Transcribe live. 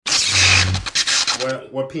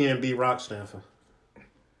What PNB Rock stand for?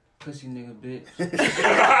 Pussy nigga bitch.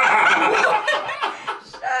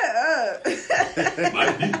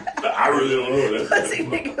 I really don't know. That's Pussy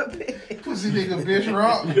nigga bitch. Pussy nigga bitch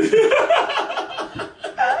rock.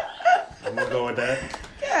 I'm gonna go with that.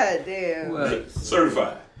 God damn. What?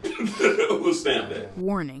 certified. We'll stamp that.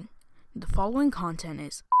 Warning. The following content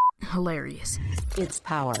is hilarious. It's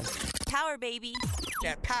power. Power, baby.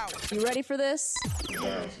 That power. You ready for this?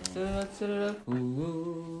 Set it up.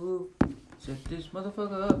 Ooh. Set this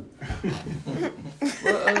motherfucker up.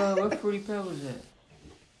 What Fruity Pebbles is that?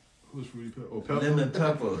 Who's Fruity Pebble? Oh, Pepper. Lemon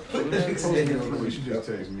pepper. Wait, she just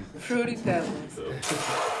texted me. Fruity Pebbles.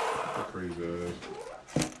 Crazy ass.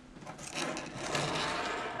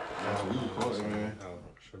 We recording, man.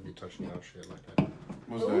 Shouldn't be touching y'all shit like that.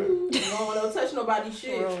 What's that? You don't want to touch nobody's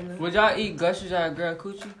shit. Would y'all eat gushers out of girl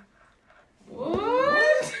coochie?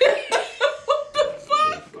 What? What the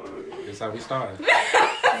fuck? That's how we started.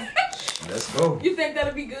 Let's go. You think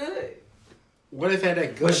that'll be good? What if that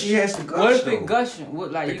gush? But she has to gush. What if though. it gushing?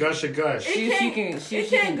 What like The gush of gush. It she can't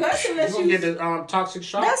can gush You unless gonna you... get the toxic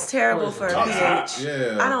shock? That's terrible for a pH.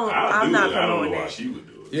 Yeah. I'm not I don't know promoting why that. she would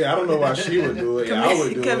do it. Yeah, I don't know why she would do it. Yeah, I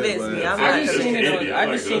would do Convince it. me. But... I'm I not just seen it on Indian, I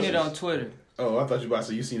just like seen it gushers. on Twitter. Oh, I thought you about to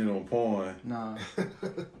say you seen it on porn. Nah.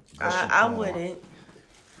 I wouldn't.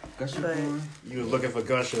 Gusher But- porn. You was looking for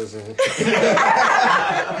gushers and As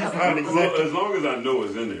long as I know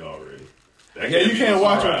it's in there already. That Yeah, you be can't no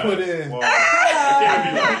watch her surprise. put in. well,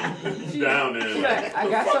 Can't be like down there. Like, I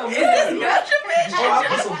got something. Oh, I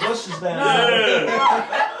put some gushes down.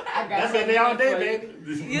 yeah. that's been there all day, baby.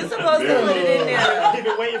 You're supposed to put it in there. I've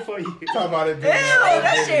been waiting for you. Talk about it. Ew,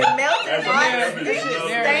 that shit melted. That's Right? American. This shit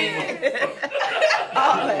stank.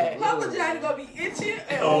 All that. My vagina gonna be itchy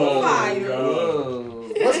and Oh, on fire. Whoa.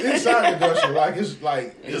 What's inside the gusher? Like it's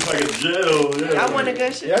like It's like a gel. Yeah. I want to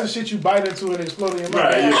gush it. that's the shit you bite into and explode in your mouth.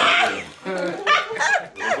 Right, yeah.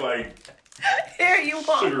 It's like Here you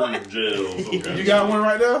want sugary one. gels. Okay. You got one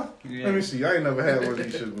right there? Yeah. Let me see. I ain't never had one of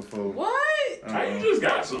these shit before. What? How you just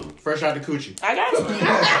got some? Fresh out the coochie. I got some.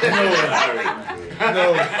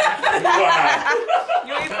 No. Wow.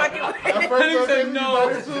 You ain't fucking with At it. first I He said said no.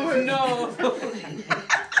 No.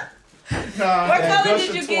 Nah, What that color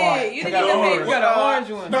gusher did you twat. get? You I didn't got get orange. You got an orange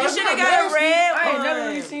one. No, You it's should not have got a nasty. red I ain't one. never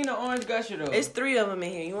really seen an orange gusher though. It's 3 of them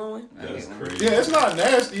in here. You want one? That's crazy. Yeah, it's not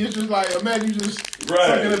nasty. It's just like imagine you just Right.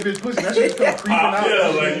 sucking a bitch pussy. That shit come creeping out. Yeah,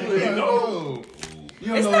 like, you you don't know. know. You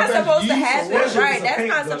don't It's know not if that's supposed to yeast or happen. what. What? Right, It's a that's pink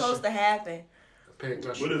not gusher. supposed to happen. Pink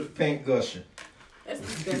gush. What if Pink gusher. That's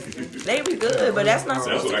disgusting. They be good, but that's not that's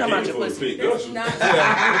supposed what to I come out came your for? The pussy. pink That's gush. not...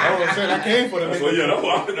 Yeah, I was saying I came for the That's make what. the, Yeah, that's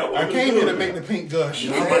what. I came here to make the pink gush.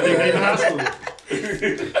 What they made in high school?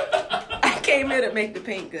 I came here to make the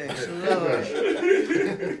pink gush. Lord.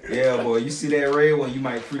 Yeah, boy. You see that red one, you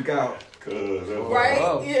might freak out. Cause that's Right?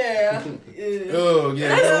 Oh. Yeah. Oh yeah.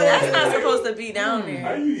 That's not supposed to be down How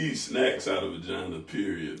there. you eat snacks out of vagina?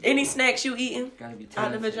 Period. Any snacks you eating Gotta be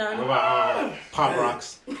out the tasty. What vagina? about Pop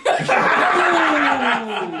Rocks?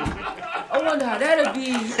 I wonder how that'll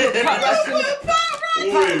be. Pop rocks in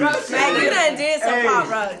the Wait, rocks. Man, you done did some pop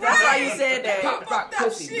rocks. That's why you said that. Pop rock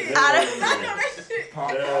pussy. Out of-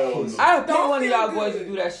 hell no. I thought one of y'all boys would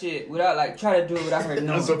do that shit without like try to do it without her No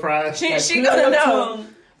knowing. surprise. she gonna know.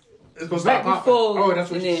 It's gonna Back stop popping. before. Oh, that's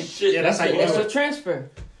what and then Yeah, that's how you it's do a it. transfer.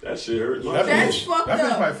 That shit hurt. That That's bitch, fucked that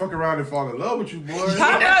bitch up. might fuck around and fall in love with you, boy.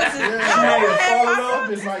 Pop rocks is... Yeah, Y'all never had fall in pop love. rocks?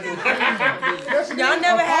 Bitch might go crazy. Y'all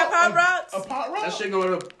never had pop rocks? A pop rock? That shit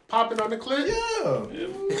going to popping on the clit? Yeah.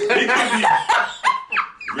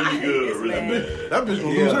 It could be really good or really bad. That bitch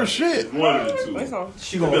gonna lose her shit. One of the two. What's on?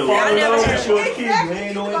 She gonna Y'all fall in never love had- with your kid. You Exactly. ain't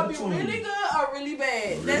It's no in gonna be between. really good or really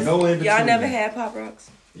bad. That's, No in between. Y'all never had pop rocks?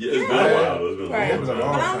 Yeah, it's been a while. It's been a Right. It was a long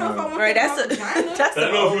long but I don't know if I time. want Right, that that's in my a... vagina. That's I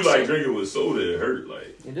don't know if a... you like drinking with soda, it hurt. Like,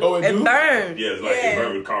 Oh, it It do? burned. yeah, it's like Yeah. it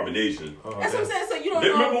burn with carbonation. That's what I'm saying. So you don't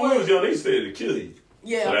Remember know when we was young, they used to say to kill you.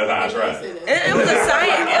 Yeah. So that's how I tried. They said It was a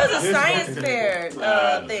science. It was a science fair Nah,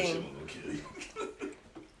 that thing. shit wasn't gonna kill you.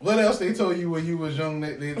 What else they told you when you was young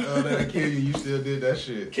that they killed you? You still did that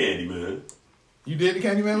shit. Candy, man. You did the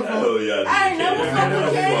Candyman before? Oh, yeah. I ain't never fucking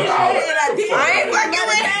with candy. And I did. I ain't fucking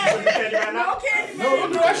with No candy, No,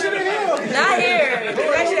 don't do that shit in here. it. Not here. Do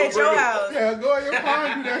that shit at your house. Yeah, go in your car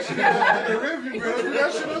and do that shit at the review, bro. Do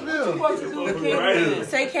that shit up here. Right.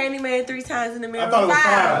 Say Candyman 3 times in the mirror. I thought it was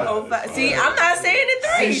 5. Oh, 5. See, I'm not saying it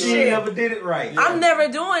 3. She Shit. never did it right. I'm never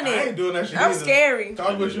doing I ain't it. doing that shit I'm either. scary.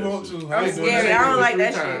 Talk what you want to. I I'm ain't doing scary. that I don't shit. like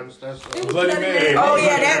that shit. That's Bloody Mary. Oh,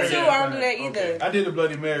 yeah, that too. I don't do that either. I did the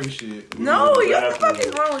Bloody Mary shit. No, what the fuck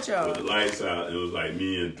bathroom is wrong with with y'all? the lights out, it was like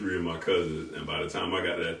me and 3 of my cousins, and by the time I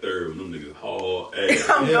got to that third one, them niggas hauled ass.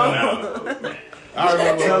 I'm Yeah. going. I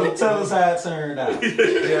remember. Tell us how it turned out.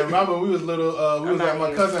 Yeah, remember we was little. We was at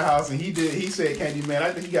my cousin's house and he said Candyman.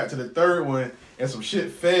 I think he got to the third one and some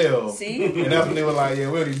shit fell. See? And that's when they were like, yeah,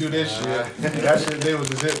 we already do this shit. And that shit, they was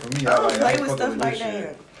just it for me. I don't like, play ain't with fucking stuff like this that.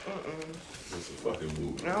 shit. It's a fucking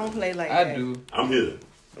movie. I don't play like I that. do. I'm here.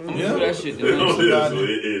 I'm Yeah. do that shit. So To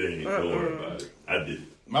it ain't. Don't worry about it. I did it.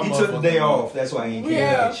 My He took the motherfucking day luck. off. That's why he ain't came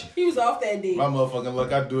Yeah, at you. he was off that day My motherfucking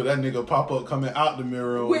luck, I do it. That nigga pop up coming out the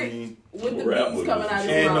mirror on me with the Rap bees with coming him. out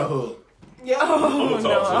his and the mouth. hook. Yeah. Oh I'm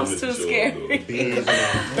no, I'm too scared.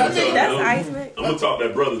 That's Iceman. I'm gonna talk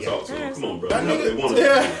that brother talk to him. Come on, brother. That They want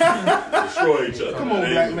nigga- to destroy each other. Come on,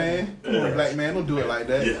 They black ain't- man. Come on, black man. Don't do it like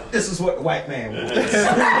that. Yeah. This is what the white man wants.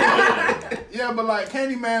 Yeah, but like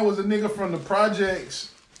Candyman was a nigga from the projects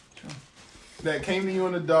that came to you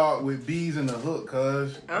in the dark with bees in the hook,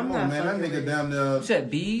 cuz. I'm Come not on, man. That fucking nigga with down there. You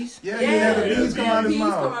said bees? Yeah, he had the bees come out his Bees come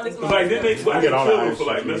mouth. out his Cause mouth. like then they get all killed that him for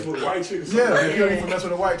like shit. messing with white chicks. or Yeah, something. they killed him for messing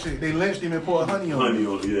with a white chick. They lynched him and poured honey on Honey him.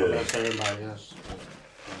 on yeah. That's everybody else.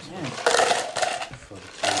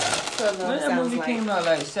 So When that movie came out,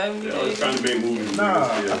 like 70 Yeah, it's days? trying to make movies. Nah, Yeah,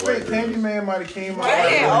 I think white girls. Candyman might have came out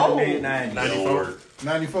Yeah, like old. Mid-90s. They don't work.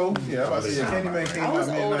 94. Yeah, I was about to say Candyman came I out was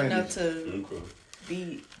old enough mid-90s. to Okay.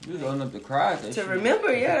 be You was old enough to cry at that to shit.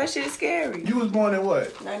 remember. Yeah, that shit's scary. You was born in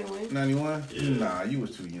what? 91. 91? Yeah. Nah, you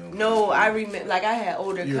was too young. No, I remember. Like I had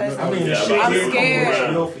older You cousins. remember- I mean, Yeah, shit, I'm they come scared.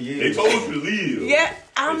 around for They years. told you to leave. Yeah,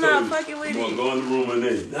 I'm They told not you, fucking with you want to it. go in the room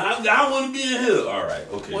and then, I want to be in here. All right,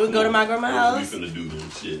 okay. We'll come go to on. my grandma's What house. we finna do then?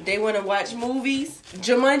 Shit. They want to watch movies.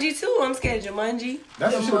 Jumanji too. I'm scared of Jumanji.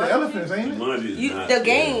 That's the shit with the elephants, ain't it? Jumanji is You, not the scary.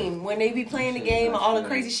 game when they be playing the game, all the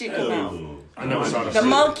crazy shit come Hell out. no. I never saw The shit.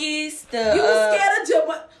 monkeys. The You was scared of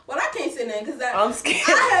Jumanji. Well, I can't say that because I'm scared.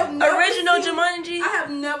 I have never Original seen- Jumanji. I have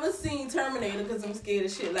never seen Terminator because I'm scared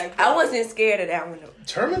of shit like that. I wasn't scared of that one though.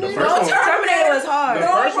 Terminator? The first one- Terminator was hard. The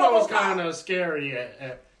No, first one was Robocop. kind of scary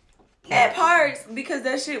At parts because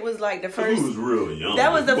that shit was like the We first. was real young.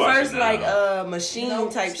 That was the We watch first it like now. machine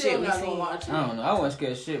Nope, type still shit we not gonna seen. watch it. I don't know. I wasn't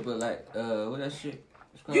scared of shit, but like, what that shit?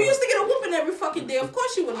 It's called? You used to get a whooping every fucking day. Of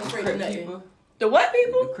course you wasn't afraid of Crypt nothing. Keeper. The what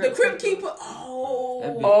people? The Crypt Keeper. That Oh.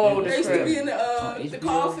 bitch- Oh, They the used to Crypt. be in the HBO.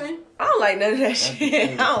 coffin. I don't like none of that shit.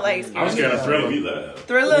 I don't like I was scared of Thriller. Thriller. Me laugh.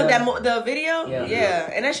 Thriller. Yeah. The video. Yeah.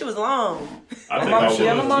 Yeah, and that shit was long. I think mom- I was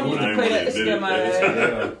yeah, my mom when used to I play ain't that to really scare did my it.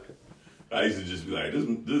 ass. I used to just be like,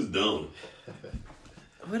 this is dumb.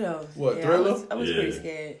 What else? What, Yeah, Thriller? I was Yeah. pretty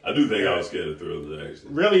scared. I do think I was scared of Thriller actually.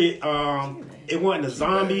 Really, it wasn't the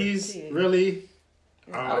zombies. Really,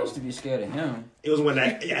 I used to be scared of him. it was when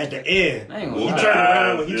that at the end I ain't he gonna turned lie.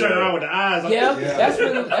 around. When he turned around with the eyes. Yeah, Yeah. that's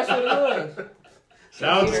what it was.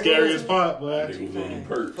 That was the scariest part, I boy. think it was on the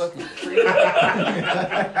perks. Fucking creepy. You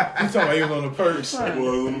talking about he was on the perks. It was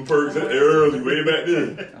on the perks early, way back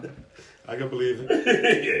then. I can believe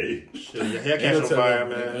it. Yeah. Shit, your hair Ain't catch no on fire, telling-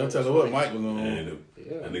 man. ain't no telling what Mike was on. And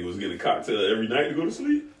that nigga was getting a cocktail every night to go to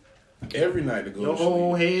sleep. Every night to go Your to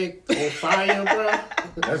whole sleep. head on fire, bro.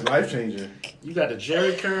 That's life changing. You got the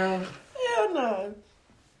Jerry curl. Hell no.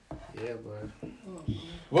 Yeah, boy.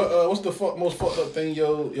 What's the most fucked up thing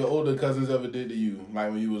your older cousins ever did to you? Like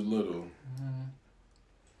when you was little?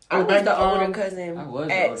 I was back the to, older cousin I was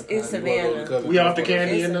the at older in cousin. Savannah. We off the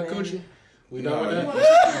candy It's and the a man. coochie. We Nah, done with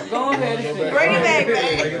that? Go ahead and finish. Bring it back,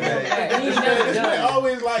 Bring man. it back. He ain't never It's done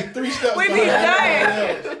always like 3 steps. We be behind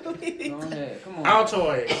everybody else. dying. Go ahead. Come on.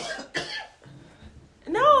 Altoids.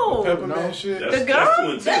 No. Peppermint shit. That's, The that's gum?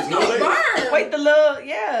 too intense. That's No, no they- burn. Wait, the little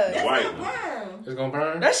yeah. White. Burn. It's gonna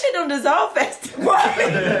burn? That shit don't dissolve fast.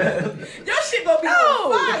 Your shit gonna be No.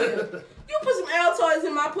 on fire. You put some Altoids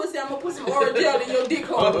in my pussy, I'm gonna put some oral gel in your dick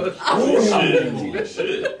hole. Oh,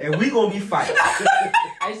 shit. And we gonna be fighting.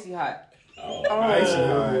 Icy hot. Oh, Icy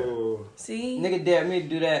hot. Oh. See, Nigga dared me to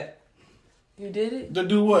do that. you did it. To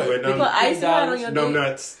do what? Wait, You put no, ice hot on your no dick.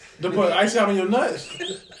 nuts. To put ice out on your nuts.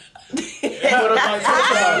 What like,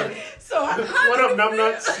 talk about it. So how What up, numb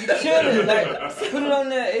nuts? Chilling, like, put it on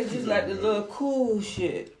there. It's just like the little cool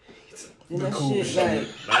shit. Then that cool shit, shit.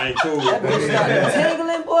 like, I ain't cool. that bitch start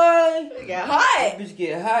tingling, boy. it got hot? That bitch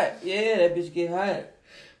get hot. Yeah, that bitch get hot.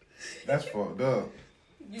 That's fucked up.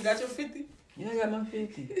 You got your 50? Yeah, I got my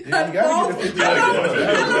 50. Yeah, you gotta get the 50 like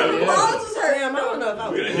that. Balls is hurt. Damn, I don't know if I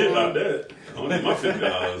We was. got hit like that. I don't need my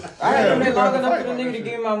 $50. I had Yeah, them we there long about to enough fight for the on nigga that to shit.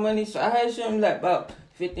 give me my money, so I had to show him like about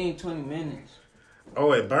 15, 20 minutes.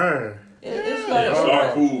 Oh, it burn. It's Yeah, like,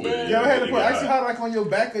 start cool, yeah. man. You ever had to put Yeah. icy hot like on your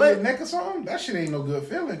back or But- your neck or something? That shit ain't no good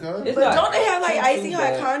feeling, cuz. It's But like- don't they have like too icy hot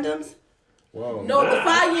bad. condoms? Whoa. No, the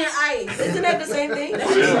fire and ice. Isn't that the same thing? No,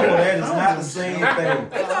 that is not the same thing.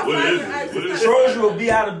 They call What fire is and it? ice. What is it? Trojan will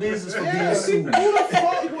be out of business for being Yeah, sued. who the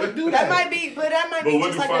fuck would to do That that. might be, but that might But be what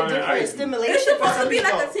just like define a different ice? stimulation It's for supposed some to be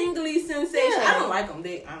people. like a tingly sensation. Yeah. I don't like them.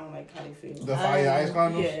 I don't like how they feel. The fire ice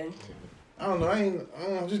condoms? Yeah. I don't know. I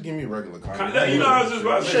don't know. Just give me a regular condom. You know, I was just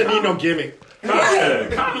about to say. Shouldn't need no gimmick.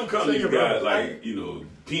 Condom companies your got, brother. like, you know,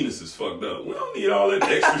 penises fucked up. We don't need all that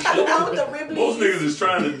extra shit. want the Ripley's. Most niggas is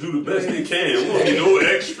trying to do the best they can. We don't need no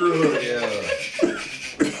extra.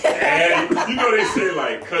 And you know they say,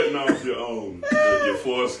 like, cutting off your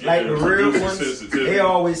foreskin. Like the real reduces ones, sensitivity. they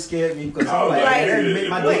always scared me because I'm like, Right. that make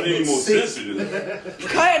my dick any look more sick. sensitive.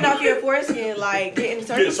 Cutting off your foreskin, like getting Get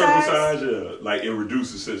circumcised. circumcised, yeah. Like, it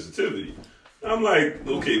reduces sensitivity. I'm like,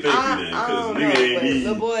 okay, thank you, then. I Because don't nigga know, ain't but need.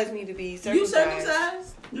 little boys need to be You circumcised.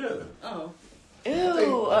 circumcised? Yeah. Oh. Ew, You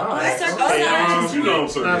know I'm circumcised. You know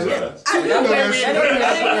that shit.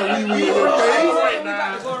 That we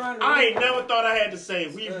I ain't never thought I had to say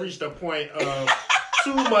we've reached a point of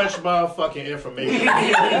too much motherfucking information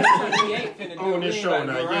on this show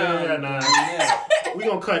now. Yeah, nah. We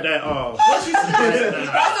gonna cut that off. That's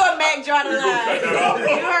what Mac draw the line. cut that off. You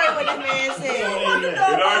heard what this man said. It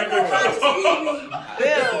already been cut off. I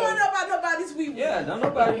don't know about nobody's sweet. Yeah, don't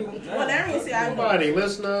nobody. Well, that ain't say I know. Nobody,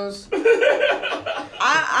 listeners,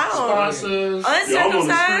 I don't. sponsors. Yeah, I'm on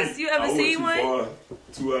the Uncircumcised? street. You ever I went seen too one? far.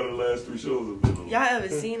 2 out of the last 3 shows have been on. Y'all ever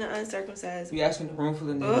seen an uncircumcised? We asking the room full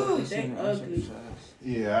of niggas. Ooh, if they seen they the ugly. uncircumcised.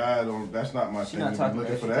 Yeah, I don't. That's not my She thing. not to be talking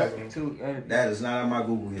looking about for that. That is not on my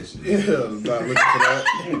Google history. Yeah, I'm not looking for that.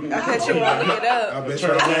 I bet you won't look it I up. bet you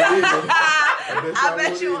I I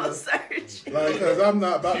bet you won't won't search. Like, cause I'm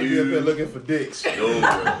not about to be up there looking for dicks. No.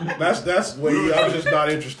 That's way. I'm just not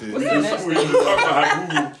interested. We just talking about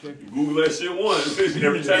how Google that shit once.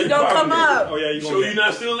 Every time you Don't pop come it, up. Oh yeah, you Sure gonna you're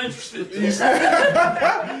not still interested?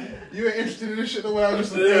 You ain't interested in this shit the way I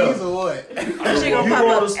just things or what? That shit gonna You pop go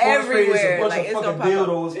to up sports page, everywhere. a bunch Like of it's gonna fucking pop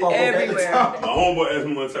dildos up pop up at the everywhere. top. My homeboy asked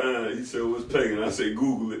me one time, he said, what's pegging? I said,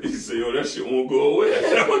 Google it. He said, yo, that shit won't go away. I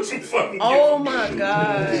said, what you fucking Oh get? my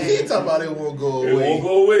god. He talking about it won't go It won't away.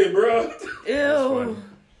 go away, bro. Ew.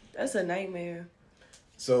 That's a nightmare.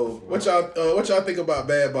 So what y'all think about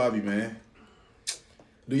Bad Bobby, man?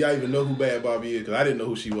 Do y'all even know who Bad Bobby is? Cause I didn't know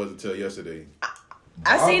who she was until yesterday.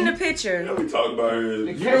 I seen the picture. Yeah, we talked about her.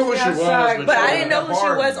 You know who she was, But I didn't know who she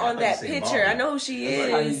Barbie. was on I that thought you said picture. Barbie. I know who she That's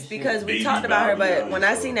like how you is see because we Baby talked about her. But Bobby, when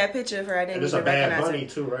I so- seen that picture of her, I didn't And it's a even Bad recognize Bunny her.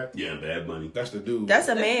 too, right? Yeah, Bad Bunny. That's the dude. That's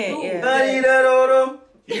a man. Yeah. Bunny that auto.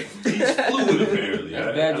 He's fluid, apparently.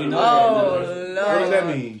 That's bad, you know. Oh What does that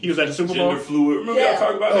Lord. mean? He was at the Super Bowl. Gender fluid. Remember y'all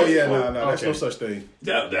talking about Oh that yeah, before? no, that's no Okay. such thing.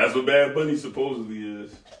 That's what Bad Bunny supposedly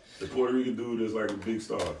is. The Puerto Rican dude is like a big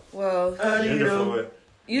star. Well, Gender fluid.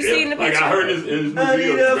 you seen the Like picture? I heard in his new video,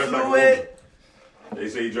 he dressed like a woman. They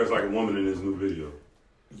say he dressed like a woman in his new video.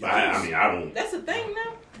 But I mean, I don't. That's a thing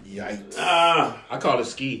now? Yikes. I call it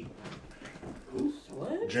ski.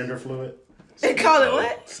 What? Gender fluid. They call it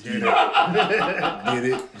what? Gender. Get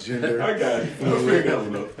it? Gender. I got it. I figured that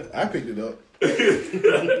one up. I picked it up.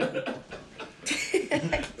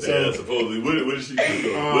 Yeah, supposedly. What did she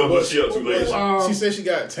do? What's she up to lately? She said she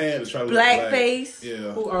got tan to try to look black. Blackface.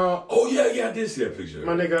 Yeah. Oh yeah, I did see that picture.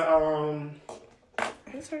 My nigga,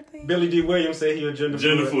 What's her thing? Billy D. Williams said he was gender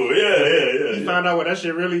Gender fluid. fluid. Yeah. He found out what that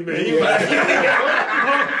shit really meant. He was like,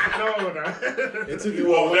 no, no. It took him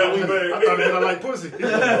Walk that way I back. thought it was like pussy.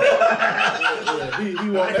 He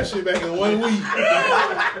walked that shit back in 1 week.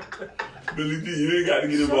 Billy D, you ain't got to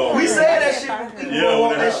get involved. We said that shit. We Yeah, walk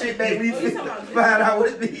when that that- shit back. We What you talking about? find out what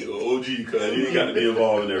it be. OG, cuz you ain't got to be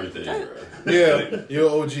involved in everything, bro. Yeah, you're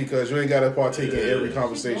OG because you ain't got to partake in every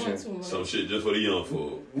conversation. Some shit just for the young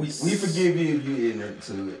folk. We forgive you if you're ignorant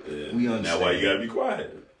to it. Yeah. We understand. That's why you gotta be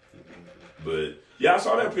quiet. But yeah, I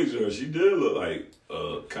saw that picture of her. She did look like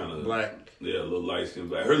kind of Black. Yeah, a little light skin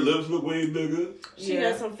black. Her lips look way bigger. She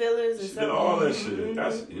got some fillers or She something. did all that shit.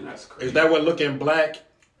 That's crazy. Is that what looking black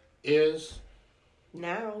is?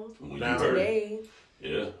 Now. When Now. you heard it. Today.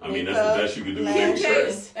 Yeah, I mean that's the best you can do. Is Kim make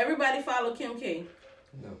K. sure. Everybody follow Kim K.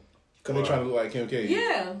 Because they trying to look like Kim K.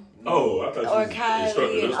 Yeah. Oh, I thought Or you was Kylie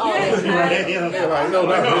instructing and us. all Yeah. Yeah, like, no,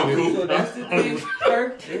 not Oh, really. cool. So that's the thing.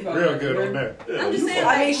 Her. Real good on that. Yeah, I'm just you saying,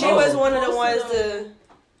 fuck- I mean, she was one of the most ones to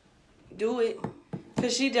do it.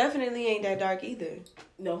 Because she definitely ain't that dark either.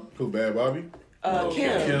 No. Who, Bad Bobby? Oh,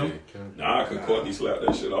 Kim. Kim. Nah, I could Courtney slap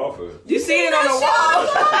that shit off her. You see it on the wall?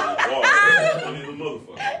 That shit was hard. Funny as a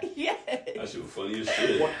motherfucker. Yes. That shit was funny as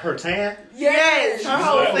shit. What, her tan? Yes. Her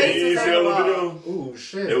whole Slapped face me. You was see on that the little wall. video? Ooh,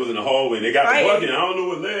 shit. It was in the hallway. They got Right. the bucket. I don't know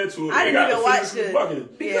what led to it. I They didn't got even the watch physical the-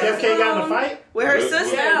 bucket. Yeah. Kim K got in a fight? With her With-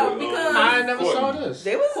 sister. Yeah, with, because- I never saw Courtney. this.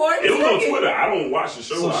 They was Courtney. It was on fucking- Twitter. I don't watch the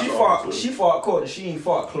show. So I she saw it on fought. Twitter. She fought Courtney. She ain't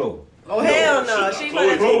fought Chloe. Oh, hell no. shit, She Chloe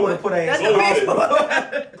was Chloe would put her ass That's the Chloe big did.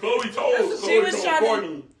 one. Chloe told She was told trying to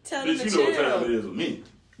Courtney, tell bitch, him you to know what time chill. it is with me.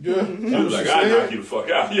 Yeah. She was like, I knock you the fuck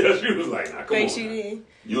out. Yeah, she was like, nah, come Fake on. she did.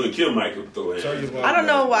 You and Kim might could throw it. I don't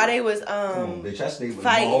know why they was Bitch, I stayed with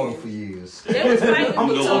fighting. Marlon for years. They was fighting I'm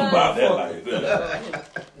doing about because that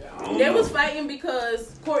like that. they was fighting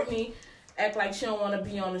because Courtney act like she don't want to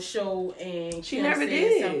be on the show, and She Kim never said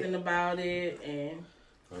did. something about it, and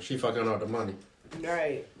She fucking all the money.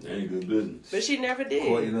 Right. That ain't good business. But she never did.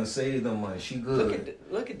 Courtney done saved them money. She good.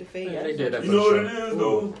 Look at the face. Yeah, they did that. You know what it is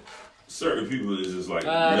though? Certain people is just like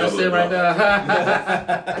That's never it right enough.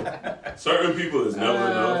 there. Certain people is never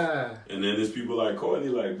enough. And then there's people like Courtney,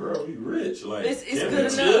 like, bro, we rich. Like, It's can't good we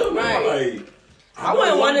enough, chill, man? right. Like, I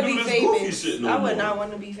wouldn't want to be do this goofy famous. shit no I would more. not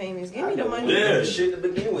want to be famous. Give me the money. Yeah. Shit to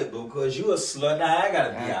begin with, though, because you a slut. Now I gotta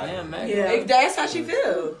be out. Damn, man. If that's how she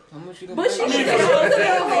feel. How much you gonna but pay? she I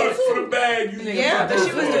mean, was for the bag, you Yeah, but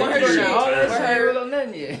she was doing her shit. All that Her- shit ain't real on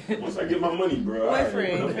nothing yet. Once I get my money, bro.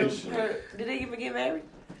 boyfriend. I Did they even get married?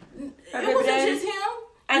 Her It baby wasn't daddy? just him.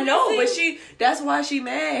 I know, but that's why she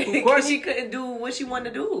mad. Because she couldn't do what she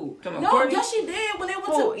wanted to do. No, yes she did when they went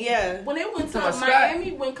Oh, to yeah. when they went to Come on, Scott.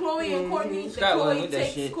 Miami, when Chloe and Courtney, Scott Chloe went with that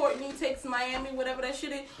takes shit. Courtney takes Miami, whatever that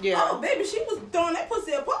shit is. Yeah. Oh baby, she was throwing that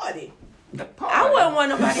pussy a party. I wouldn't want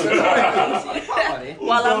nobody to party. Party.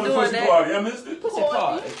 While I'm doing that. Party. I missed it. Pussy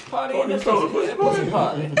party. Party in Courtney the stole the pussy. pussy Pussy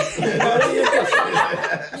party.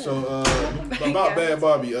 So about Bad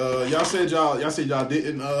Barbie, y'all said y'all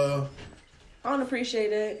didn't I don't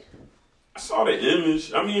appreciate it. I saw the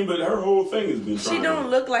image. I mean, but her whole thing has been She don't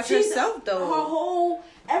look like herself Her though. whole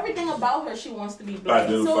everything about her, she wants to be black.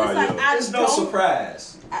 So Identify, it's like yeah. I It's no don't.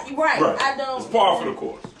 surprise. Right. I don't. It's par for the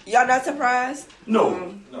course. Y'all not surprised?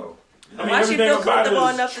 No. No. I mean, Why she everything feel about comfortable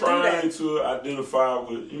it enough is to do that? trying to identify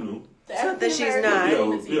with, you know, The Something she's African-American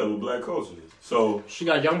not. community. with black culture. So She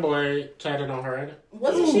got young boy tatted on her head.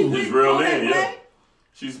 Wasn't she his with real Kodak name, Black? yeah.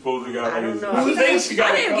 She's supposed to got I don't his. know. I think she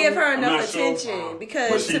got I it didn't give her covered. I'm enough not sure. attention But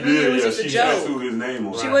because she to me it did, was yeah. just a She joke. tattooed his name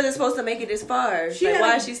on She it. wasn't supposed to make it this far. She Like, had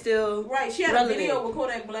why a- is she still Right. She had relevant? a video with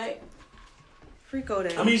Kodak Black. Free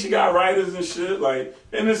Kodak? I mean, she got writers and shit, like,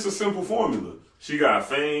 and it's a simple formula. She got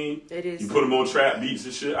fame. It is. You put them on trap beats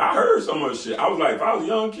and shit. I heard some of the shit. I was like, if I was a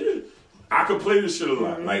young kid, I could play this shit a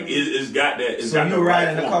lot. Like, it's got that. It's So got you the right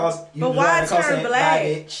riding the formula. cars. But why turn black?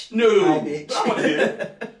 Bitch. No. Bye, bitch. I'm a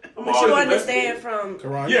hit. I'm But always you the understand best from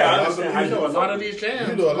Karan, Yeah, I understand how You know a lot of these You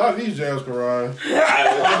jams. do a lot of these jams, Karan.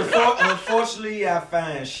 Unfortunately, I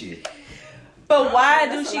find shit. But why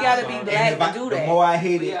do she gotta be And black if I- to do the that? more I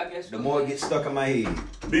hate Yeah, I it, guess the so. more it gets stuck in my head.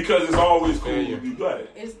 because it's always cool Yeah. to be black.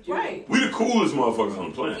 It's right. We the coolest motherfuckers on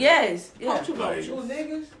the planet. Yes. Yeah. Don't you know Like- you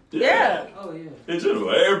niggas? Yeah. Oh, yeah. In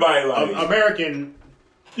general, everybody like American.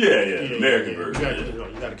 yeah, American You version. gotta, Yeah.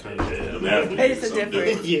 you gotta kind Yeah, of. them Africans It's a something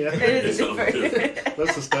difference. Yeah. It It's is something different.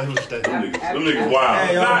 Let's establish that. Them niggas wild.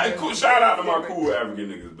 Hey, y'all. Nah, cool, shout out to my cool African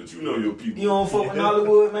niggas, but you know your people. You don't fuck with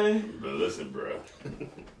Hollywood, man? But listen, bro.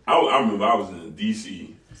 I remember I was in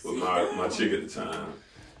D.C. with my chick at the time,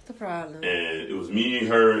 What's the problem? and it was me,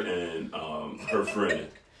 her, and her friend.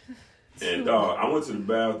 And dog, I went to the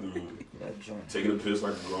bathroom, taking a piss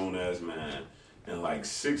like a grown ass man, and like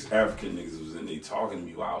 6 African niggas was in there talking to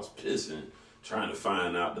me while I was pissing, trying to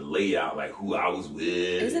find out the layout, like who I was with.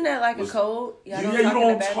 Isn't that like a code? Y'all Yeah, don't you talk in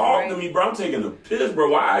don't the bathroom, talk right? to me, bro. I'm taking a piss, bro.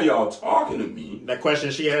 Why are y'all talking to me? That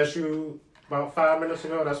question she asked you about 5 minutes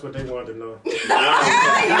ago, that's what they wanted to know. You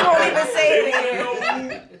won't even say it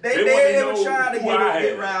again. They wanna never know tried to who I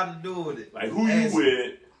get am. around to doing it. Like, who you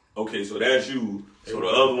with? Okay, so that's you. So the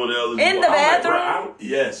other one, eligible. In the I'm like, bro, bathroom?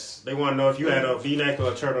 yes. They want to know if you had a V-neck or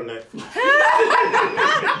a turtleneck.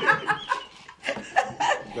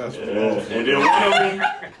 That's And then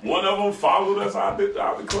one of them followed us out the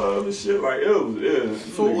club and shit. Like, it was.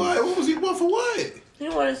 For what? What was he want for what? You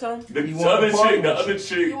wanted some? The You want other to party chick, the with other You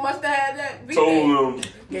chick must have had that. told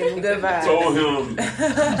him. Gave him good vibes. Told him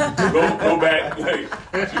go back. Like,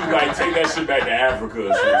 she was like, take that shit back to Africa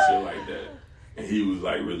or some shit like that. And he was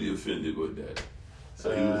like really offended with that.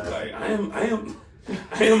 So he was like, I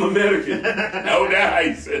am American. No, that's how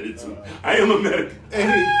he said it too. I am American.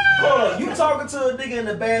 Hold on, you talking to a nigga in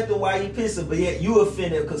the bathroom while you pissing, but yet you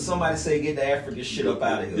offended because somebody say get the African shit up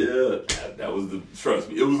out of here. Yeah, that was trust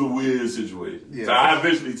me, it was a weird situation. Yeah. So I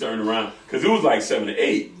eventually turned around because it was like 7 to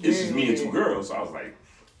 8. It's just me and 2 girls. So I was like,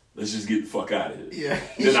 let's just get the fuck out of here. Yeah.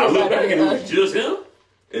 Then I looked back and it was just him.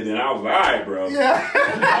 And then I was like, all right, bro. Yeah.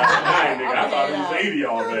 All right, nigga. I thought it was 80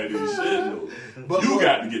 all back then. Shit, no. But You boy,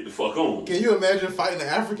 got to get the fuck on. Can you imagine fighting an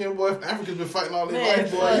African boy? If Africans been fighting all their Man,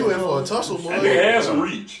 life, boy. You in for a tussle, boy. And they had some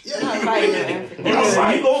reach. Yeah. Fighting an African. You was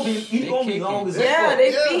like, You gonna be long as Yeah, fuck.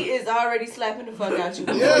 their Yeah. feet is already slapping the fuck out you.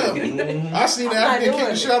 Yeah. I seen the I'm not African kick doing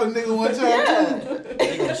the it. shit out of a nigga one time, Yeah. too.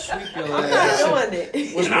 They gonna sweep your I'm ass. not doing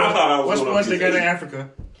it. and I thought I was What's gonna sports be they got in safe. Africa?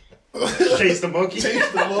 Chase the monkey. Chase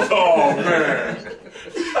the monkey. Oh man.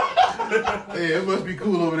 Yeah, it must be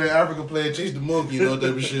cool over there. Africa playing Chase the Monkey and all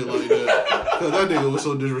type of shit like that. Cause that nigga was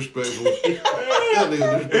so disrespectful. That nigga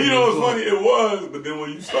disrespectful. And you know what's funny? It was, but then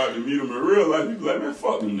when you start to meet them in real life, you be like, man,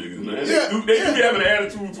 fuck them niggas, man. They be having an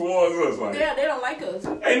attitude towards us, like, Yeah, they don't like us.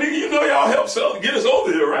 hey, nigga, you know y'all help get us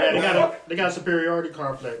over here, right? They got a superiority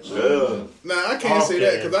complex. Yeah. Nah, I can't say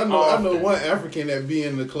that because I know one African that be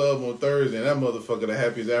in the club on Thursday, and that motherfucker the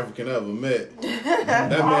happiest African I ever met. That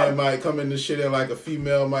man might come in the shit and like a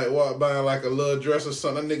female might walk by in like a little dress or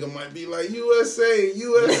something. That nigga might be like, USA,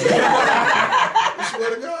 USA.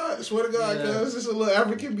 Swear to God, cuz it's a little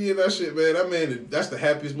African be in that shit, man. That man, that's the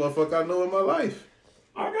happiest motherfucker I know in my life.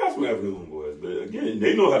 I got some African boys, but again,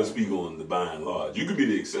 they know how to speak on the by and large. You could be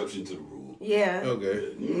the exception to the rule. Yeah.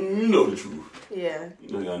 Okay. You know the truth. Yeah. You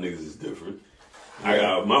know y'all niggas is different. I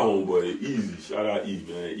got my homeboy, Easy. Shout out E,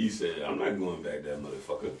 man. E said, I'm not going back that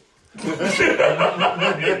motherfucker.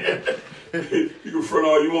 You can front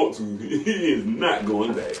all you want to. He is not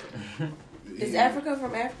going back. Is Africa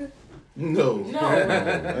from Africa? No.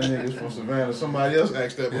 That nigga's from Savannah. Somebody else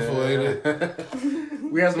asked that before, ain't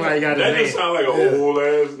it? We have somebody got that just sound like an old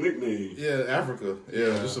ass nickname. Yeah, Africa.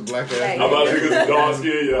 Yeah, just a black ass. I'm about to think it's dark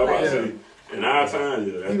skin. Yeah, I'm about to say. In our time,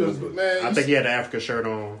 yeah. He was, man, I think he had the Africa shirt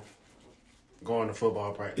on going to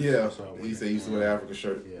football practice. Yeah, so he said he used to wear the Africa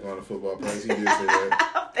shirt going to football practice. He did say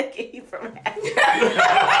that. I'm thinking he's from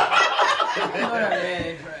Africa.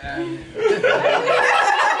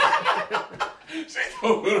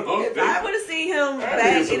 If I would have seen him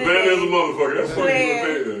back in the day, a motherfucker. That's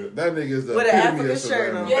funny. That nigga's the with an African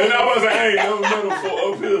shirt on. And I was like, I ain't never met him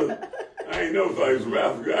for up here. I ain't never thought he was from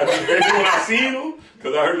Africa. And when I seen him,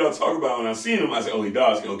 because I heard y'all talk about when I seen him, I said, oh, he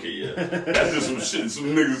dark skin. Okay, yeah. That's just some shit, some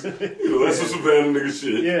niggas, you know, that's some Savannah nigga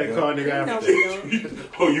shit. Yeah, call nigga African.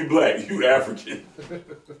 Oh, you black, you African.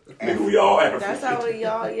 Nigga, we all African. That's how we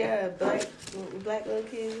all, black little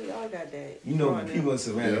kids, we all got that. You know, people in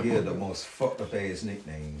Savannah give the most fucked up ass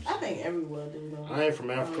nicknames. I think everyone do though. I ain't from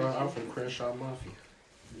Africa. I'm from Crenshaw Mafia.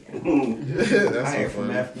 That's I ain't from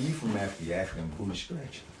funny. Africa. You from Africa? You African booty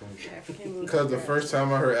scratcher. Because the first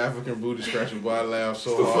time I heard African booty scratching, boy, I laughed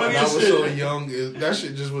so The hard. And I was funniest so shit. young. That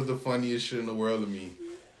shit just was the funniest shit in the world to me.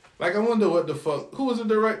 Like, I wonder what the fuck. Who was the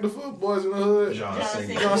director for Boys in the Hood? John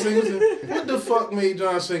Singleton. John Singleton. What the fuck made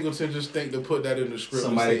John Singleton just think to put that in the script?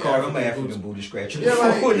 Somebody and say called him African booty scratcher. Yeah,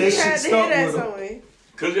 like, Before that He shit had to stuck hear that with him. somewhere.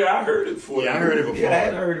 Cause yeah, I heard it before. Yeah, I heard it before. Yeah, I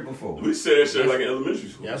had heard it before. We said that shit like in elementary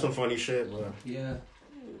school. Yeah, that's some funny shit, bro. Yeah.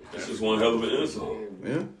 That's just one hell of an insult.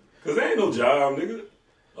 Yeah. Cause there ain't no job, nigga.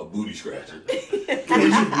 A booty scratcher.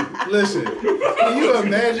 Listen, can you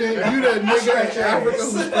imagine you that nigga in Africa who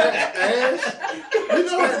scratch ass? You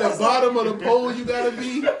know at the bottom of the pole you gotta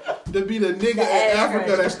be to be the nigga in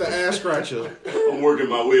Africa that's the ass scratcher. I'm working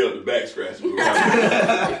my way up the back scratcher.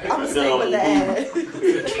 I'm sick with the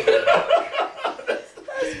ass.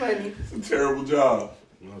 That's funny. It's a terrible job.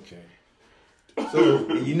 Okay.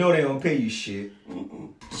 So You know they don't pay you shit.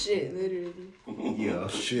 Shit, literally. Yeah.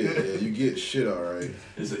 shit, yeah, you get shit alright.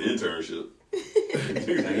 It's an internship.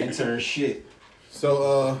 Intern shit.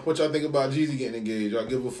 So what y'all think about Jeezy getting engaged? Y'all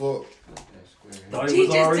give a fuck? He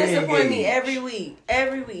just disappoint me every week.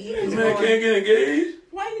 Every week. He This was man going, can't get engaged.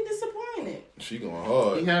 Why you disappointed? She going He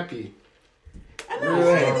hard. happy. I know.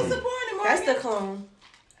 Why you disappointed, Marty? that's the clone.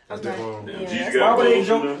 That's the wrong. Damn, Yeah, Jeezy that's got Why would they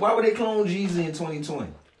clothes, man. why would they clone Jeezy in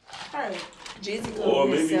 2020? Right. Jeezy Or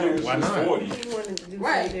clone maybe himself. niggas Why just not? 40. He wanted to do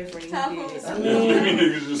Right. something different. He Time did for it. himself. Maybe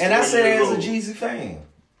niggas just And I 20 say that years as a old. Jeezy fan.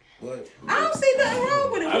 What? I don't see nothing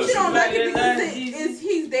wrong with it. I But you just don't see like it that because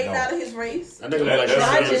he's dating No. out of his race. That nigga look That- like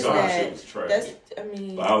that's- Not shit. just song that. shit was trash. That's, I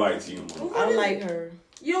mean, But I like TM. I like her.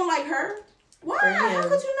 You don't like her? Why? For him. How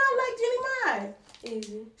could you not like Jenny Mai?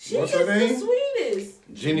 Easy. She What's is her the name?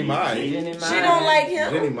 sweetest. Jenny Mai. She don't like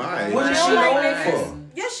him. Jenny Mai. What She is don't she like known niggas. for?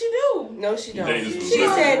 Yes, she do. No, she don't. think this was She She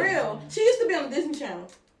on said- the real. She used to be on the Disney Channel.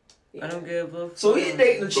 I don't give a fuck. So he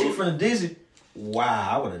dating a chick from the Disney. Wow,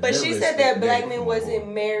 I would have. But she said that black men wasn't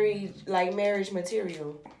married, like marriage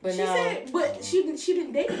material. But She now, said, but she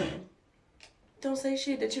didn't date him. don't say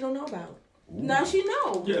shit that you don't know about. Now she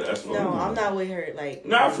know. Yeah, that's what No, I'm not with her. Like,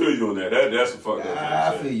 Nah, I feel you on that. That's a fucked up.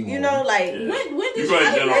 I feel you. you know, like, Yeah. When You did she? gonna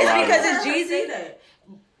I didn't generalize hear it. Because it's her Jeezy? say that.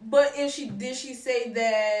 But if she did, she say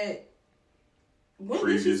that. When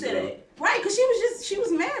did she Previous, say yeah. that? Right, because she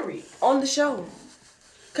was married. on the show.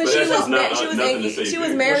 But Cause she that's was just not- she was nothing to engaged. say She big. was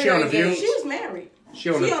Was married she on or The View? engaged She was married. She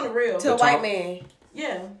on She the, on the real. to a white man.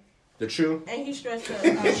 Yeah, the Chew. and he stressed her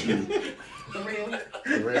out. The real.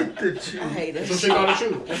 The real. I hate That's that what she shit. called the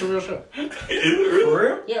Chew. That's a real show. Is it really? For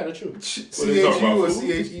real? Yeah, the Chew. What they talking CHU or about,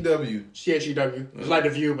 food? CHEW? CHEW. It's like the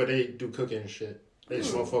View, but they do cooking and shit. They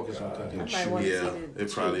just won't focus on cooking. Yeah, it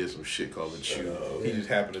probably is some shit called a chew. He just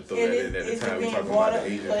happened to throw And that in at the time we talking about the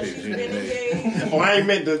Asian pig. Oh, I ain't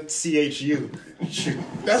meant the CHU. Chew.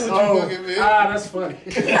 That's what you fucking meant. That's funny.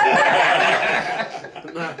 That's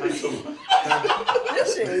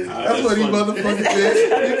what he motherfucking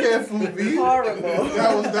said. You can't fool me. Horrible.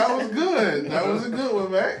 That was good. That was a good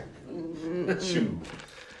one, man. Chew.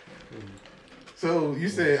 So you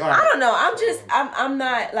said, all right. I don't know. I'm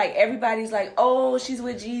not like everybody's like, oh, she's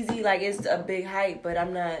with Jeezy. Like it's a big hype, but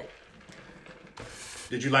I'm not.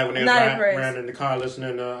 Did you like when they Not was riding in the car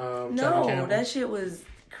listening to No, that shit was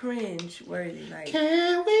cringe worthy. Like,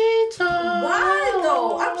 can we talk? Why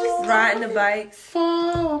though? I'm just riding the bikes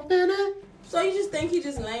for a minute. So you just think he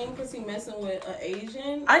just lame because he messing with an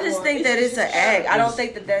Asian? I just think that it's an act. I don't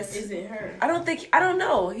think that's. Is it her? I don't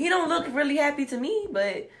know. He don't look really happy to me,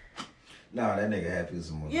 but. Nah, that nigga happy as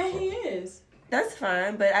a motherfucker. Yeah, he is. That's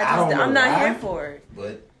fine, but I'm not here for it.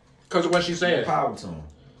 But because of what she said. Power to him.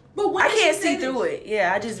 But I can't see through it.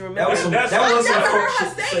 Yeah, I just remember. That was some. That was some fuck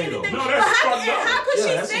shit to say though. No, how could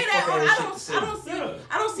she say that?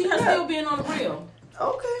 I don't see her still being on the real.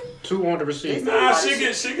 Okay. 2 on the receipt. Nah, she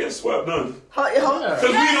get swept under. Because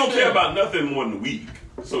we don't care about nothing more than week.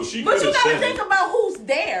 So she. But you gotta said think about who's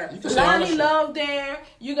there. Lonnie Love there.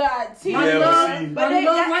 You got T. Lonnie Love. But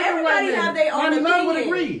everybody have their own opinion. Love would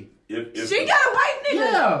agree. She got a white nigga.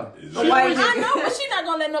 Yeah. I know, but she not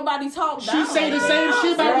gonna let nobody talk down. She say the same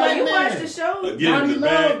shit about black men. You watch the show. Again, the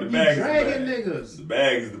bag is dragging the bag. niggas. The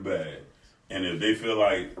bag is the bag. And if they feel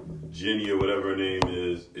like Jenny or whatever her name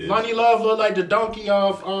is Lonnie Love look like the donkey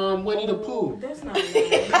off Winnie the Pooh. That's not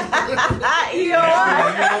It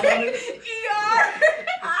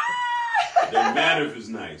doesn't matter if it's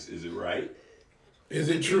nice. Is it right? Is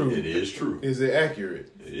it true? It is true. Is it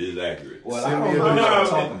accurate? It is accurate. Well, I don't know what I'm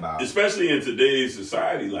talking about. Especially in today's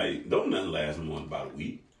society, like, don't nothing last more than about a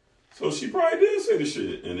week. So she probably did say the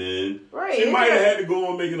shit. And then she might have had to go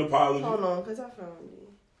and make an apology. Hold on, because I found it.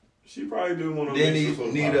 She probably didn't want to Then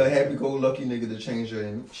need a happy-go-lucky nigga to change her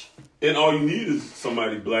image. And all you need is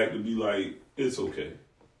somebody black to be like, it's okay.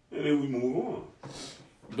 And then we move on.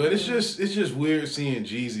 But it's just weird seeing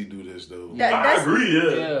Jeezy do this though. I agree,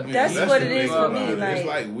 yeah. That's what it is for me. It's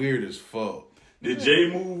like weird as fuck. Did Jay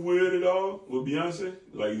move weird at all with Beyonce?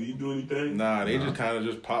 Like, did he do anything? Nah, they just kind of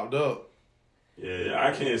just popped up. Yeah,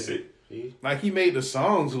 I can't say. Like he made the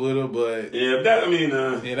songs with her, but yeah, that don't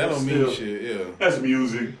mean shit. Yeah, that's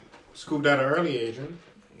music. Scooped out an early age, huh?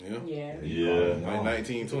 Yeah. Like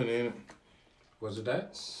 19, 20, ain't it? Was it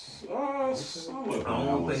that? I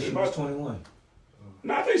don't think she was 21.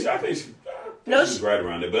 No, I think she's right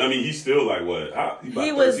around there. But I mean, he's still like what?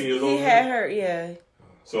 He was. 13 years old. He had her. Yeah.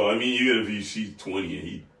 So I mean, even if she's 20 and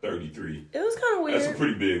he's 33, it was kind of weird. That's a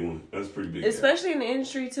pretty big one. That's a pretty big. Especially in the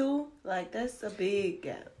industry too. Like that's a big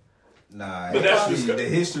gap. Nah, but that's just the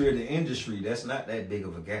history of the industry. That's not that big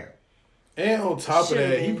of a gap. And on top of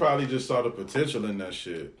that, he probably just saw the potential in that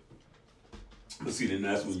shit. But see, then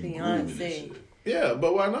that's when you grooming this shit. Yeah,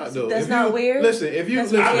 but why not though? That's not weird. Listen, if you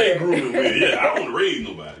listen, I ain't grooming weird. Yeah, I don't raise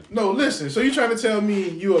nobody. No, listen. So you trying to tell me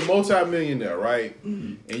you a multi-millionaire, right?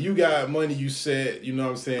 Mm-hmm. And you got money you set. You know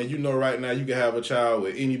what I'm saying? You know right now you can have a child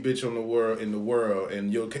with any bitch in the world,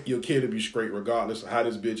 and your kid will be straight regardless of how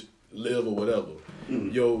this bitch live or whatever.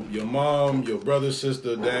 Mm-hmm. Your mom, your brother,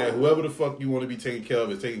 sister, dad, whoever the fuck you want to be taken care of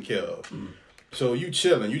is taken care of. Mm-hmm. So you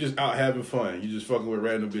chilling, you just out having fun, you just fucking with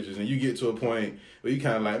random bitches, and you get to a point where you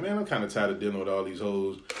kind of like, man, I'm kind of tired of dealing with all these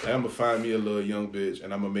hoes. And I'm gonna find me a little young bitch,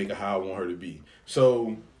 and I'm gonna make her how I want her to be.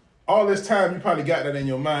 So all this time, you probably got that in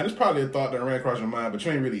your mind. It's probably a thought that ran across your mind, but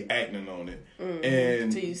you ain't really acting on it. Mm-hmm.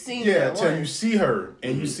 And till you see till you see her,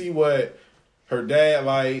 and you see what her dad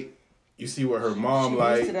like. You see what her mom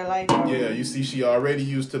like. Yeah, you see she already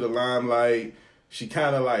used to the limelight. She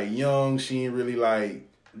kind of like young. She ain't really like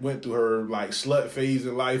went through her like slut phase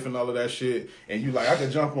in life and all of that shit. And you like, I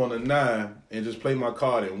could jump on a 9 and just play my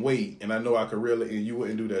card and wait. And I know I could really, and you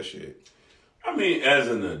wouldn't do that shit. I mean, as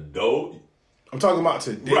an adult. I'm talking about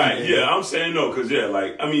today. Right, man. Yeah, I'm saying no, because yeah,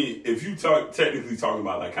 like, I mean, if you technically talking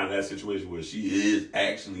about like kind of that situation where she is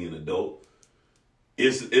actually an adult,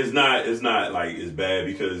 it's not like it's bad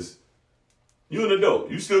because you're an adult.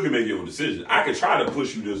 You still can make your own decision. I could try to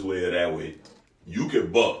push you this way or that way. You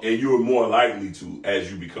could buck, and you're more likely to as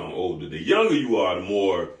you become older. The younger you are, the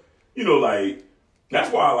more, like, that's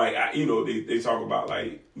why, like, they talk about,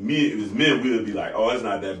 like, men will be like, oh, it's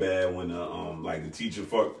not that bad when, the teacher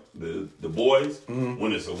fuck the boys,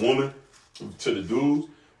 when it's a woman to the dudes.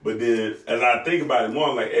 But then, as I think about it more,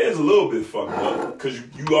 I'm like, it's a little bit fucked up, because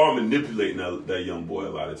you are manipulating that young boy a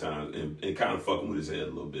lot of times and kind of fucking with his head a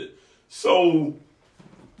little bit. So,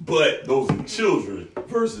 But those are children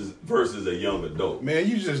versus a young adult. Man,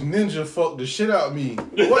 you just ninja fucked the shit out of me.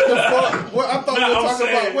 What the fuck? What I thought you were talking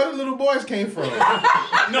about where the little boys came from.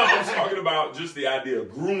 No, I'm talking about just the idea of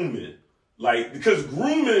grooming. Like, because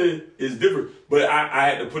grooming is different. But I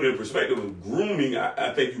had to put it in perspective of grooming.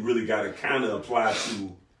 I think you really got to kind of apply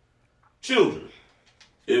to children.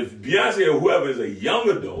 If Beyonce or whoever is a young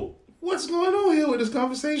adult. What's going on here with this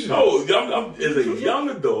conversation? No, as a young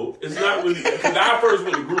adult, it's not really. Because I first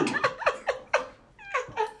went to grooming.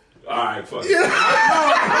 All right, fuck it.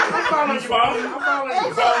 I'm following you.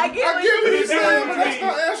 I get what you're saying, but that's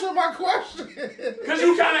not answering my question. Because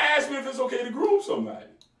you kind of asked me if it's okay to groom somebody.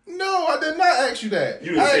 No, I did not ask you that.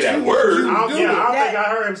 You didn't say that word. I don't think I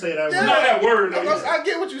heard him say that word. Not that word. I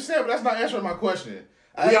get what you're saying, but that's not answering my question.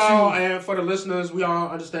 And for the listeners, we all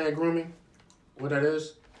understand grooming, what that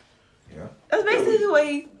is. Yeah. That's basically what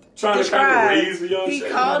he trying described. To kind of raise a young he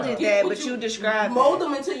called it that, but you described mold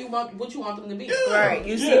them until you want what you want them to be. Yeah. Right.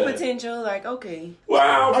 You see potential, like, okay.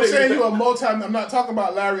 Wow. I'm saying you a I'm not talking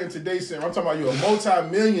about Larry in today's sense. I'm talking about you a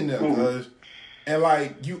multi-millionaire, cuz. And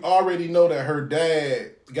like you already know that her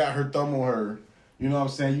dad got her thumb on her. You know what I'm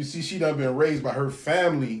saying? You see she done been raised by her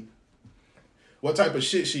family. What type of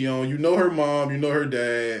shit she on? You know her mom, you know her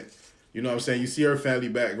dad. You know what I'm saying? You see her family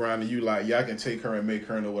background and you like, yeah, I can take her and make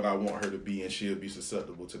her know what I want her to be and she'll be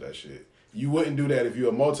susceptible to that shit. You wouldn't do that if you're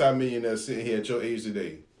a multi-millionaire sitting here at your age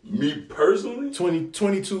today. Me personally? 20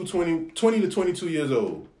 to 22 years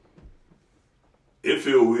old. It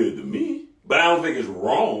feel weird to me, but I don't think it's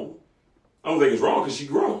wrong. I don't think it's wrong because she's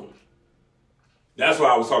grown. That's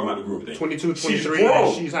why I was talking about the group thing. 22, 23, she's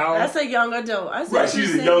grown. She's how old? That's a young adult. Right,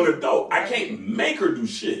 she's a young adult. I can't make her do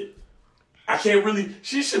shit. I can't really.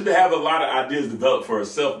 She should have a lot of ideas developed for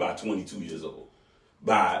herself by 22 years old.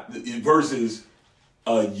 Versus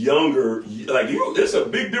a younger, like there's a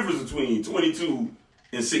big difference between 22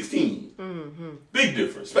 and 16. Mm-hmm. Big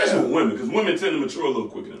difference, especially with women, because women tend to mature a little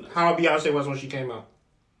quicker than that. How Beyonce was when she came out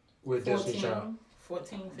with Destiny Child.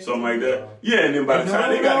 14, 15. Something like that. Yeah, and then by the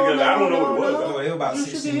time they got together, I don't know what it was. No, it was about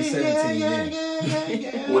 16, 17 then.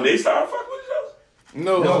 When they started fucking with each other?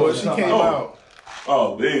 No, when she came out.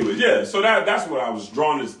 Oh, but anyways, yeah. So that's what I was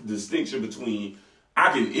drawing this distinction between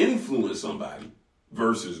I can influence somebody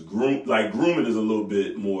versus grooming is a little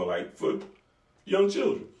bit more like for young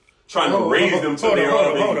children. Trying to raise them to their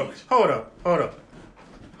own age. Hold up.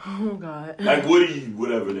 Oh, God. Like Woody,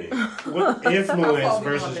 whatever name. What influence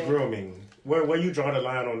versus grooming? Where you draw the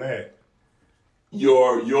line on that?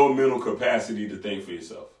 Your mental capacity to think for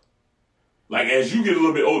yourself. Like as you get a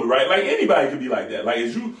little bit older, right? Like anybody could be like that. Like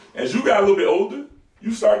as you got a little bit older,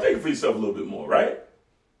 you start thinking for yourself a little bit more, right?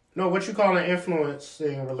 No, what you calling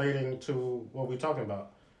influencing relating to what we talking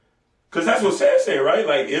about? Because that's what Sarah's saying, right?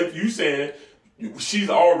 Like if you saying she's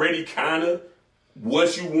already kind of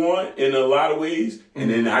what you want in a lot of ways, and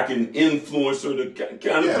then I can influence her to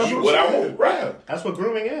kind of be what I want, right? That's what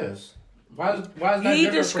grooming is. Why is that he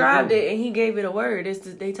described it and he gave it a word.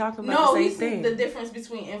 They talking about the same thing. The difference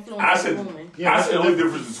between influence and grooming. I said the only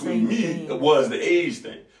difference between me was the age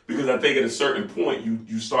thing. Because I think at a certain point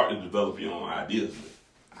you start to develop your own ideas.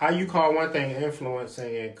 How you call one thing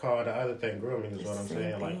influencing and call the other thing grooming is what I'm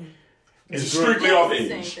saying. Like it's strictly off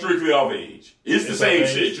age. Strictly off age. It's the same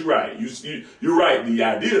shit. You're right. You're right. The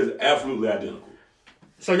idea is absolutely identical.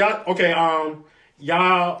 So y'all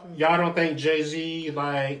don't think Jay-Z,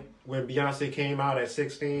 like when Beyonce came out at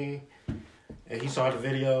 16 and he saw the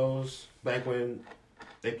videos back when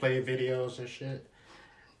they played videos and shit?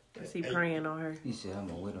 Is he praying on her? He said, I'm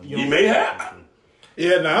gonna wait on you. He may have.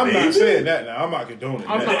 Yeah, I'm not saying that now. I'm not condoning that.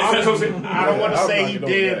 I don't want to say he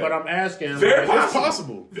did, but I'm asking. Very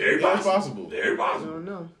possible. Very possible. Very possible. I don't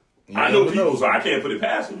know. I know people, so I can't put it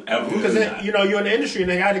past them. Because you're in the industry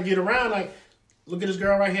and they got to get around. Like, look at this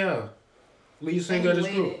girl right here, lead singer of this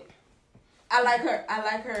group. I like her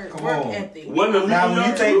work ethic. Now, when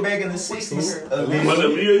you think back in the 60s,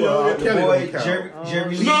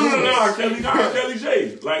 Jerry Lee. No, Kelly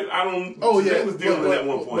J. Like, I don't. Oh, yeah. They was dealing with at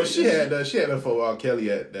one point. But she had that for R.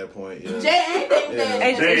 Kelly at that point. Yeah. Jay ain't think that.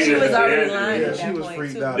 And she was already lying. Yeah, she was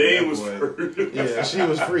freaked out. Yeah, she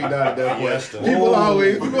was freaked out at that point. People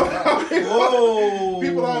always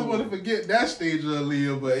want to forget that stage of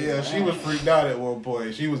Aaliyah, but yeah, she was freaked out at one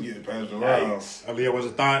point. She was getting passed around. Aaliyah was a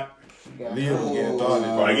thought. Aaliyah was getting thought.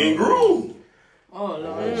 Probably getting groomed. Oh,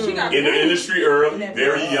 Lord. She got in the industry early,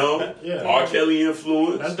 very young. Yeah. R. Kelly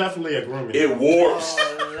influence. That's definitely a grooming. It warps.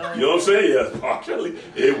 You know what I'm saying? Yeah, R. Kelly.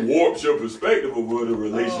 It warps your perspective of what a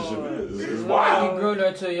relationship is. It's wild. He grew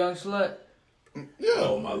her to a young slut. Yeah.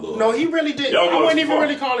 Oh, my Lord. No, he really did. I wouldn't even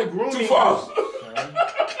really call it grooming. Too far.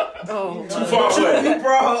 Oh, too far away. You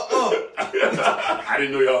brought her up. I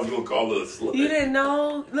didn't know y'all was gonna call her a slut. You didn't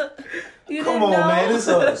know? Look, you Come didn't on, know? man, it's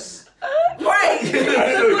us. Right.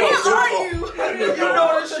 Where are you? You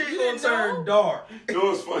know this shit gonna turn dark. You know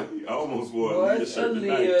what's funny? I almost wore a Leah shirt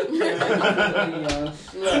Aaliyah.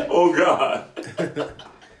 tonight. Oh God.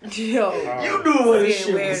 Yo. You knew what this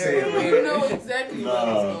shit was saying. You know exactly what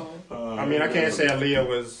was going. I mean, I can't say Aaliyah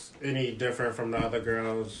was any different from the other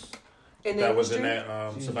girls that was in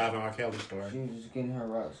that Surviving R. Kelly story. She was just getting her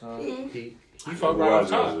rocks off. He fucked right on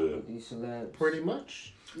top. These celebs. Pretty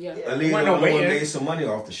much. Yeah. Aaliyah made some money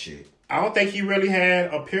off the shit. I don't think he really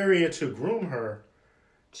had a period to groom her.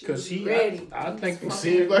 Because he, ready. I think it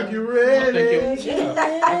Seems like you're ready. I think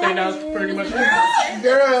that was pretty much it.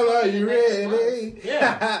 Girl, are you ready?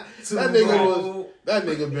 Yeah. That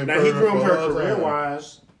nigga been. Now he groomed her career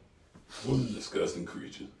wise. What a disgusting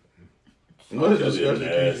creature. What a That's disgusting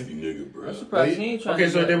nasty creature. nigga, bro. I'm surprised he ain't trying Okay,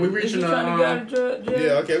 to so get, then we is reaching he trying to get out of jail?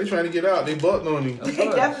 Yeah, okay, they trying to get out. They bucked on him. They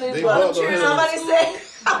definitely They bucked. bucked on him. Somebody said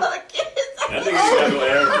all the kids. That nigga got no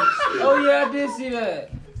average. Oh yeah, I did see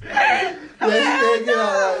that. Yeah, he can't get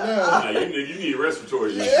out right now. Nah, you need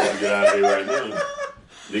respiratory issues to get out of there right now.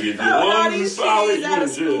 Nigga, if your All lungs these is solid, kids you out in of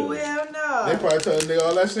school. jail. Hell They no. probably tell the nigga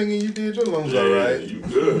all that singing you did, your lungs all Yeah, right. you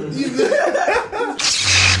good. You good?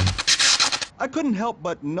 I couldn't help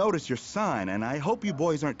but notice your sign, and I hope you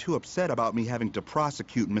boys aren't too upset about me having to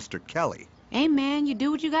prosecute Mr. Kelly. Hey, man, you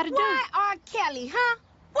do what you gotta do. Why R. Kelly, huh?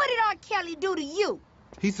 What did R. Kelly do to you?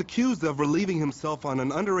 He's accused of relieving himself on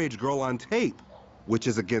an underage girl on tape, which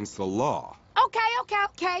is against the law.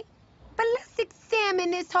 Okay. But let's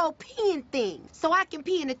examine this whole peeing thing. So I can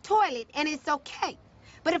pee in the toilet, and it's okay.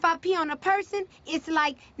 But if I pee on a person, it's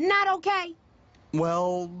like not okay?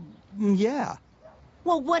 Well, yeah.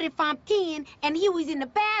 Well, what if I'm peeing and Huey's in the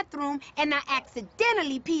bathroom and I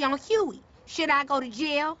accidentally pee on Huey? Should I go to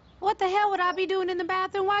jail? What the hell would I be doing in the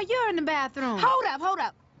bathroom while you're in the bathroom? Hold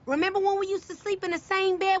up. Remember when we used to sleep in the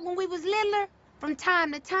same bed when we was littler? From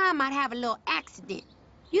time to time, I'd have a little accident.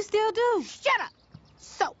 You still do? Shut up.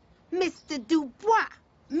 So, Mr. Dubois,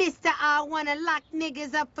 Mr. I wanna lock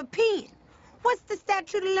niggas up for peeing. What's the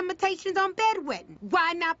statute of limitations on bedwetting?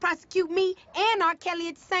 Why not prosecute me and R. Kelly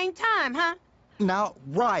at the same time, huh? Now,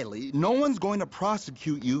 Riley, no one's going to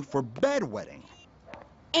prosecute you for bedwetting.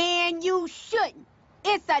 And you shouldn't.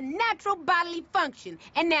 It's a natural bodily function.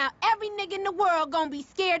 And now every nigga in the world gonna be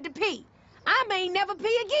scared to pee. I may never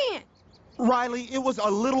pee again. Riley, it was a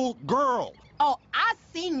little girl. Oh, I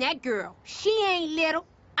seen that girl. She ain't little.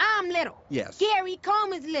 I'm little. Yes. Gary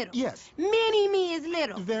Coleman's little. Yes. Mini-Me is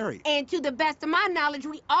little. Very. And to the best of my knowledge,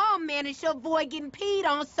 we all managed to avoid getting peed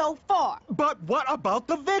on so far. But what about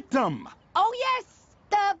the victim? Oh, yes,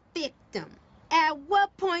 the victim. At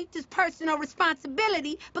what point does personal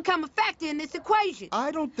responsibility become a factor in this equation? I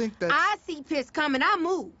don't think that... I see piss coming, I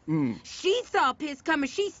move. She saw piss coming,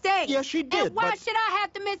 she stayed. Yeah, she did, And why but... should I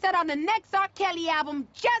have to miss out on the next R. Kelly album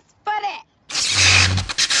just for that?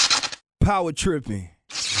 Power tripping.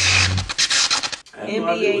 I have no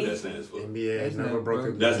idea what that stands for. NBA never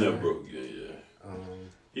broke. That's never broke. Yeah.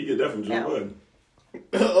 He get that from Joe Budden.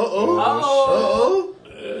 Uh-oh.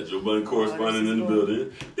 Joe Budden correspondent in the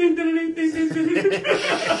building. Ding, ding, ding, ding, ding, ding, ding.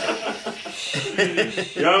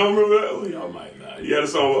 Y'all don't remember that? Well, y'all might not. He had a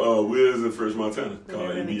song with Wiz and Fresh Montana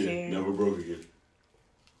called NBA Never Broke Again.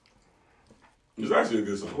 It's actually a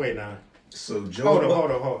good song. Wait, now. So Joe...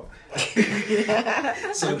 Hold on.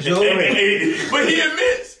 So Joe... But he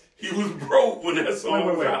admits he was broke when that song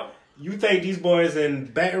was out. You think these boys in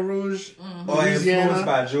Baton Rouge, Or influenced Louisiana,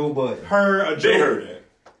 by Joe Budden? they heard that.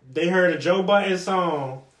 They heard a Joe Budden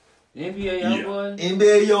song. NBA Youngboy?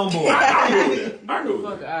 NBA Youngboy. I know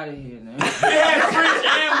Fuck out of here, man. They had French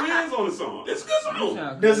and Wiz on the song. It's a good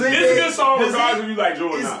song. Does It's a good song regardless if you like Joe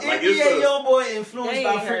or Is not. Like, NBA Youngboy influenced They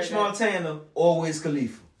by ain't French heard Montana or Wiz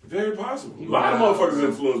Khalifa? Very possible. A lot of motherfuckers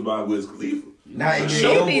influenced by Wiz Khalifa. Not For NBA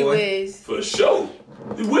sure. Maybe Wiz. For sure.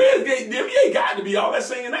 The Wiz, the NBA got to be all that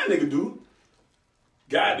singing that nigga do.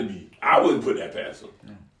 Got to be. I wouldn't put that past him.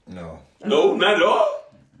 No. No, not at all.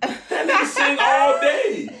 That nigga sing all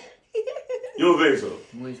day. You don't think so?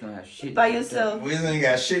 Wiz gonna have shit By yourself. Wiz ain't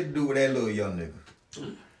got shit to do with that little young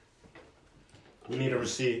nigga. We need a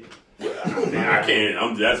receipt. I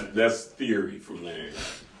can't. That's theory from Larry.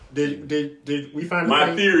 Did we find My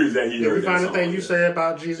thing, theory is that he did heard we find that the thing song. you said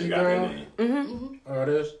about Jeezy They got girl? that name. Oh, it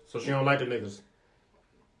is? So she don't like the niggas.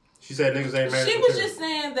 She said niggas ain't married. She was just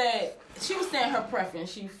saying that she was saying her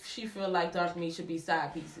preference. She feel like dark meat should be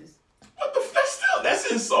side pieces. What the?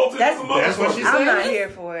 That's insulting. That's as a motherfucker. what she I'm said. not here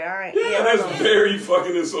for it. All right. Yeah, that's very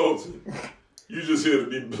fucking insulting. You just here to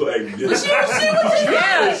be black. But she was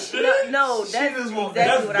just no, that's exactly what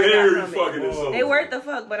I got from fucking it. They worth the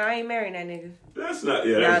fuck, but I ain't marrying that nigga. That's not,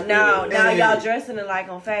 yeah. Now y'all dressing it like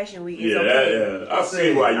on Fashion Week. Yeah, okay. I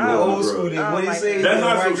see why you old school. What he say? That's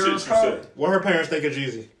not some shit you said. What her parents think of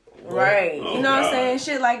Jeezy. Right. You know what I'm saying?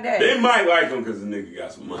 Shit like that. They might like him because the nigga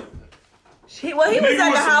got some money. He was at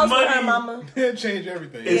the house with her mama. He'll change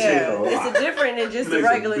everything. It's different than just a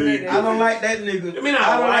regular nigga. I don't like that nigga. I mean,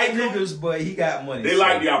 I don't like niggas, but he got money. They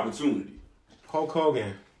like the opportunity. Hulk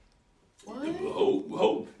Hogan.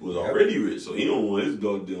 Hope was already rich, so he don't want his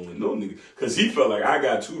dog dealing with no nigga. Because he felt like, I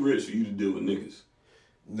got too rich for you to deal with niggas.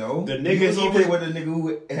 No. The nigga was okay with the nigga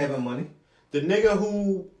who having money. The nigga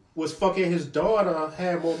who was fucking his daughter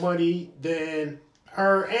had more money than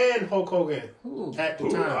her and Hulk Hogan at the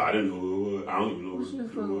time. I didn't know who it was. I don't even know who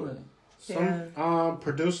it was. Some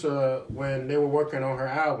producer when they were working on her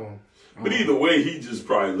album. But either way, he just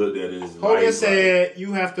probably looked at it as Hogan said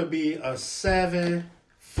you have to be a 7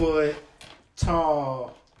 foot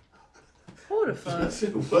tall. Who the fuck?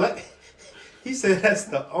 What? He said that's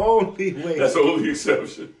the only way. That's the only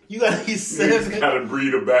exception. You gotta be 7. You gotta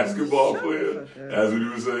breed a basketball player. That's what he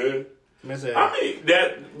was saying. I mean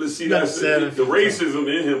that, but see, that's the racism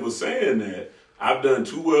in him was saying that I've done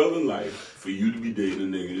too well in life for you to be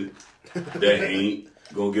dating a nigga that ain't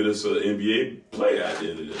gonna get us an NBA player at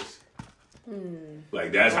the end of this.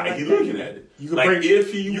 Like that's how he looking at it. You could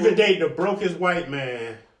date the brokest white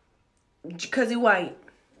man because he white.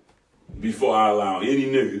 Before I allow any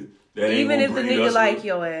nigga that even ain't if the nigga like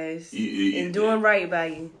your ass and doing right by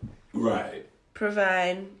you, right?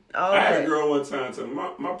 Providing all I that. had a girl one time tell me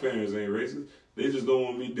my parents ain't racist. They just don't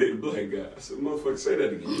want me to date a black guy. I said, motherfucker, say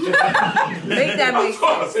that again. Make that make sense.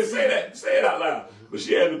 I said, say it out loud. But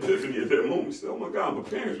she had an epiphany at that moment. She said, oh my God, my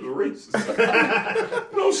parents were racist.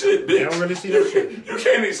 No shit, bitch. I don't really see that shit. You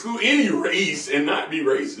can't exclude any race and not be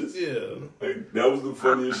racist. Yeah. Like, that was the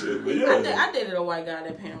funniest shit. But yeah. I dated a white guy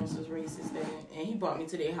that parents was racist then, and he brought me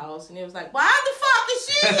to their house, and it was like, why the fuck is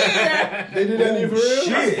she here? They did that for real?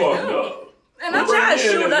 Shit. Fucked up. And I'm trying to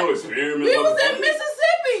shoot up. We was in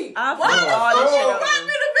Mississippi. Why the fuck did you brought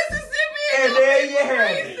me to Mississippi? And there you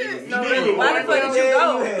have it. Why the fuck did you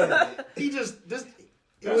go?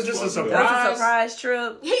 It was just a surprise. It was a surprise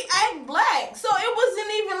trip. He act black, so it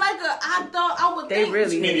wasn't even like I thought I would think.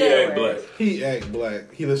 He act black. He act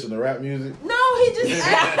black. He listen to rap music. No, he just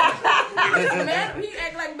act. He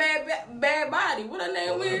act like bad body. What her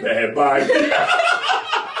name is? Bad body. He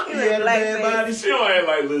had bad body. She don't act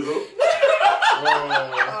like Lizzo.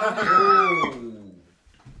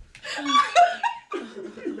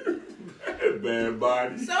 Bad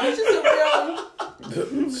body. So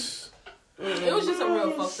it was just a real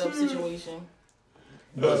fucked up situation.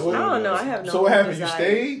 But I don't know. I have no. So what happened? You desire.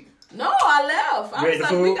 stayed? No, I left. I was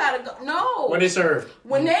like, we gotta go. No. What they served?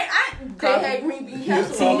 When they had green bean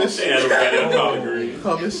casserole.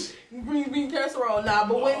 Hummus. Green bean casserole. Nah,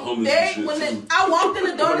 but when I walked in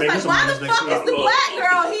the door, it's like, why the fuck is the black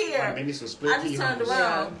girl here? I just turned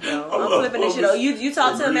around. I'm flipping this shit over. You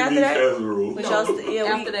talked to him after that?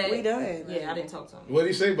 After that, we done. Yeah, I didn't talk to him. What did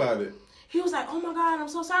he say about it? He was like, oh my God, I'm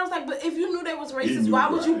so sorry. I was like, but if you knew they was racist, why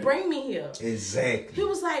would you bring me here? Exactly. He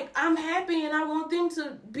was like, I'm happy and I want them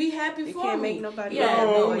to be happy for me. Can't make nobody.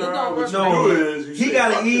 He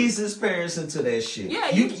gotta ease his parents into that shit. Yeah,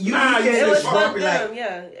 you can't just fuck be them. like,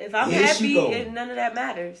 Yeah, if I'm happy, none of that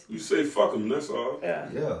matters. You say fuck him, that's all. Yeah.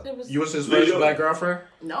 You was his first black girlfriend?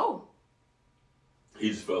 No.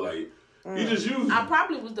 He just felt like he just used I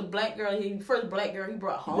probably was the black girl. First black girl he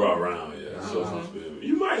brought home. Brought around, yeah.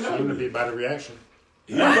 You might not be by the reaction.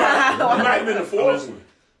 He might have been the fourth one.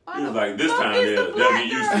 He was like, this time they'll get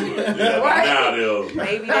used to it. Yeah, by now they'll.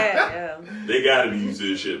 Maybe that. They gotta be used to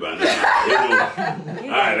this shit by now.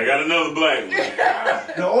 Alright, I got another black one.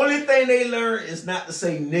 The only thing they learn is not to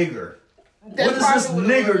say nigger. What is this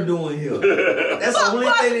nigger doing here? That's the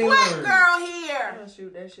only thing they black learn. Girl here.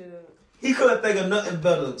 Shoot that shit up. He couldn't think of nothing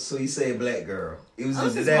better, so he said black girl. It was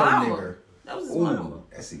his daddy nigger. That was his mama.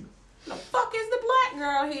 That's it. The fuck is the black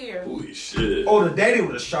girl here? Holy shit. Oh, the daddy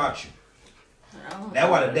would have shot you. That's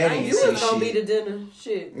why the daddy ain't say was gonna be shit. the dinner.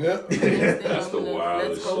 Shit. Yep. That's the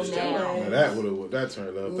wildest shit. That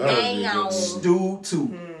turned up. Stew too.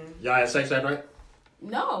 Y'all had sex that night?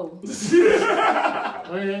 No. You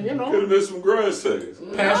know. Could have been some grudge seconds.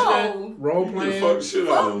 Passionate, role playing. Fuck the shit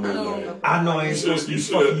out of them. I know I ain't supposed to be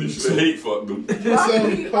fucking you. You should hate fuck them. Drop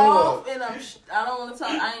me off and I don't want to talk.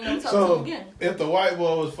 I ain't never talk to him again. If the white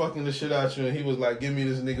boy was fucking the shit out you and he was like, give me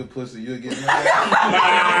this nigga pussy, you'll get mad.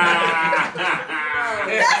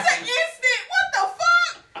 That's an instant. What the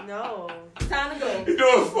fuck? No. Time to go. You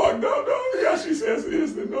know it's fucked up, though. Look how she says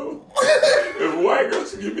instant no. If a white girl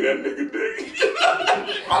should give me that nigga dick.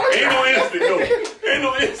 Ain't no instant no. Ain't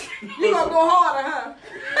no instant no. You gonna go harder, huh?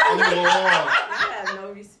 I have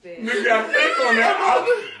no respect. Nigga got think on that.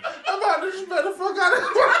 I'm about to disrespect the fuck out of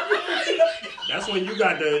That's when you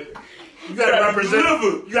got to represent.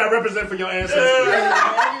 You got to represent for your ancestors.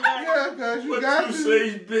 Yeah, cause you got to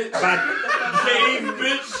say, bitch. Cave,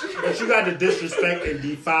 bitch. But you got to disrespect and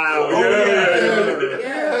defile.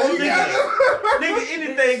 Nigga,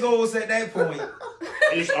 anything goes at that point.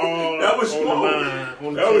 It's all that was on the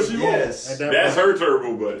line. That was you. Yes. That's her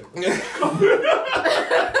turbo, buddy.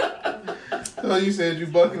 So you said you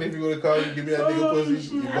bucking if you would have called you, give me that nigga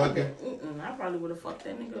pussy. You bucking? I probably would have fucked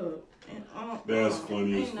that nigga up. That's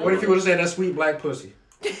funny. What if you would have said that sweet black pussy?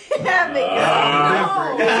 That's a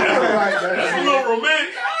little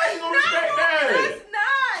romantic. I ain't gonna respect that.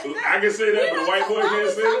 I can say that, but a white boy can't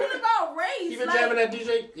say that. About race. You been jamming that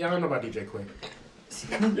DJ? Y'all don't know about DJ Quick.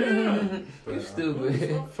 You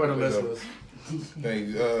stupid. For the listeners.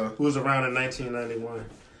 Thanks. Who was around in 1991?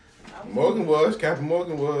 Morgan was. Captain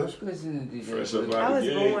Morgan was. Fresh up I out was the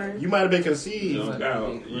game. born. You might have been conceived. Jumped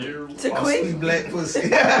out. To Quick? Black pussy.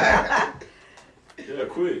 Yeah,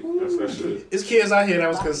 Quick. That's that shit. It's kids out here that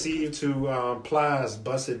was conceived to Plies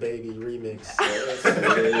Busted Baby remix.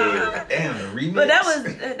 Damn, the remix. But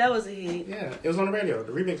that was a hit. Yeah, it was on the radio.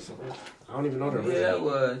 The remix. I don't even know the original. Yeah, it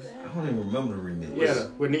was. I don't even remember the remix. Yeah,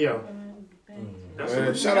 with Neo.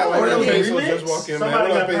 Man, shout out to Peso just walk in, man.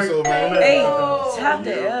 Somebody What up, got Peso, man? Hey, top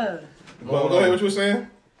that up. Well, go ahead, what you were saying?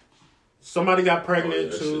 Somebody got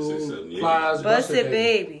pregnant to Plies Busted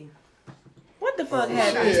Baby. What the fuck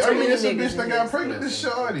happened? Shit, I mean, it's a bitch that got pregnant to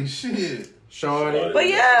Shorty. Shit. Shorty. But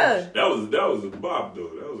yeah. That was a bop though.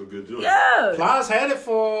 That was a good joint. Yeah. Plies had it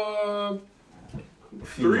for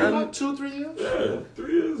 3 years. 2-3 years. Yeah,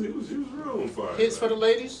 3 years. He was real on fire. Hits for the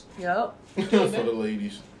ladies. Yup. For the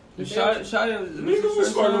ladies. Shawty Niggas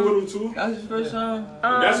was fucking with him too. That was his first song.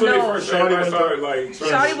 That's when they first started like.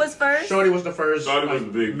 Shawty was first. Shorty was the first. Shawty was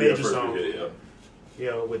the big major first song. hit, yeah.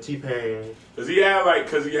 Yeah, with T-Pain. Cause he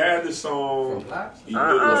had this song.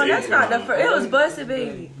 That's not the first. It was Busted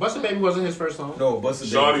Baby. Busted Baby wasn't his first song. No, Busted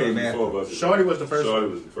Baby Shawty came was after. before Busted. Shorty was the first. Shawty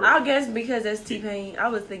was the first. I guess because that's T-Pain. I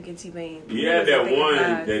was thinking T-Pain. He had that one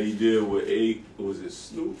that he did with was it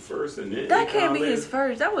Snoop first and then that can't be his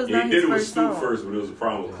first. That was not he his did it with first Snoop song. first, but it was a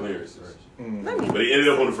problem with clearances. But But he ended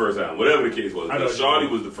up on the first album. Whatever the case was, I know but Shawty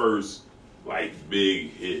was the first like big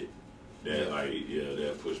hit that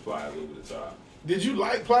that pushed Plies over the top. Did you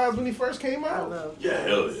like Plies when he first came out? Yeah,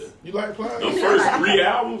 hell yeah. You like Plies? The first 3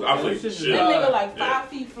 albums, I played That shit. nigga like 5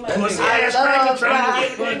 feet flat. I love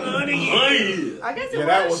Plies. Honey. I guess it Yeah,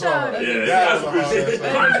 that was was hard. Shawty. Yeah, That was that's a hard shit.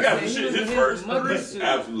 ass Honey got the shit. His first 3,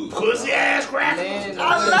 absolute Pussy ass crackers.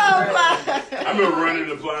 I love Plies. I remember running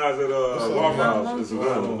the Plies at Waffle House in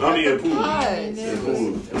Savannah. I mean, in Pool.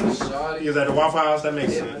 He was at the Waffle House. That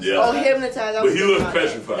makes sense. Yeah. Oh, hypnotized. But he looked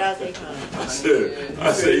petrified. That was iconic.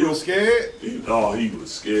 I said, You was scared? oh, he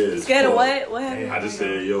was scared. Scared of what? What happened? I just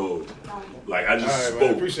said, yo, like I just All right, man.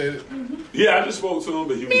 spoke. Appreciate it. Yeah, I just spoke to him,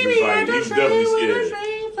 but he was just like, he was definitely scared.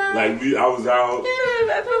 Like I was out.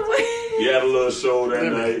 He had a little show that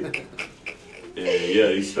night. And yeah,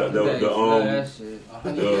 he started That shit.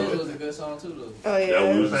 was a good song too, though. Oh, yeah.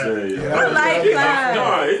 That was just saying. I like Plies.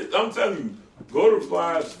 No, I'm telling you, go to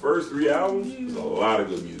Plies' first 3 albums. There's a lot of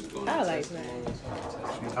good music on I there. like Plies.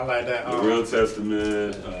 I like that. The Real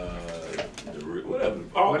Testament, whatever.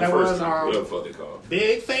 All What the that first was, two, whatever the fuck they call.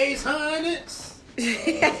 Big Face Hundreds.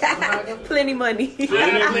 Plenty money.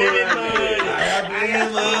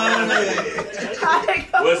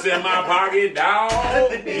 What's in my pocket, dog?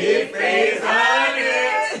 Big Face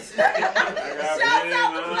Hundreds. Shouts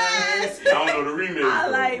out to Plies. I don't know the remix. I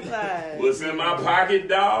like Plies. What's in my pocket,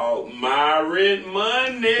 dog? My rent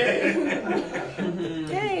money.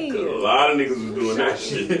 Dang. A lot of niggas was doing that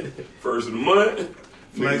shit. First of the month.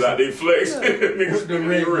 Niggas out there flex. Niggas spending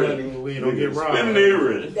their rent. We don't get robbed. Spending their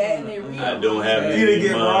rent. That and they re- I don't have any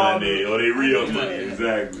money. Or they real money.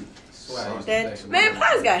 Exactly. Man,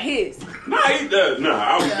 Plies got hits. Nah, he does. Nah,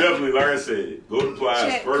 I was definitely, like I said, go to Plies'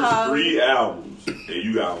 Check first call. 3 albums, and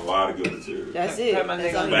you got a lot of good material. That's it. That's all But you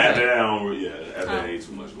after got. that, after that ain't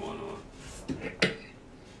too much going on.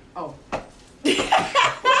 Oh.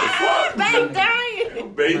 Bang,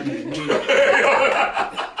 dying. Baby.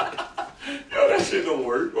 Yo, that shit don't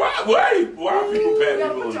work. Why people pat You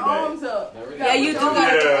gotta people on put the your back? arms up. Yeah, you do Yeah,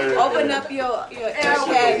 gotta yeah, open yeah. up your That shit don't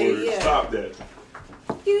cavity. work. Yeah. Stop that.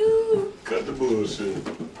 You. Cut the bullshit.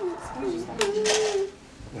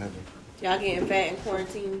 Y'all getting fat in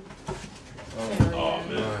quarantine? Oh,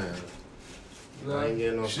 man. I ain't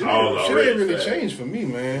getting no shit ain't really changed for me,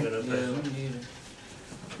 man.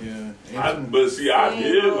 Yeah. But see, I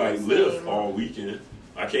did like lift all weekend.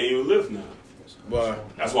 I can't even lift now. Why?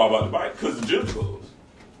 That's why I bought the bike, because the gym closed.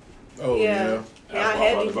 Oh, yeah. That's why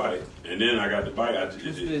I bought the bike. And then I got the bike. I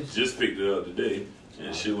just picked it up today,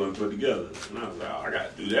 and shit wasn't put together. And I was like, oh, I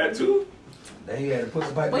got to do that too? Then you had to put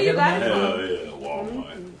the bike Where you together. got it Yeah,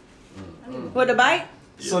 Walmart. For the bike?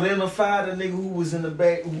 So then the fire the nigga who was in the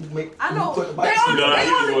back who put the bike.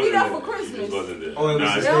 They only be there for Christmas. Oh, it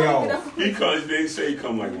was his day off. They say he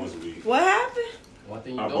come like once a week. What happened? One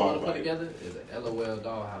thing you don't want to put together is an LOL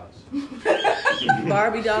dollhouse.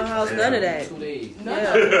 Barbie dollhouse, none of that. 2 days.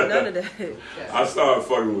 None of that. I started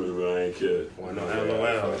fucking with it, but I ain't care.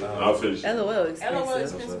 LOL. I'll finish it. LOL expensive. LOL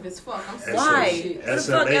expensive as fuck. I'm sorry. Why? Where the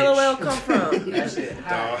fuck LOL come from? That shit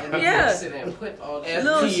high. And Yeah. you sit and put all that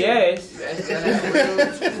FPS.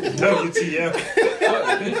 WTF.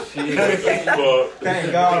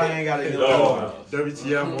 Thank God I ain't got to do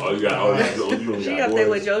WTF. Oh, you got all these. She up there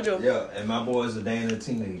with JoJo. Yeah, and my boys are damn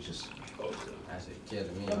teenagers.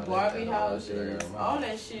 The Barbie houses, all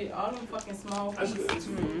that shit, all them fucking small pieces. Girls,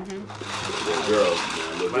 man.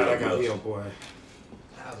 Man, I got here, boy.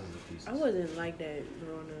 I wasn't like that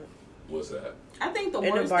growing up. What's that? I think the And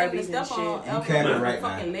the worst thing to Barbies step and on shit. ever You can't was right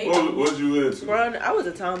fucking now. lady. What you into? I was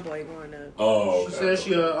a tomboy growing up. Oh, She said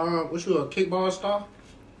she was you a kickball star?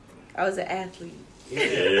 I was an athlete. Yeah.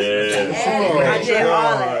 I did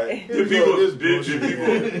all that. Did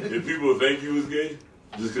people think you was gay?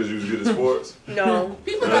 Just because you was good at sports? No.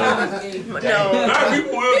 People thought I was gay. No. Now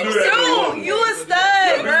people will do that. Dude, you a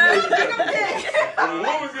stud, bro.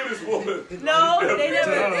 What was good at sports? No, they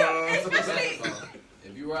never.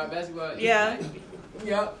 If you ride basketball, Yeah.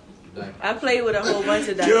 Yep. I played with a whole bunch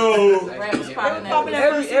of that.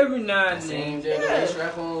 Every now and then. Same they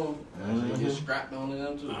strap on. You get strapped on to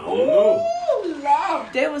them too. I don't know.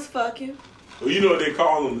 They was fucking. Well, you know what they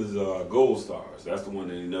call them is gold stars. That's the one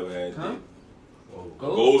that they never had. Huh?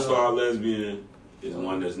 Gold star lesbian is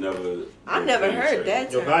one that's never. I never heard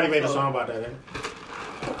that. Your body made a song about that, ain't it?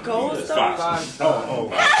 Gold star.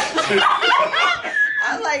 Oh.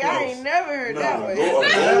 I was like, I ain't never heard that one. A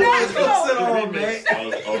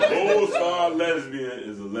gold star lesbian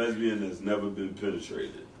is a lesbian that's never been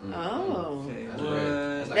penetrated. Oh.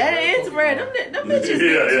 That is rare. Them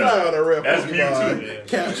bitches That's me too.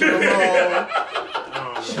 Capture them all.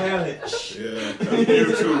 Challenge. Yeah. You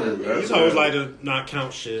too. These hoes like to not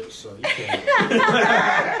count shit, so you can't. So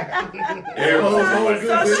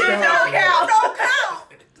shit don't count.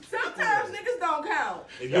 Sometimes niggas don't count.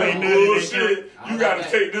 If you ain't bullshit, you gotta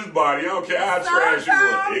take this body. I don't care how trash you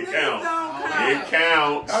was. It counts. It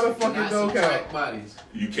counts. How the fuck it don't count? Bodies.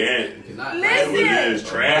 You can't. Listen. What it is,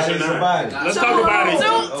 trash or not. Let's talk about it. You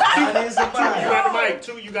got the mic.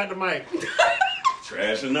 Two, you got the mic.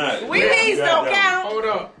 Trash or not. Wee-wees don't count. Hold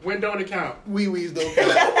up. When don't it count? Wee-wees don't count.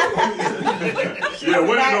 Yeah,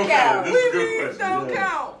 when it don't count. This is a good Wee-wees don't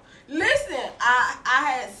count. Listen, I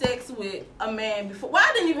had sex with a man before. Well,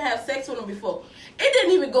 I didn't even have sex with him before. It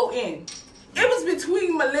didn't even go in. It was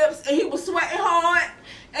between my lips, and he was sweating hard,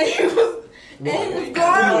 and he was going.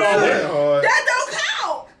 That don't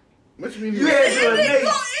count. What you mean? You had your It didn't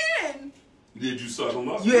go nigga. in. Did you suck him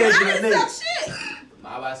up? You had I your didn't suck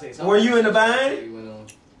nigga. shit. Were you in the bind?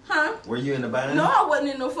 Huh? Were you in the bind? No, I wasn't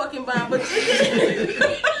in no fucking bind, but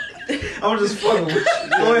it I'm just fucking with you.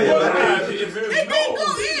 Go ahead. didn't go in.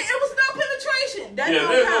 It was no penetration. That Yeah, don't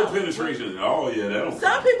there's no count. penetration at all. Yeah, that don't.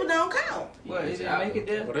 Some people don't count. What, he didn't make it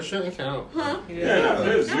there? Well, that shouldn't count. Huh? Yeah,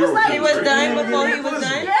 there's It was zero like He was penetration. done before he was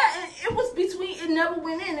done. Yeah, it was between. It never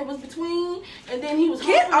went in. It was between, and then he was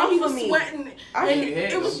Get hungry, and he off was of me. sweating, I and can't hear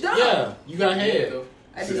it was you. done. Yeah, you got head.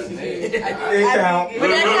 I didn't get it. It count. But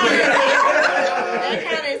that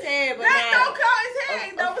counted his head, but That not. don't count his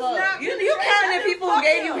head. That was not. You counted people who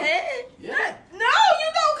gave you head? No, you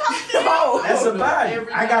don't count. No. That's a body.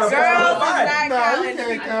 I got a Girls fucking is body. not No, you counting.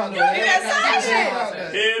 can't count You that. didn't say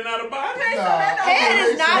that. Head not a body. Head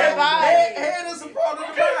is not a body. Head is a part of the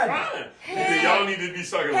body. Fine. Y'all need to be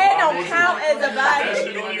sucking. Head more don't dick. count as a That body.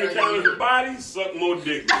 shit don't even count as a body. Suck more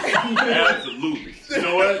dick. Absolutely. You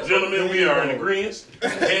know what, gentlemen? We are in agreement.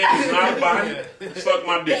 Head is not a body. Suck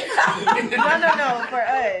my dick. No, for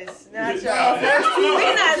us. Not y'all.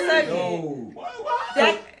 We not sucking.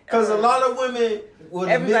 Because a lot of women will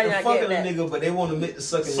admit Everybody to not fucking a getting nigga, but they won't admit to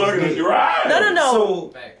sucking Sucking his it dick. right. No.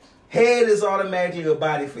 So, head is automatically a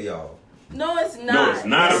body for y'all. No, it's not. No, it's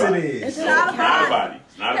not a Yes, body. it is. It's No, not a it's not a body. body.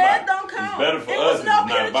 It's not a Head body. don't count. It's better for It us was if no it's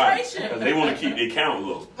not a body. penetration. Because they want to keep their count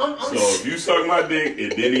low. So if you suck my dick,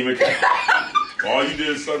 it didn't even count. All you did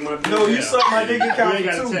is suck my dick. No, you suck my dick and You count ain't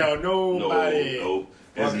for gotta two. tell nobody. No.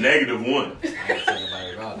 It's -1.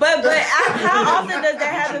 But how often does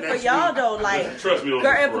that happen for y'all though? Like, trust me on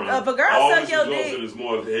if a girl suck your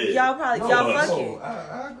dick, y'all fucking.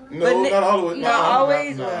 No, not always. Not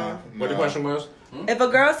always. What the question was? If a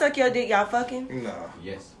girl suck your dick, y'all fucking? No.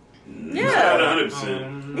 Yes. Yeah. Not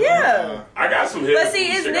 100%. Yeah. I got some head. But see,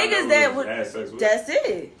 it's niggas that would. That's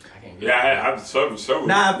it. Yeah, I've several.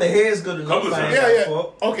 Nah, if the head's good enough, I ain't gotta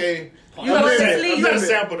fuck. Okay. You go to sleep. You gotta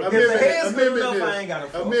sample the If the head's good enough, I ain't gotta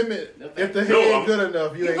fuck. Amendment. If the head ain't good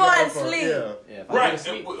enough, you ain't gotta fuck. sleep. Yeah.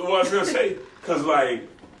 Right. What I was gonna say, because like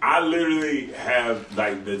I literally have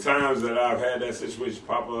like the times that I've had that situation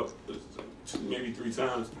pop up, maybe 3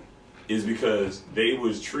 times, is because they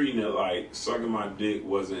was treating it like sucking my dick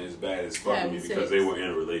wasn't as bad as fucking me because they were in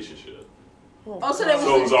a relationship. Oh, so that was.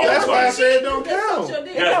 So it was always That's why I like, said it don't count.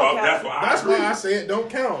 That's why I said it don't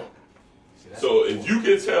count. So if you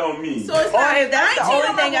can tell me, So it's not, if that's the only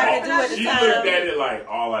thing I can do at the she time. looked at it like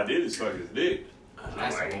all I did is suck his dick.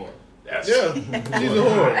 That's a whore. That's She's a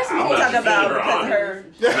whore. I'm not Talk about defending her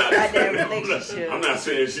goddamn relationship. I'm not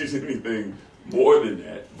saying she's anything more than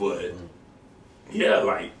that, but yeah,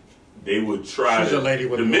 like they would try She's to a lady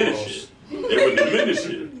with diminish morals. it. They would diminish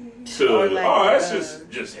it to that's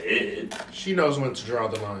just head. She knows when to draw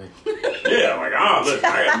the line. Yeah, like look,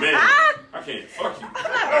 I can't fuck you.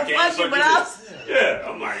 I can't fuck you. Yeah,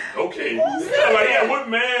 I'm like, okay. I'm like, yeah, what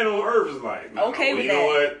man on earth is like, nah, okay with you know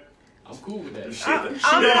what? I'm cool with that.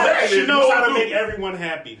 She knows how to make everyone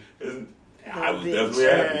happy. I was definitely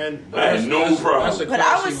happy. I had no problem. But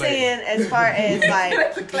I was saying, as far as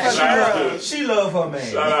like, for girls, She love her man.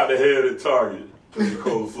 Shout out to Head at Target,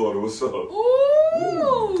 Pensacola, Florida. What's up?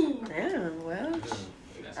 Ooh. Damn. Well,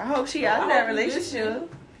 I hope she out in that relationship.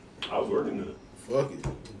 I was working there. Fuck it.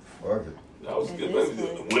 That was good.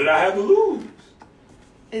 What did I have to lose?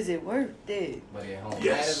 Is it worth it? But at home,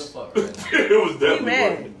 Yes. mad as a fuck right now. It was definitely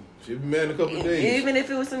mad. worth it. She been mad in a couple of days. Even if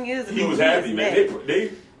it was some years ago. He was happy, man.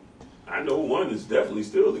 They, I know one is definitely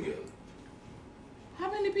still together. How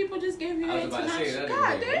many people just gave you I was head about to say tonight? that.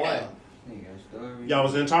 God Nigga damn. one. Y'all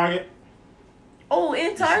was in Target? Oh,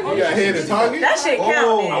 in Target. You got head in Target? That shit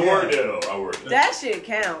count. I then. worked there though. I worked there. That shit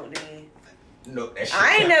count, then. No, that shit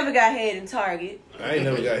I ain't count. never got head in Target. I ain't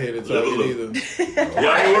never got head in Target either. Yeah,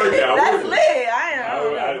 I ain't worked there. I That's worked lit. there.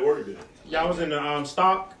 I I worked there. Y'all was in the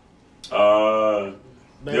stock?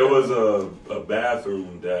 There was a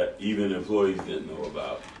bathroom that even employees didn't know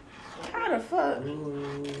about. How the fuck? It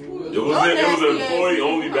was an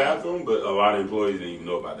employee-only bathroom, but a lot of employees didn't even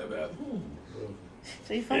know about that bathroom.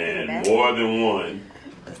 So you fucking in the And bathroom? more than one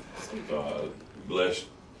blessed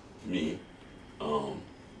me.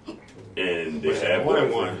 And they had more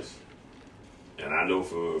than boyfriends. And I know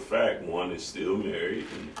for a fact one is still married.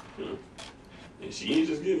 And, and she ain't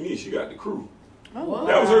just get me, she got the crew. Oh,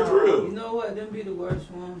 that was her thrill. You know what? Them be the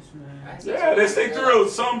worst ones, man. Yeah, that's their thrill.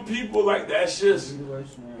 Some people, like, that's just,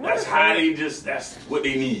 that's how they just, that's what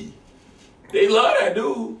they need. They love that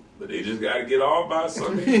dude, but they just got to get off by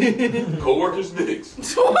sucking co-workers' dicks.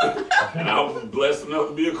 And I was blessed enough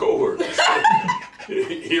to be a co-worker. So,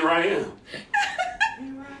 here I am.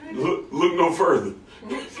 Look no further.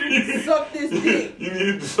 Suck this dick. You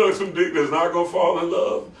need to suck some dick that's not going to fall in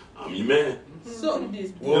love. I'm your man. Suck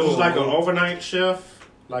this dick. It was like an overnight shift,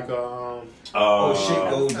 like a shit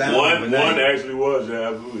goes down One overnight. actually was, yeah,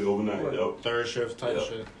 absolutely overnight. Yep. Third shift type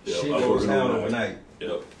shit. Yep. Shit I was goes working down overnight. overnight.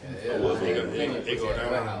 Yep. Yeah, I was They working go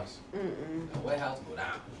down. Warehouse. The warehouse go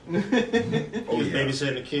down. He was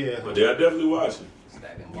babysitting the kid. But they're definitely watching.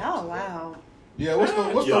 Y'all, wow. Yeah, what's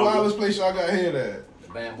the wildest place y'all got head at? The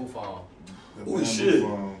Bamboo Farm. Oh shit!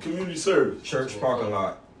 Community service. Church parking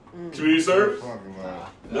lot. Community service.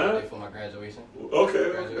 Nah. For my graduation.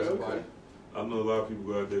 Okay. Graduation party. I know a lot of people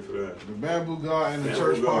go out there for that. The Bamboo Garden, the Bamboo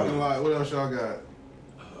church Garden. parking lot. What else y'all got?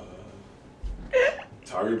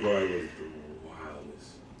 Target probably was the wildest.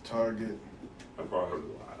 Target. I probably was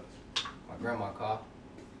the wildest. My grandma car.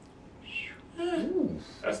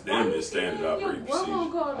 That's damn near standard operating procedure.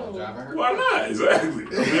 Driving her. Why not? Exactly. I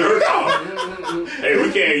mean, her car. Hey,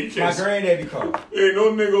 we can't. You can't. My granddaddy car. Ain't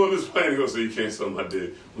no nigga on this planet gonna say you can't suck my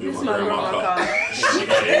dick when you're my grandma car. Yes, you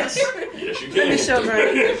can. Yes, you can. Let me show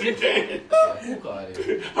Granny. Yes, you can. Who car it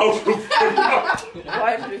is? How the fuck?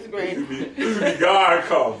 Why is this great? This is the God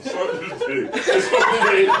car. Suck this dick. It's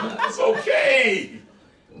okay. It's okay.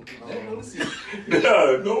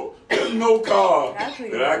 Yeah, no, there's no car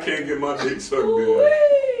that I can't get my dick sucked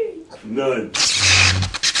in. None.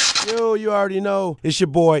 Yo, you already know. It's your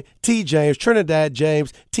boy, T. James, Trinidad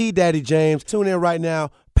James, T. Daddy James. Tune in right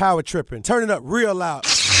now. Power Tripping. Turn it up real loud.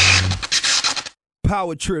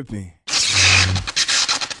 Power Tripping.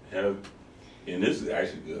 Have and this is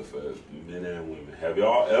actually good for men and women. Have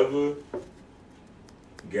y'all ever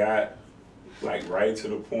got like right to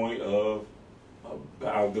the point of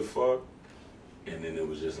about the fuck, and then it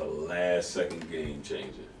was just a last second game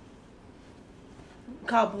changer?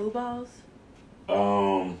 Called blue balls?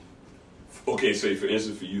 Okay, say for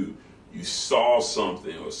instance for you saw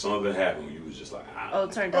something or something happened when you was just like,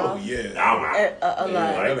 turned off? Oh yeah. I'm out. A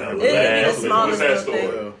lot. What's that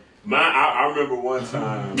story? I remember one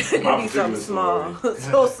time. It could be something small.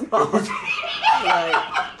 So small. Like,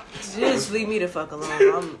 just leave me the fuck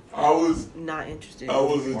alone. I was not interested. I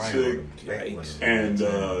was a chick, and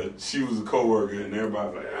she was a coworker, and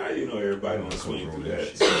everybody was like, everybody don't swing through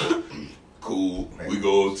that. So, cool. We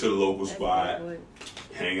go to the local spot,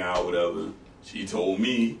 hang out, whatever. She told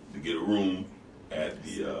me to get a room at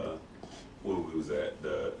the where we was at.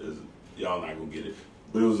 Y'all not gonna get it.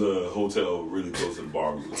 But it was a hotel really close to the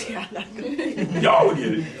bar we was at. Y'all would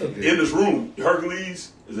get it. Okay. In this room,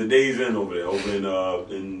 Hercules is a Days Inn over there, over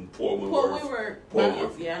in Port Wentworth. Port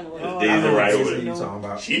Wentworth. Yeah, I know what Days Inn right over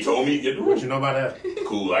there. She told me to get the room. What you know about that?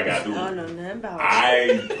 Cool, I got the room. I don't know nothing about it.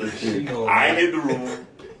 I get the room.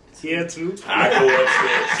 Yeah, too. I go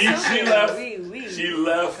upstairs. She left. She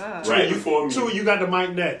left right before me. Two, you got the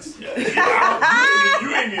mic next. You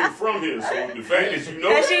ain't even from here, so the fact that you know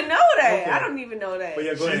Does that. she know that? Okay. I don't even know that. But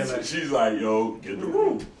yeah, go ahead. She's like, yo, get the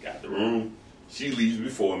room. Got the room. She leaves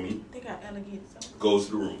before me. They got alligators. Goes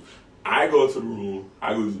to the room. I go to the room.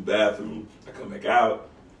 I go to the bathroom. I come back out.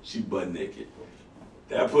 She butt naked.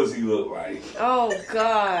 That pussy looked like oh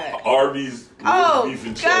God. Arby's beef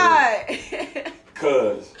and cheddar.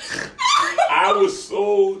 Cause I was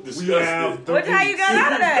so disgusted. How you got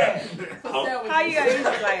out of that? How you got? You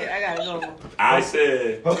was like, I gotta go. I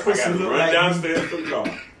said, I gotta run downstairs to the car,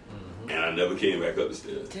 and I never came back up the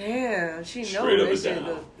stairs. Damn, she knows straight up and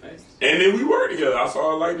down. And then we worked together. I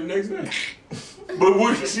saw her like the next day. But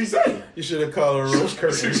what did she say? You should have called her Rose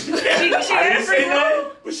Curtin. She didn't say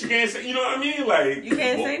nothing, but she can't say. You know what I mean? Like you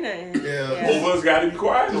can't say nothing. Yeah, both of us got to be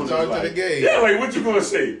quiet. Just talk to the gay. Yeah, like what you gonna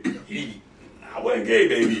say? I wasn't gay,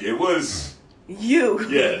 baby. It was you.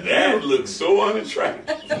 Yeah, that looked so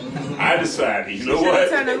unattractive. I decided, you know what?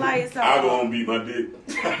 Turn the lights off. I'll go and beat my dick.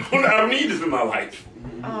 I don't need this in my life.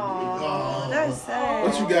 Oh, that's sad.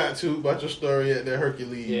 What you got to about your story at that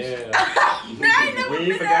Hercules? Yeah. I ain't never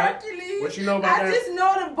been to Hercules. What you know about that? I just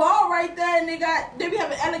know the bar right there, and they be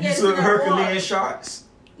having alligators. You took Hercules shots?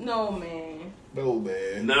 No, man. No,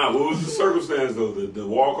 man. Nah, what was the circumstance though? The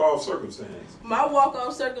walk-off circumstance. My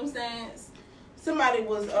walk-off circumstance. Somebody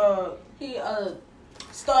was he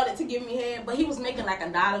started to give me head, but he was making like a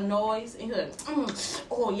lot of noise, and he was like,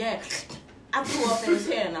 oh yeah. I threw up in his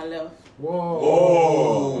hair and I left. Whoa.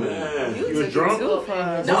 Oh man. You was drunk? No,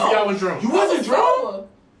 y'all was drunk. You wasn't drunk?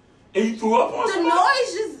 And you threw up on the somebody?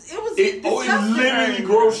 noise just it literally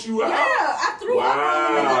grossed you out. Yeah, I threw up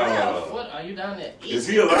on him. What are you down there? Is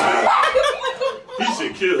he alive? He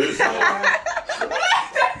should kill himself.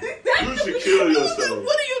 You should kill yourself.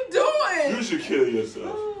 What are you doing? You should kill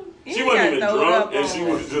yourself. She wasn't even drunk, and she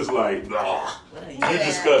was just like, nah. It's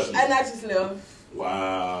disgusting. And I just left.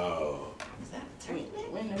 Wow.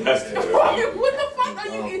 That's terrible. What the fuck are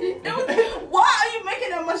you eating? Why are you making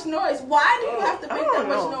that much noise? Why do you have to make that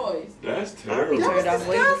much noise? That's terrible. He turned off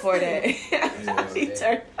way before that. He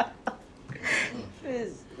turned off.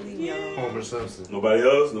 Leave me alone. Homer Simpson. Nobody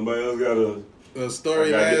else? Nobody else got a story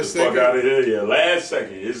I gotta last get the second? fuck out of here. Yeah, last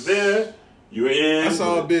second. It's there. You in. I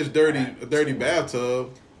saw a bitch dirty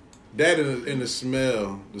bathtub. That in the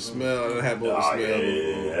smell. The smell. I don't have no smell.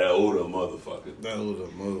 Yeah, that older motherfucker. That older I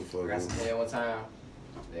got motherfucker. some head one time.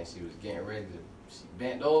 Then she was getting ready to. She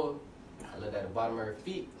bent over. I looked at the bottom of her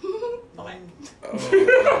feet. I'm like,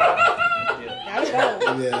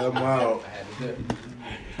 Yeah, I'm out. I had to do it.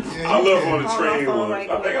 I left on the train once.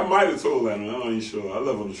 I think I might have told that. I'm not even sure. I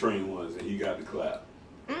left on the train once and he got the clap.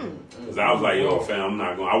 Because I was like, yo, fam, I'm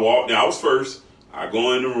not going. I walked in. I was first. I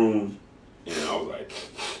go in the room and I was like,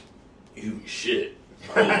 you shit.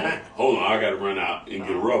 Hold on. I got to run out and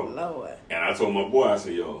get a rubber. Lord. And I told my boy, I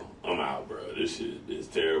said, yo, I'm out, bro. This shit is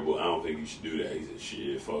terrible. I don't think you should do that. He said,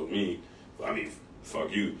 shit, fuck me. I mean,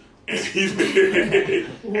 fuck you. And he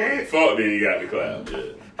fuck, then he got the clap.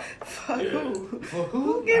 Yeah. Fuck who?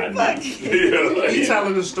 Who get fucked? He's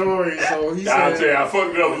telling the story, so he I'll said, tell you, I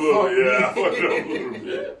fucked it up a little bit. Yeah, I fucked it up a little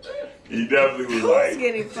bit. He definitely was Who's like,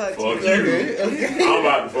 getting fucked? fuck you. I'm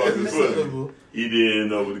about to fuck this pussy. He did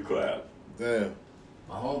end up with the clap. Damn.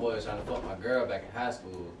 My homeboy was trying to fuck my girl back in high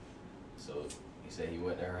school. So he said he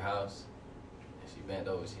went to her house. And she bent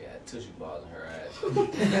over. She had tissue balls in her ass.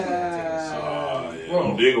 Yeah.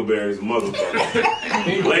 Dingleberry's a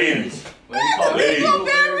motherfucker. Ladies. When he called me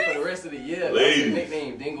Dingleberry for the rest rest of the year. Ladies. That's his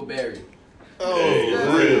nickname, Dingleberry. Oh, hey, it's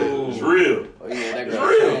real. It's real. Oh yeah, that It's girl.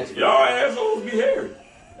 real. Y'all assholes be hairy.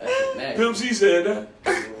 Pimp C said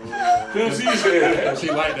that. Pimp C said that.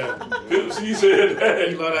 She like that. Pimp C said that.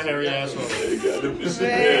 You love that hairy asshole. You got them sit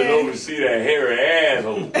there and over see that hairy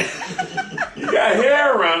asshole. You got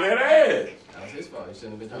hair around that ass. That was his fault. He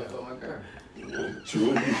shouldn't have been trying to fuck my girl.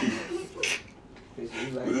 True.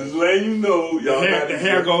 Just letting you know, y'all. The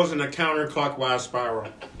hair goes in a counterclockwise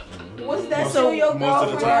spiral. Was that still your most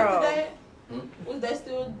of the girlfriend time. after that? Was that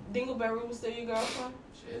still Dingleberry was still your girlfriend?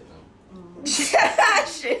 Shit, no.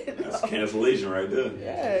 Shit. That's cancellation right there.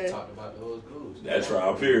 Yeah. Talked about those goals. That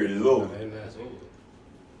trial period is over. That's over.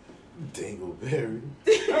 Dingleberry.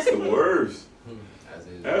 That's the worst.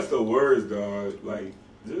 That's the worst, dog. Like,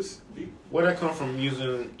 just be. Where that come from?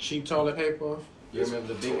 Using cheap toilet paper? You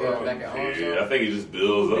remember the big girl back at Armstrong? Yeah, I think it just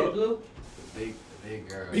builds up. The big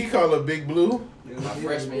girl. He call her Big Blue. My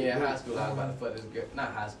freshman year in high school, I was about to fuck this girl.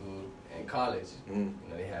 Not high school, in college. You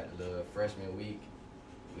know, they had the little freshman week.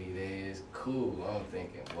 We there, it's cool. I'm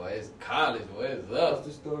thinking, boy, it's college. What is up? What's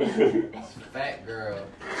the story? This fat girl.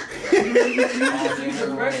 You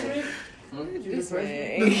the freshman? This man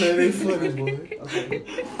ain't funny, boy.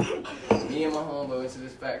 Me and my homeboy went to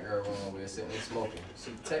this fat girl room. We were sitting there smoking.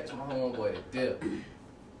 She texted my homeboy to dip.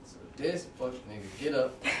 So this fuck nigga get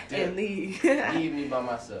up, dip, And leave. leave me by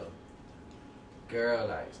myself. Girl,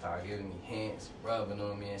 like, started giving me hints, rubbing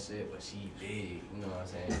on me and shit, but she big, you know what I'm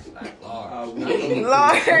saying? She's like large.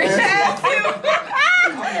 Large. I'm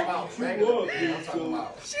talking about regular. I'm talking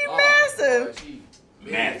about She massive. She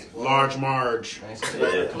Massive. Large Marge. Man, she said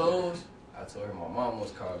her clothes. I told her my mom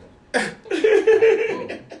was calling. I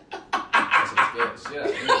said, scared the shit out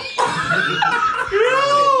of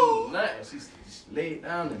me. Nothing. She laid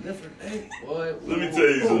down and different thing. Boy, Let me tell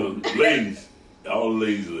you something. Ladies, all the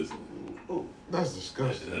ladies listen. That's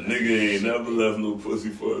disgusting. A nigga ain't never left no pussy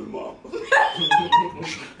for his mama.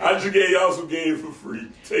 I just gave y'all some game for free.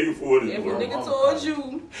 Take it for what it's If a worth. nigga told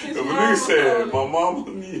you his If a mama nigga said, calling, my mama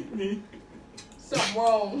need me, something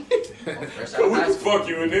wrong. cause we can fuck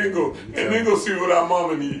you and then go see what our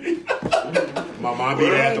mama need. My mom be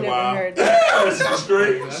there after a while. She's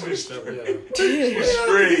straight. She's straight. She's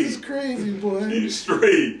straight. This is crazy, boy. She's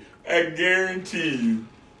straight. I guarantee you,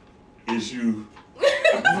 it's you.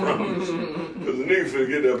 I promise you. Cause the nigga finna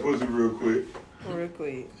get that pussy real quick. Real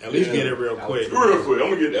quick. At least get it real quick. Real quick. I'm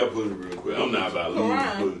gonna get that pussy real quick. I'm not about to lose the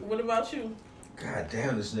Karan, pussy. what about you? God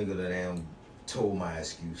damn, this nigga that damn told my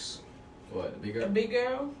excuse. What, the big A girl? big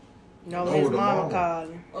girl? No, No, his the mama mama.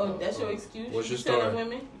 calling. Oh, that's your excuse? What's your You telling story?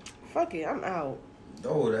 women? Fuck it, I'm out.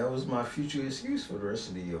 Oh, that was my future excuse for the rest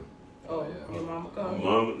of the year. Oh, your mama calling.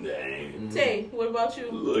 Mama, dang. Tay, what about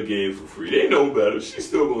you? Little game for free. They know better. She's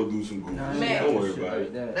still gonna do some goofy shit. Man. Don't worry about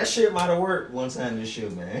it. That shit might have worked one time this year,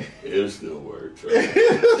 man. It'll still work. Trust me.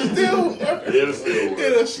 Still work. It'll still work.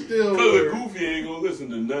 It'll still Cause a work. goofy ain't gonna listen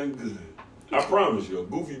to nothing good. I promise you, a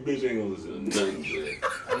goofy bitch ain't gonna listen to nothing good.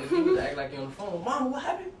 And if you act like you're on the phone, Mama, what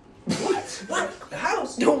happened? What? What? The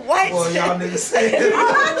house? The what? Well, y'all niggas say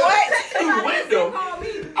What though?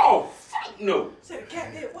 Oh, fuck no. Said the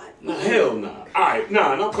cat did what? No, hell no. Nah. Alright,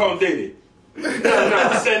 nah, I'm calling Daddy.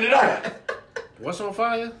 Nah, send it out. What's on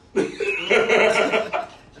fire?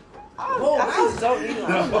 Oh, I just don't need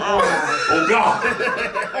one. Oh, God.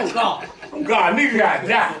 Oh, God. Oh, God, nigga gotta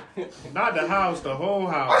die. Not the house, the whole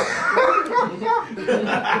house.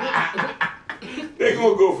 They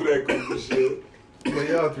gonna go for that goofy shit. But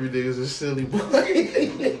y'all three niggas is silly, boy.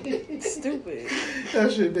 Stupid.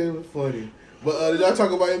 That shit damn funny. But did y'all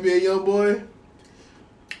talk about NBA YoungBoy?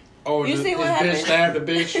 Oh, You this see what bitch happened? stabbed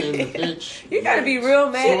the bitch and the bitch. You gotta be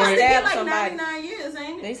real mad So to wait. stab like somebody. 99 years,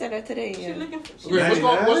 ain't it? They said that today. She Yeah. looking for... Wait, what's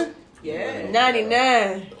going on? Yeah.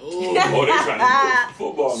 99. Oh, they trying to go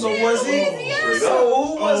football. So was he? So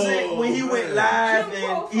who was it when he went live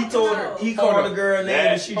and he told her he called the girl name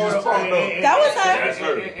and she just popped up? That was her. That's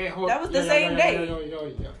her. That was the same day.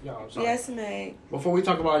 Yo, I'm sorry. Yes, man. Before we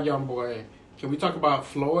talk about YoungBoy, can we talk about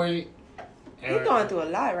Floyd? He going through a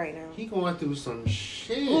lot right now. He going through some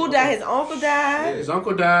shit. Who died? His uncle died. His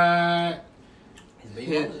uncle died.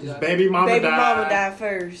 His baby mama Baby died. mama died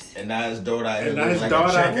first. And now his daughter. And now his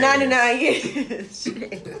daughter. 99 years. His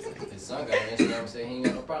son got on Instagram saying he ain't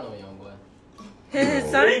got no problem with young boy. His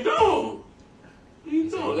son. He don't. He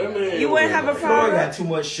don't. That man. You wouldn't have a Floyd problem. got too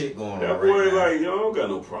much shit going on That right boy now. like, yo, I don't got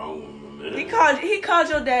no problem with him, man. He called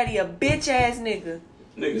your daddy a bitch ass nigga.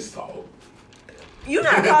 Niggas talk. You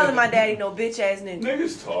not calling my daddy no bitch ass nigga.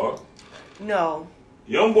 Niggas talk. No.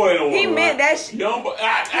 Young boy don't want. He meant that shit. Young boy, he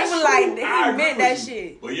was like, he meant that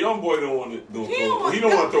shit. But young boy don't want to. He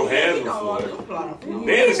don't want to throw hands on Floyd.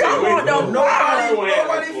 He don't want no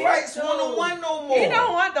nobody fights one-on-one no more. He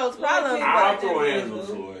don't want those problems. I'll throw hands on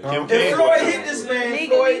Floyd. If Floyd hit this man,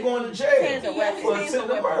 Floyd going to jail for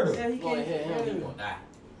attempted murder.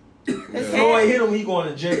 If Floyd hit him, he going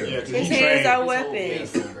to jail. His hands are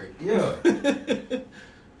weapons. Yeah.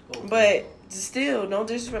 But still, don't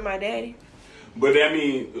disrespect my daddy. But I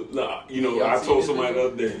mean, you know, I told somebody the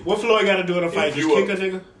other day. What Floyd got to do in a fight? Just kick a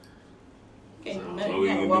nigga? Kick a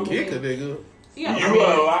nigga. You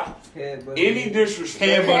are a lot. Any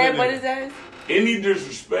disrespect. What is that? Any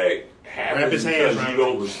disrespect happens because you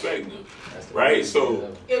don't respect them. Right?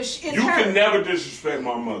 So you can never disrespect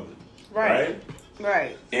my mother. Right?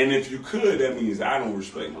 Right. And if you could, that means I don't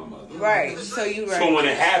respect my mother. Right. So you right. So when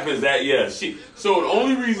it happens, so the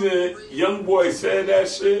only reason young boy said that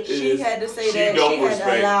shit is she had to say she that don't she had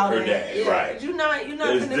respect to allow her that. dad. Yeah. Right. You're not It's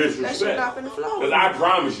finna, disrespect. that shit not finna flow. Because I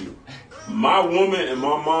promise you, my woman and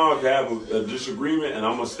my mom can have a disagreement, and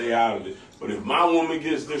I'm gonna stay out of it. But if my woman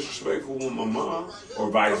gets disrespectful with my mom, or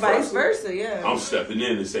vice versa, yeah, I'm stepping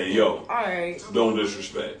in and saying, "Yo, all right, don't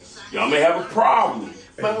disrespect. Y'all may have a problem,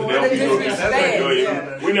 but we're not doing disrespect.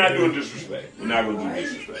 We're not gonna do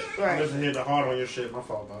disrespect." Right. Listen, hit the hard on your shit. My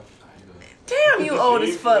fault, bro. Damn, you old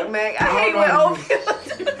as fuck, Mac. I hate when old people.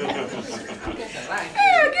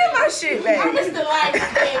 Damn, get my shit back. I missed the life,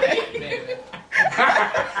 baby.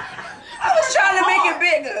 I was trying to make it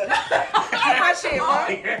bigger. Get my shit,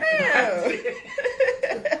 bro.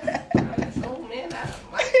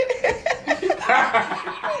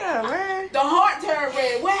 Damn, man. The heart turned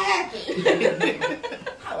red. What happened?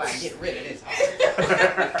 How do I get rid of this heart?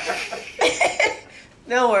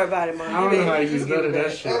 Don't worry about it, Mom. I don't know how you use none of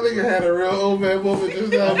that shit. I think I had a real old man moment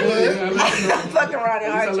just now, boy. Fucking around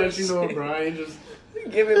and I'll heart let you know, bro. I ain't just...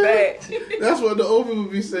 Give it back. That's what the old people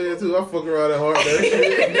be saying too. I fuck around and heart that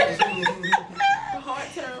shit. The heart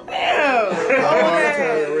turned red. Damn. The heart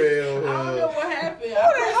turned red. I don't know what happened. Oh,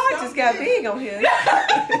 that heart just got big on here.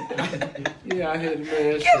 Yeah, I hit the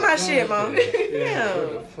man. Get my shit, Mom. Yeah. Damn.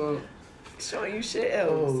 What the fuck? Showing you shit else.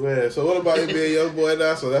 Oh man. So what about him being a young boy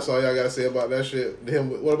now? So that's all y'all gotta say about that shit.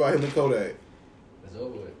 What about him and Kodak? It's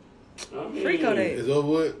over with. I mean, Free Kodak. It's over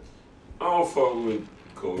with. I don't fuck with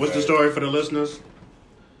Kodak. What's the story for the listeners?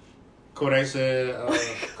 Kodak said,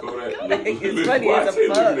 Kodak. It's funny Why as a they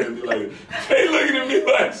fuck. looking at me like they looking at me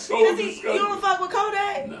like so You disgusting? don't fuck with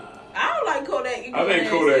Kodak? Nah. I don't like Kodak. I think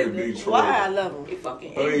Kodak is a big troll. Why? I love him. He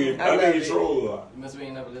fucking. I think he trolls a lot. You must be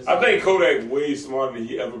never listen. I think Kodak's way smarter than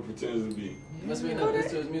he ever pretends to be. You must be never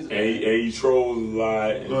listen to his music. And he trolls a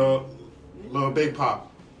lot. And Little Big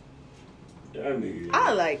Pop. That nigga.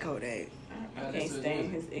 I like Kodak. I can't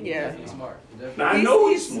stand his ignorance. Yeah. He's smart. Now, I know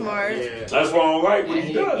he's smart. Yeah. That's why I don't like what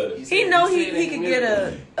he does. He know he could get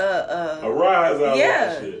a rise out of yeah.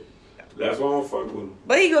 that shit. That's why I don't fuck with him.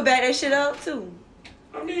 But he go back that shit up too.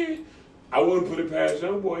 I mean, I wouldn't put it past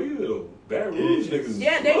Young Boy either though. Baton Rouge niggas is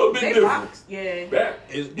a little bit they different. rocks. Yeah.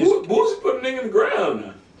 Boosie put a nigga in the ground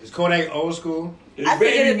now. Is Kodak old school? His I think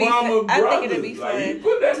baby it'd be mama I brother. think it'd be like, fun he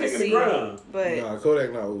put that to nigga in the see. ground. But Nah,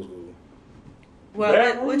 Kodak not old school. well,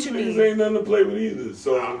 Baton what Rouge you niggas mean? ain't nothing to play with either.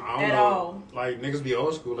 So I don't At know. all. Like, niggas be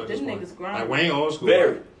old school at this Them point. niggas grind. Like, Wayne old school.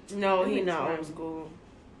 very. Right? No, he not old school.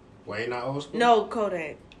 Wayne not old school? No,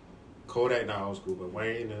 Kodak. Kodak not old school, but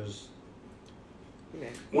Wayne is...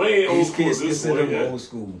 Wayne old These school kids at this consider point. him Yeah. old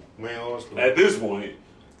school. Wayne old school. At this point.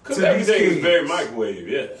 Because To these everything is kids. very microwave,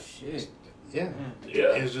 yeah. Shit. Yeah.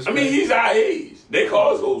 Yeah. It's just I mean, he's our age. They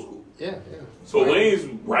call us old school. Yeah, So Wayne's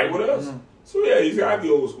right with us. So yeah, he's got to be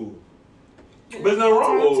old school. But there's nothing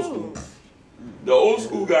wrong with old school. The old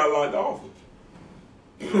school got a lot to offer.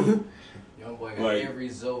 Young boy got Like- every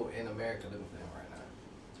Zoe in America living for him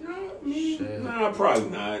right now. Nah, probably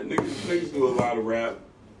not. Niggas do a lot of rap,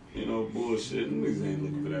 bullshit. Niggas ain't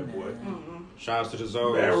looking for that boy. Shouts to the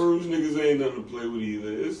Zoes. Baton Rouge niggas ain't nothing to play with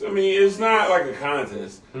either. It's not like a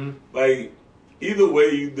contest. Like, either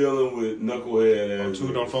way you dealing with knucklehead ass.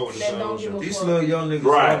 Two don't fuck with the Zoes. These little young niggas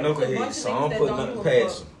Right. are knuckleheads, so I don't put nothing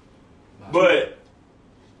past them. But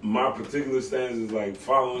my particular stance is like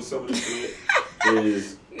following some of the shit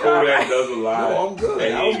is Kodak does a lot. No, I'm good.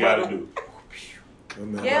 And I he was ain't got to about do.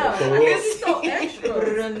 Yeah, because he's so extra. I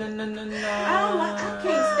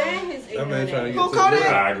can't stand his That man trying to ignorance. get to the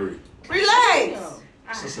I agree. Relax. I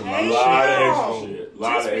It's just a lot of extra shit.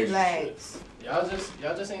 Just relax. Y'all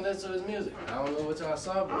just ain't listen to his music. I don't know what y'all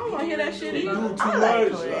saw, but I don't want to hear that shit. He do too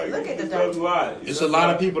much. Look at the documentary. It's a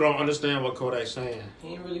lot of people don't understand what Kodak's saying. he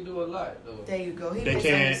ain't really do a lot though. There you go. He They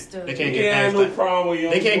can't misunderstood. get past no the problem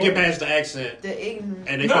with They can't get past the accent. The ignorant.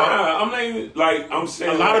 And they I'm not even I'm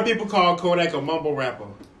saying a lot of people call Kodak a mumble rapper.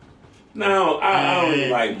 No, I don't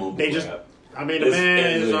even like mumble rap. I mean, the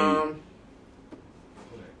man is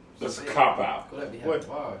that's a cop out. Kodak be having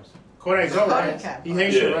bars. Kodak's all right. He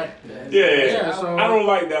hates it, right? Yeah. So I don't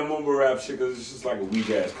like that mumble rap shit because it's just like a weak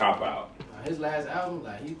ass cop out. His last album,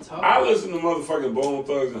 like he talked. I listened to motherfucking Bone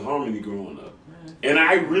Thugs and Harmony growing up, and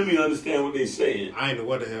I really understand what they saying. I ain't know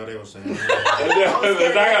what the hell they were saying. As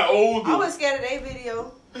I got older, I was scared of their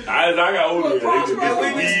video. as I got older, they just we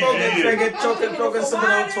be smoking, drinking, choking, sipping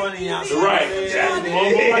on 20 ounces. Right, that's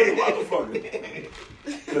mumble like a motherfucker.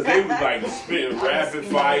 Because they was like spitting rapid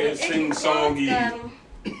fire, sing songy.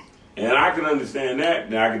 And I can understand that.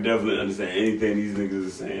 Now I can definitely understand anything these niggas are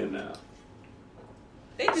saying now.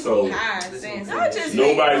 They just So, be high saying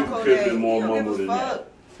nobody could have been more mumble than that.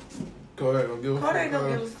 Kodak don't give a fuck. Kodak don't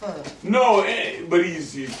give a fuck. No, but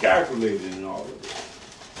he's calculated and all of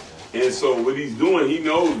it. And so what he's doing, he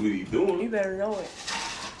knows what he's doing. You better know it.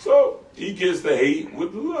 So he gets the hate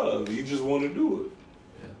with the love. He just want to do it.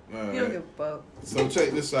 You don't give a fuck. So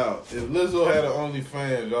check this out. If Lizzo had an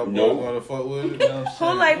OnlyFans, y'all boys want to fuck with it? Who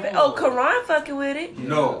like? Oh, Karan fucking with it.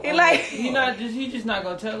 No. He like. He just not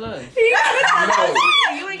gonna tell us. You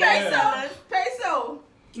ain't gotta tell us. Peso.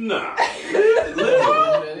 Nah.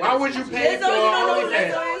 Why would you pay for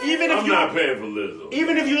OnlyFans? Even if I'm not paying for Lizzo.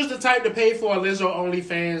 Even if you was the type to pay for a Lizzo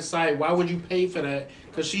OnlyFans site, why would you pay for that?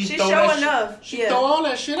 Because she's showing enough. She throw all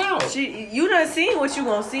that shit out. You done seen what you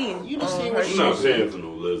gonna see. You done seen what I'm not paying for no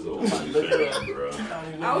Lizzo OnlyFans, bro.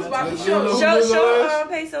 I was about to show. Show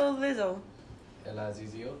Peso Lizzo.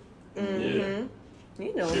 L-I-Z-Z-O? Mm-hmm.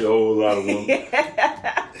 You know. She a whole lot of women. He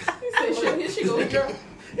said, "Show here she goes, girl."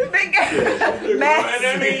 Big girl.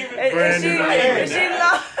 Massive. She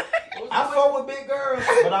lost. I fuck with big girls,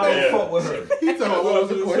 but I don't fuck with her. He thought, what was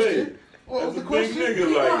the question? What was the question? Big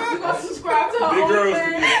nigga, like, Go subscribe to her big girls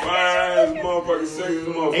OnlyFans. can be fine, motherfucking sexy,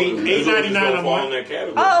 motherfuckers. $8.99 a month. In that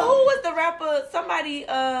category. Oh, who was the rapper? Somebody,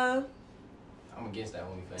 I'm against that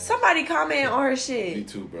OnlyFans. somebody comment on her Me shit.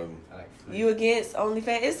 too, brother. You against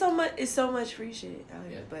OnlyFans? It's so much free shit out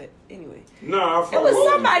here. But anyway, Nah, I fuck it was with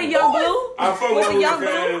somebody OnlyFans. Young Blue. I fuck Was with it Young Blue?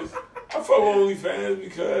 OnlyFans. I fuck with OnlyFans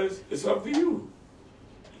because it's up to you.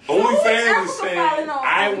 who's OnlyFans is Africa saying, filing on I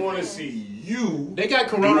OnlyFans? want to see you. They got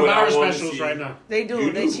do what I coronavirus wanna specials see. right now. They do.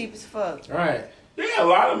 You They do. cheap as fuck. Right. Yeah, a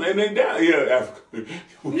lot of them, and they down. Yeah, Africa.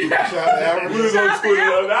 Shout out to Africa. We was on Twitter.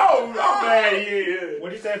 I'm mad. Yeah. What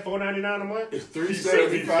do you say? $4.99 a month? It's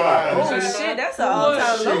 $3.75. Oh shit, that's an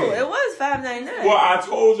all-time low. It was $5.99. Well, I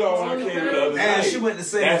told y'all when I came the other And night. she went to That's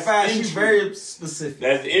 75. She's entry. very specific.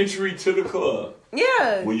 That's entry to the club.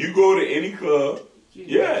 Yeah. When you go to any club,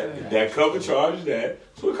 that cover charge is that.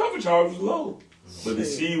 So the cover charge is low. But to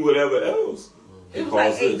see whatever else, it was like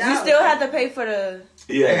costs us. You still have to pay for the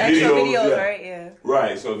extra videos, right? Yeah.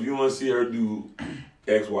 Right. So if you want to see her do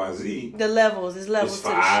XYZ, The levels. It's levels it's to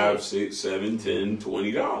the $5, shit. $6, $7, $10,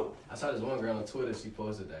 $20. I saw this one girl on Twitter. She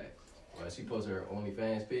posted that. Well, she posted her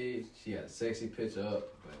OnlyFans page. She had a sexy picture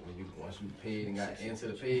up, but once you paid and got into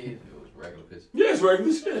the page, it was regular picture. Yeah, it's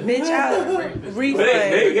regular shit. Bitch, I refund.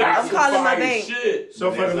 They got I'm some calling my fire bank. shit.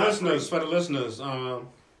 So for the listeners,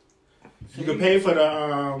 you can pay for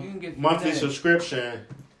the get monthly that. subscription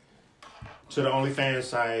to the OnlyFans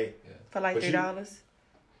site. For like But you- $3.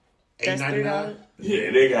 That's $3.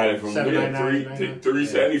 Yeah, they got it from $7.99.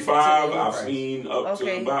 $3.75. I've seen up to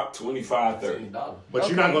Okay. about $25, $30. But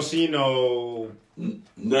you're not gonna see no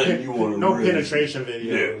Nothing you want to no penetration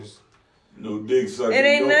videos. No dick sucking. It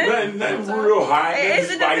ain't nothing real high. It's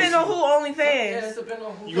depending on who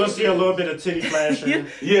OnlyFans. You're gonna see a little bit of titty flashing.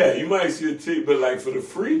 Yeah, you might see a titty, but like for the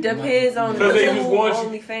free. Depends on who Because they just want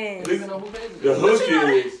you. OnlyFans. The hook But you know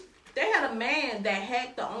is. They had a man that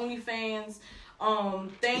hacked the OnlyFans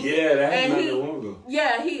thing. Yeah, that and happened he, not that long ago.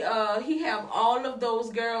 Yeah, he have all of those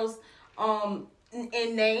girls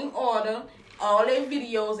in name order, all their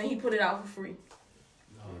videos, and he put it out for free.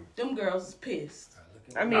 Them girls is pissed.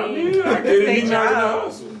 I I mean, get it. they He's not gonna job.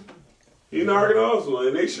 hustle. He's not gonna hustle,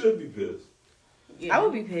 and they should be pissed. I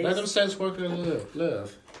would be Let them pissed. sex workers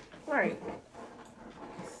live. Right.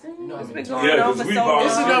 It's been going on for so long.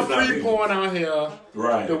 There's enough free porn out here,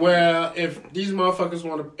 right? To where if these motherfuckers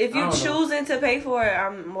want to, If you choosing to pay for it,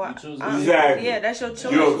 I'm Exactly. Yeah, that's your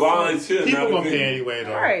choice. You're a volunteer. People not a gonna pay video. anyway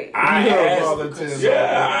though. Right. I You're a asked. volunteer.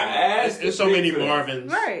 Yeah, I asked. There's so many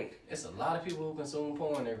Marvins. Right. It's a lot of people who consume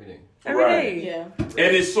porn every day. Right. Yeah. And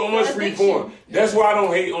it's so much free porn. That's why I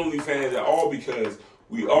don't hate OnlyFans at all, because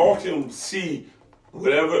we all can see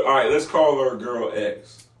whatever. All right, let's call her girl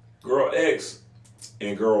X. Girl X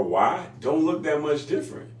and girl Y don't look that much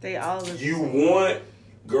different. They all look You want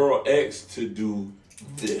girl X to do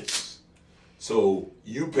this. So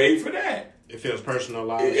you pay for that. It feels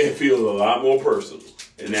personalized. It feels a lot more personal.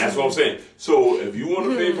 And that's what I'm saying. So if you want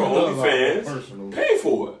to pay for OnlyFans, pay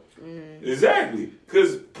for it. Exactly.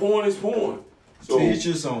 Because porn is porn. So teach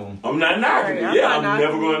your own. I'm not knocking it. Right, Yeah, I'm not I'm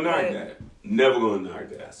never knocking going to it, knock but- that. Never going to knock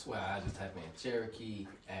that. That's why I just type in Cherokee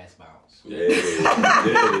ass bounce. Yeah,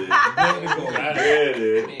 it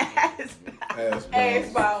is. Ass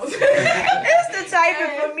bounce. It's the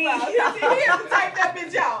typing for me. He had to type that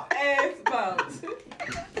bitch out. Ass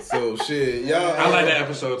bounce. So shit, y'all. I like that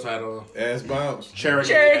episode title. Ass bounce.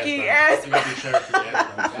 Cherokee ass bounce. It gotta be Cherokee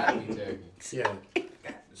ass bounce. Gotta be Cherokee. Yeah.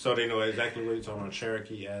 So they know exactly what you're talking about.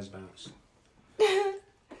 Cherokee ass bounce.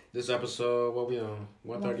 This episode, what we on?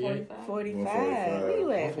 138? 45. Where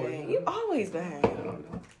you at, man? You always behind.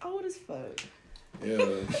 Old as fuck. Yeah.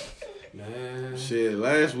 Man. Shit,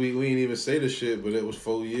 last week we didn't even say the shit, but it was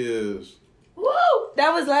 4 years. Woo!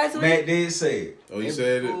 That was last week? Matt did say it. Oh, you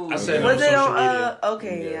said it? I said it Was on it social on, media.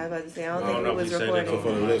 okay, yeah, I was about to say, I don't think it was recorded. So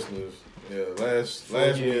for the listeners. Yeah, last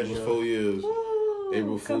week was 4 years.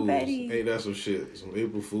 April Fools. confetti. Ain't that some shit? Some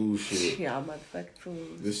April Fools shit. Y'all motherfucking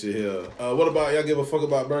fools. This shit here. What about, y'all give a fuck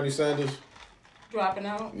about Bernie Sanders? Dropping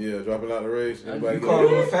out. Yeah, dropping out the race. Anybody You call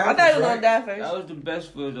him a I fat? thought he was gonna die first. That was the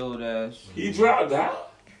best for his old ass. He dropped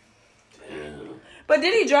out? Damn. But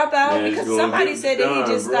did he drop out? Man, Because it's gonna somebody get said that he done,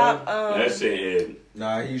 just bro. stopped. That shit.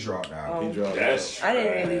 Nah, he dropped out. He dropped That's out. I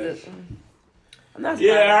didn't really look. I'm not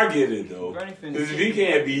Yeah, I get it though. Bernie finna Because if see he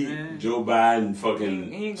can't beat man. Joe Biden, He fucking ain't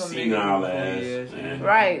gonna make it senile for 4 ass, years. man.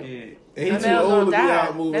 Right. Yeah. And he That too man old to be gonna die.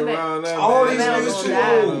 out moving That man- around now. All man. these Man, niggas too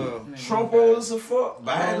gonna old. Trump old as a fuck.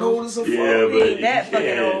 Biden old as a fuck. Yeah, but He ain't that you fucking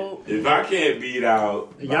can't- old. If I can't beat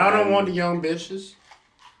out, Y'all don't Biden, want the young bitches.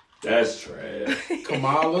 That's trash.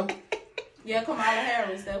 Kamala. Yeah, Kamala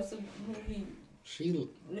Harris. That was who he She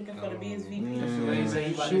looking for the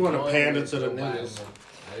BSVP. She wanna pander to the niggas.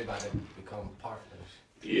 They about to become partners.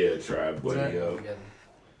 Yeah, try What? buddy up. Together.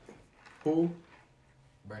 Who?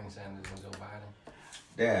 Bernie Sanders and Joe Biden.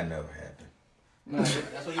 That never happened. No,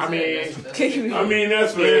 that's what he I said. mean-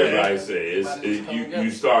 That's what everybody says.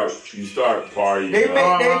 You start partying. They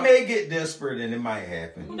up. may get desperate and it might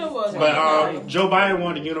happen. Who that was? But Joe Biden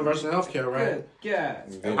wanted universal health care, right? Yeah.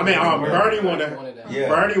 I mean, Bernie wanted. Yeah.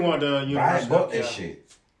 Bernie wanted Biden universal bucked health that care.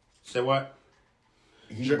 shit. Say what?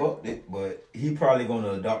 He bucked it, but he probably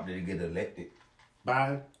gonna adopt it to get elected.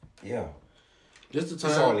 Biden. Yeah. This the It's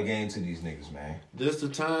all a time. game to these niggas, man. This the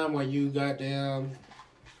time when you goddamn.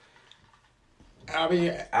 I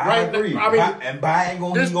mean, I agree. I mean, And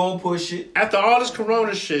Biden he gonna push it. after all this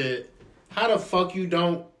Corona shit, how the fuck you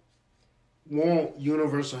don't want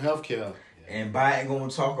universal health care? And Biden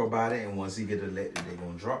gonna talk about it, and once he get elected, they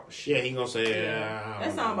gonna drop the shit. Yeah, he gonna say, yeah.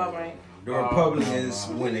 That sound about right. The Republicans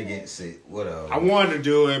went against it. Whatever. I wanted to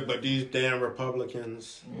do it, but these damn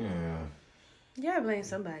Republicans. Yeah. Yeah, blame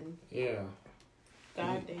somebody. Yeah.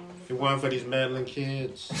 Goddamn. If it wasn't for these meddling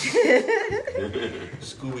kids,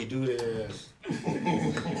 Scooby Doo their ass.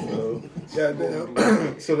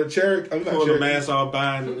 Goddamn. So the Cherokee. I'm not Pull the Cherokee. mask off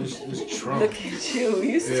Biden. This Trump. Look at you.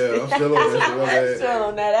 You Yeah, I'm still on that. still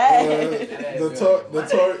on that ass.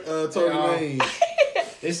 Tory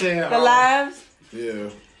Lanez. They said The lives. Yeah.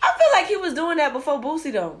 I feel like he was doing that before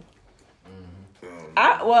Boosie though.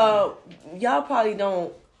 Y'all probably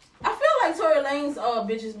don't. I feel like Tory Lane's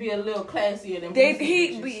bitches be a little classier than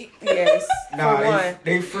Yes. Nah, for one.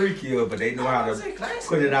 they freakier, but they know how to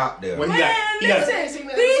put it out there. Well, Man, listen,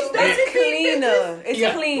 It's cleaner.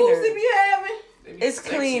 It's cleaner. Boosie be having. It's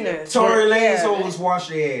cleaner. Tory Lane's Yeah. always wash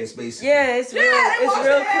their ass, basically. Yeah, it's real. It's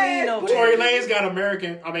real clean over Tory there. Lane's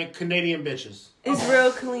got Canadian bitches. It's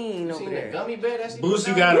real clean You over seen that there. gummy bear? That's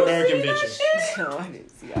Boosie got American bitches. No, I didn't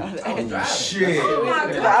see all that. I was driving. Shit. Oh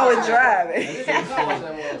my God. I was driving.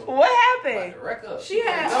 What happened? Wreck up. She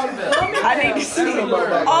had. I need to see it.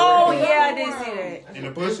 Oh yeah, I did see that. In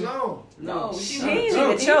the pussy? No, She didn't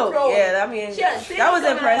even choke. Yeah, I mean, She had that was six under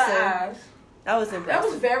her impressive. eyes. That was That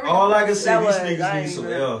impressive. was very. All I can say, That these was- niggas I need ain't some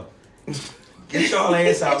even- L. Get y'all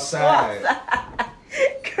ass outside.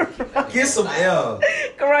 Get some L.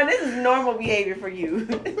 Karan, this is normal behavior for you.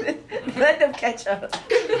 Let them catch up.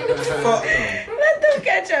 Fuck them. Let them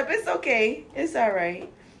catch up. It's okay. It's all right.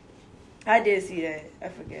 I did see that. I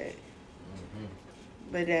forget.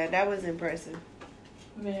 But that was impressive.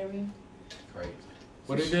 Very. Crazy.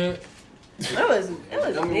 What he did? It was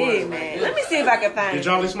big, man. Let me see if I can find it. Did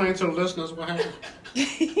y'all explain to the listeners what happened?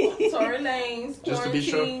 Tory Lanez, Just to be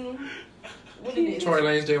sure. What it is? Tory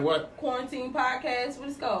Lanez did what? Quarantine podcast. What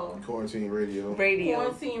it's called? Quarantine radio.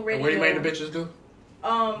 Quarantine radio. And what do you make the bitches do?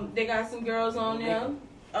 They got some girls on there.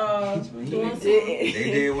 Doing they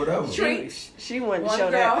did whatever. Treats. She wanted to One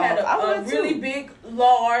show girl that had off. a really big,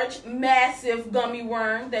 large, massive gummy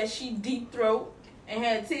worm that she deep throat and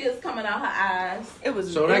had tears coming out her eyes. It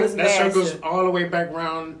was So it was that circles massive. all the way back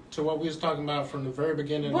around to what we was talking about from the very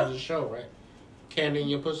beginning What? of the show, right? Candy in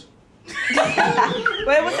your pussy. But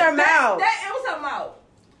it was her mouth. It was her mouth.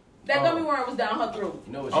 That gummy worm was down her throat.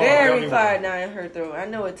 You know what Very far down in her throat. I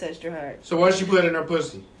know it touched her heart. So what she put in her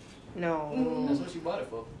pussy? No. That's what she bought it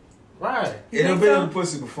for. Right. It done been in the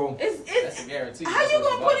pussy before. That's a guarantee. How you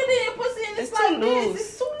gonna put it in your pussy and it's like this?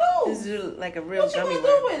 It's too loose. This is like a real What you gummy gonna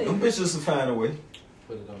do worm. with Them it? bitches will find a way.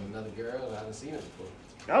 Put it on another girl. I haven't seen it before.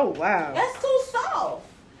 Oh wow. That's too soft.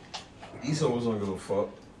 These hoes don't give a fuck.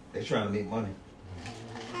 They trying to make money.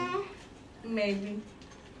 Maybe.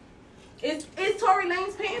 Is Tory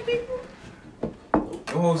Lanez paying people? Them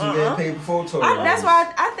hoes who getting paid before Tory. That's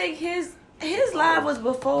why I think his live was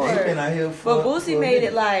before. They been out here But Boosie made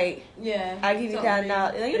it like, Yeah. I give you that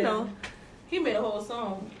now. You know. He made a whole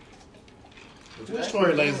song. Which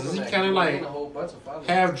Tory Lanez? Is he kind of like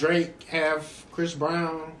half Drake, half Chris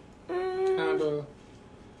Brown? Kind of.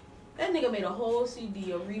 That nigga made a whole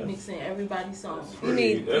CD of remixing everybody's songs. You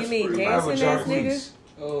mean dancing ass nigga?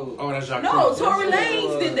 Oh, that's Jacques. No, Tory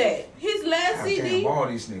Lanez did that. His last CD. All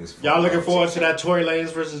these niggas. Y'all looking forward to that Tory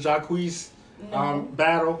Lanez versus Jacquees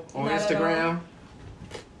battle on Not at Instagram?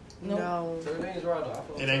 No. Tory Lanez right though.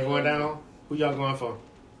 It ain't going down. Who y'all going for?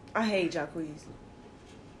 I hate Jacquees.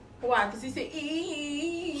 Why? Because he said,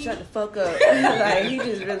 ee. Shut the fuck up. Like, he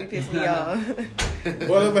just really pissed me off.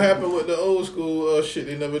 Whatever happened with the old school shit?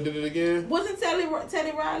 They never did it again. Wasn't Teddy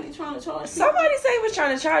Riley trying to charge people? Somebody say he was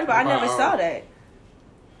trying to charge, but I never saw that.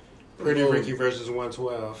 Pretty Ricky versus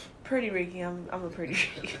 112. Pretty Ricky, I'm a Pretty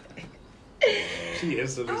Ricky. She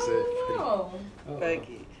instantly said pretty. Oh. Fuck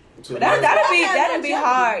it. But that'd be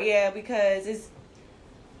hard, yeah, because it's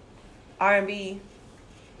R&B.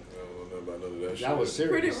 That was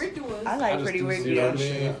serious. Pretty Ricky was. I like Pretty Ricky. You know what I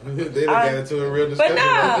mean? They done got into a real discussion.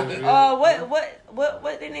 But nah,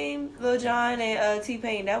 what they name Lil Jon and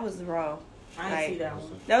T-Pain? That was raw. I didn't see that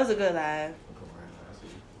one. That was a good live.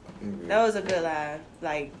 That was a good live.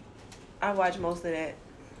 Like, I watched most of that.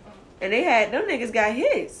 And them niggas got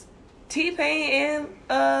hits. T-Pain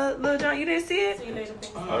and Lil Jon. You didn't see it?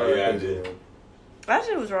 Oh yeah, I did. That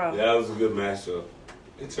shit was raw. Yeah, that was a good matchup.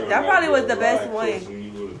 That probably was the best one.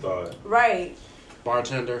 You would have thought. Right.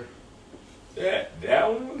 Bartender. That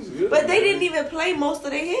one was good. But they didn't even play most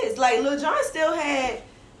of their hits. Like, Lil Jon still had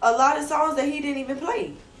a lot of songs that he didn't even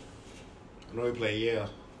play. I know he played Yeah.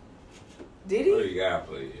 Did he? Oh, you gotta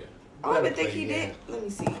play Yeah. I don't even think he did. Let me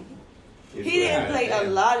see. He didn't play a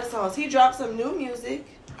lot of songs. He dropped some new music.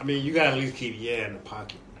 I mean, you gotta at least keep Yeah in the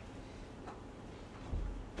pocket.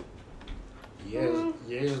 Yeah,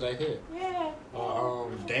 is that hit? Yeah.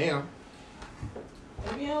 Damn.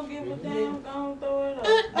 If you don't give a damn, don't throw it up.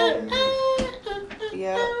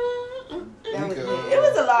 Yeah. That was it. It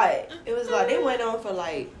was a lot. It was a lot. They went on for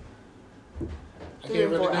like I 3 can't or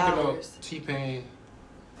really 4 think hours. about T-Pain.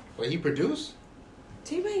 But he produced?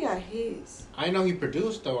 T-Pain got his. I know he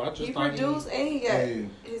produced though. I just He thought produced and he got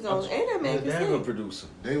his own. And that man can sing. producer.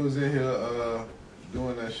 They was in here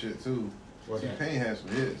doing that shit too. T-Pain had some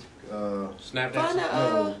hits. Snap Find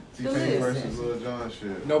dancing? the T-Pain list. versus Lil Jon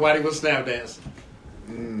shit. Nobody was snap dancing.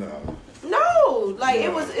 No. No, like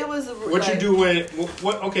it was. What like, you do with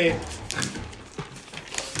what? Okay,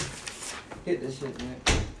 Hit this shit, man.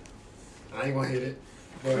 I ain't gonna hit it.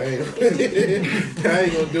 But I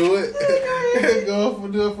ain't gonna do it.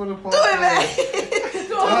 Do it for the podcast. Do it, man. Do it for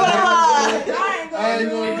the pod. I ain't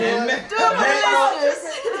gonna do it. Do it for the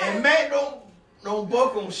listeners. And Matt don't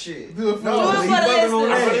buck on shit. Do it for Do it for the listeners.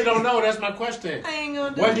 I really don't know. That's my question. I ain't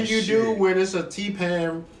gonna do What it. do you do when it's a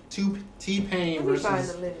T-Pain Let me find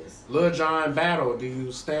versus the list. Lil Jon battle? Do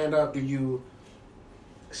you stand up? Do you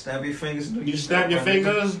snap your fingers? Do you snap your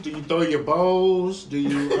fingers? Do you throw your bows? Do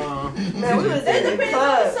you? Man, we was It in the depends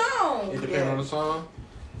on the club. song. It depends on the song.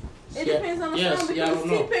 It depends on the song I because don't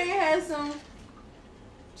know. T-Pain had some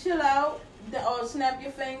chill out or snap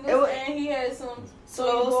your fingers, and he had some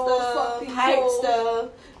Slow stuff, hype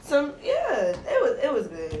stuff. It was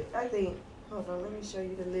good. I think. Hold on, let me show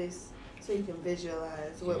you the list so you can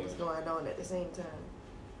visualize what was going on at the same time.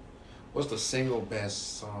 What's the single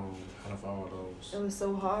best song out of all those? It was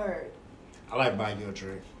so hard. I like Buy You a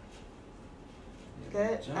Drink.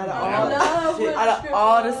 That John. out love of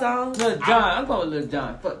all the songs. Lil Jon, I'm going with Lil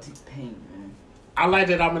Jon. Fuck T-Pain, man. I like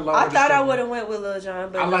that I'm in love. I with thought this I thing. would have went with Lil Jon,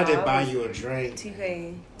 but I like no, that Buy was You a Drink.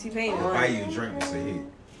 T-Pain Buy won. You a Drink was a hit.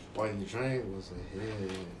 Buy You a Drink was a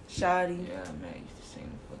hit. Shoddy. Yeah, man, I used to sing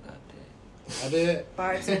the fuck out that. I did.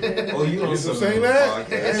 Bartender. Oh, you You listen sing to that?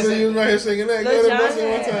 the I podcast. see you right here singing that. Lil Go Jon ahead and bust it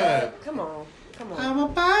one had- time. Come on. Come on. I'ma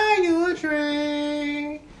buy you a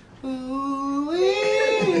drink. Ooh,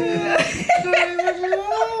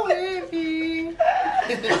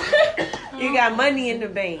 You got money in the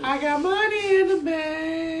bank. I got money in the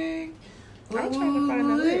bank. I'm trying to find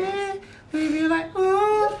the lyrics. We be like,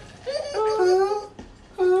 ooh, ooh,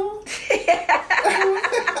 ooh.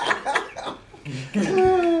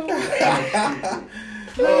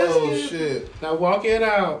 Oh shit. Now walk it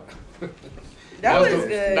out. That was the,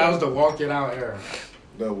 good. That was the walk it out era.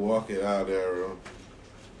 The walk it out era.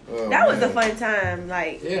 Oh, That was a man. fun time.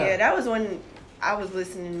 Like, Yeah. yeah, that was when I was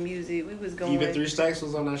listening to music. We was going. Even 3 Stacks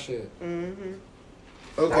was on that shit. Mm-hmm.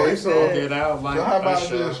 Okay, so Walk it out like so how about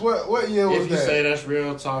Usher. this? What year was If you that? say that's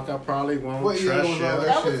real talk, I probably won't What year trust was you. all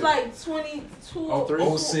That was shit? like 22.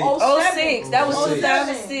 03? 06. That was 07.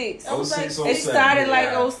 2006. That was like 06, It 07, started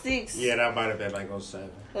yeah. like 06. Yeah, that might have been like 07.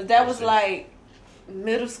 But that was like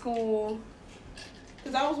middle school,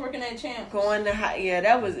 Because I was working at Champ. going to high.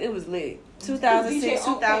 Yeah, it was lit. 2006, DJ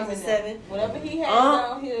Unk came in there. 2007. Whatever he had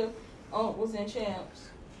down here was in Champs.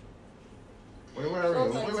 Where So Larry? it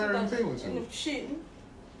was Where like Larry 2000 was and to? shitting.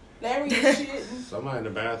 Larry was shitting. Somebody in the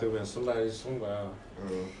bathroom and somebody somewhere.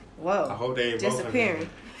 Whoa. I hope they ain't both in Disappearing.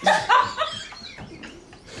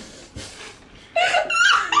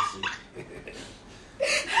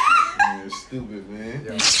 Man, stupid, man.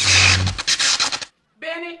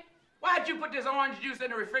 Benny, why'd you put this orange juice in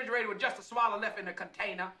the refrigerator with just a swallow left in the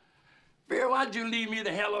container? Bear, why'd you leave me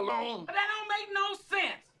the hell alone? That don't make no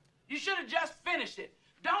sense. You should have just finished it.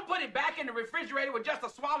 Don't put it back in the refrigerator with just a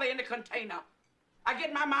swallow in the container. I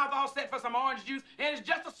get my mouth all set for some orange juice, and it's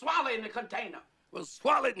just a swallow in the container. Well,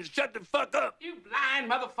 swallow it and shut the fuck up. You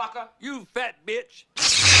blind motherfucker. You fat bitch.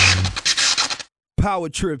 Power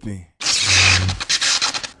tripping.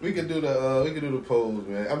 We could do the polls,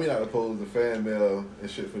 man. I mean, not the polls, the fan mail and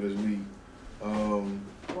shit for this week.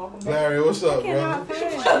 Larry, what's up, bro?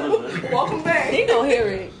 Welcome back. He gonna hear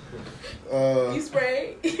it. You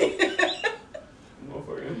sprayed.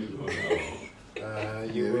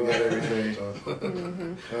 You we got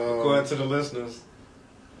everything. Going to the listeners.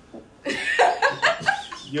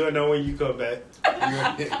 You'll know when you come back.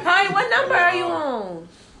 Honey, what number are you on?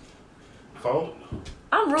 Phone?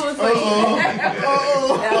 I'm rooting for you.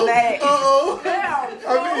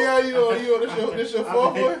 I mean, yeah, you on this your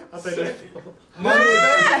fourth one? I think that. My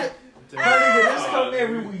nigga, just come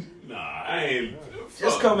every week. Nah, I ain't.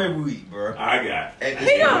 Just come every week, bro. I got.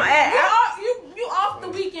 He gonna You off the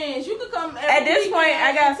weekends. You could come every At this weekend point,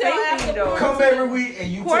 I got until faith in after you, though. Come every week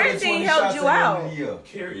and you Quarantine take 20 helped shots you at the end out. of the year.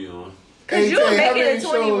 Carry on. Cause you were Tay, how making many it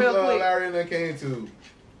 20 shows, real quick. Larry and I came to.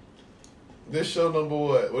 This show number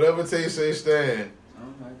what? Whatever Tay say stand.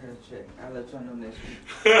 I'm not gonna check. I'll let y'all know next week.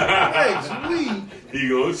 Next week. He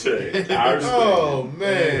gonna check. I respect Oh, it.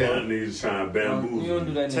 man. Y'all niggas trying to bamboozle. You don't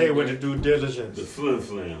do that. Tay with the due diligence. The flim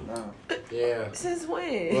flam. Yeah. Since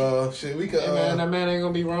when? Well, shit, we could. Hey, man, that man ain't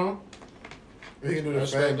gonna be wrong. We can do the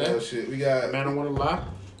Respect fan mail that. shit. We got. That man don't want to lie.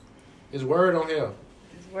 His word on here.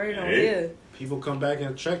 His word on Hey. here. People come back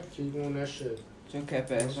and check you on that shit. Jim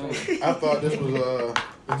Cap ass on. I thought this was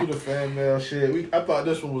let's do the fan mail shit. I thought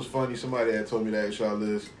this one was funny. Somebody had told me that y'all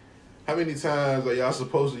list. How many times are y'all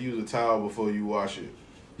supposed to use a towel before you wash it?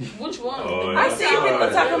 Which one? Oh, I yeah. see people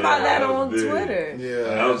talking about that on was big. Twitter.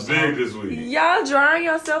 Yeah, That was big this week. Y'all drying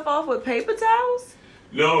yourself off with paper towels?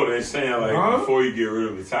 No, they're saying like Huh? before you get rid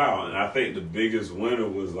of the towel, and I think the biggest winner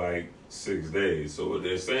was like 6 days. So what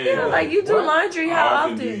they're saying, Yeah, like you do laundry how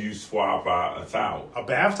often? do you swap out a towel? A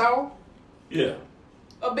bath towel? Yeah,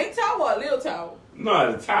 A big towel or a little towel?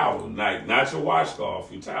 no, the towel, like not your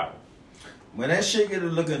washcloth, your towel. When that shit get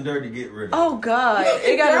looking dirty, get rid of it. Oh God,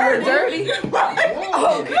 it gotta look dirty. Oh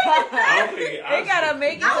God, I don't think it gotta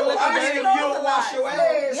make it to look I mean, if dirty. you don't wash your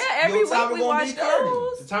ass, Yeah, every your week towel we gonna wash be dirty.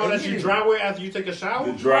 clothes. The towel that you dry with after you take a shower?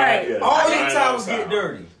 The dry, Right. yeah, All dry your on towels towel. get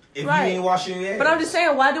dirty if Right. you ain't washing your ass. But I'm just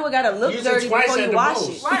saying, why do it gotta look Use it dirty twice before at you the wash most.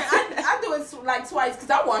 it? Right, I do it like twice because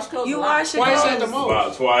I wash clothes. You a lot. wash your Twice clothes. at the most.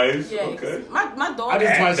 About twice. Yeah, Okay. my daughter. I do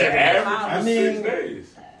twice The at the average most. I is mean- 6 days.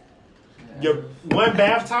 Your one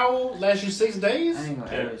bath towel lasts you 6 days? I ain't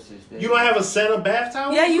gonna average 6 days. You don't have a set of bath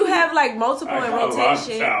towels? Yeah, you have like multiple I in got a lot of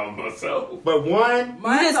rotation. towels myself. But one, You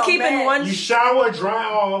Mine's just all keeping bad. one. you shower, dry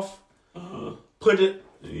off, put it,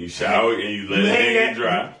 And you shower and you let you it hang hang that, and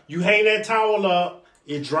dry. you hang that towel up,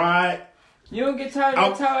 it dried, You don't get tired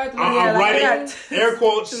of the towel after I'm writing air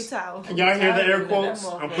quotes. Two towels. Can y'all hear the air quotes?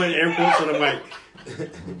 I'm putting air quotes on the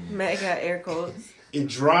mic. Matt got air quotes. It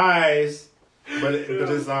dries, but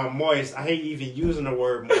it's moist. I hate even using the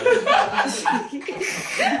word moist.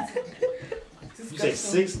 You say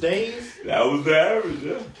 6 days? That was the average,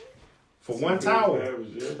 yeah. For one towel. Average,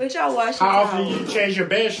 yeah. But y'all wash How your often do you change your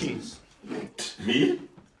bed sheets? Me?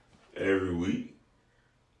 Every week.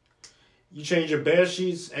 You change your bed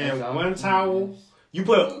sheets and one towel. You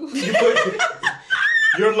put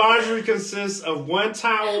your laundry consists of one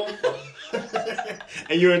towel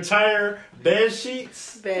and your entire bed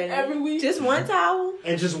sheets. Every week. Just one towel.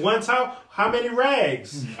 And just one towel. How many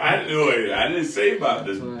rags? I didn't say about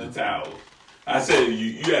the towel. I said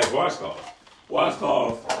you asked washcloth.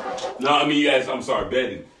 Washcloth. No, I mean you asked. I'm sorry,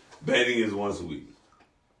 bedding. Bedding is once a week.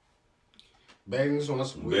 Bedding is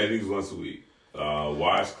once a week. Bedding is once a week.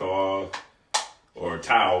 Washcloth or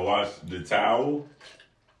towel. Wash the towel.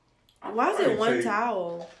 Why is it one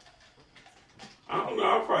towel? I don't know.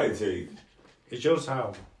 I'll probably take. It's your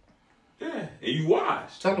towel. Yeah, and you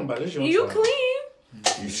wash. Talking about this, your You towel.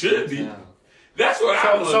 clean. You should be. That's what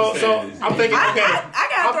I don't So understand. I'm thinking. Okay, I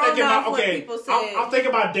got I'm thrown thinking off about. when Okay, people said. I'm thinking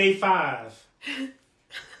about day 5.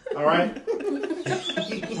 All right.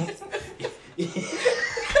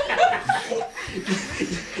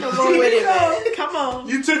 Come on with it, man. Come on.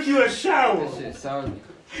 You took you a shower,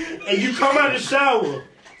 and you come out of the shower,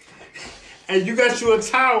 and you got you a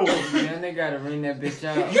towel. Man, they gotta wring that bitch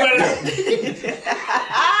out. You gotta,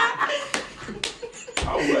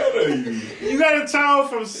 How wet are you? you got a towel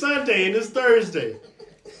from Sunday, and it's Thursday.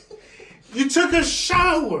 You took a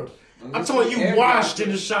shower. I'm talking you washed in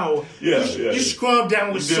the shower. You scrubbed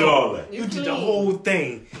down with You did soap. all that. You did the whole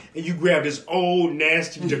thing. And you grabbed this old,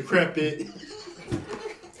 nasty, decrepit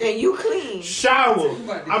And you clean.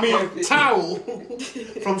 towel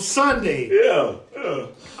from Sunday. Yeah.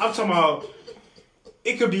 I'm talking about,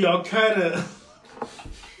 it could be all kind of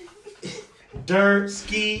dirt,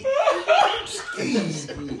 skeet,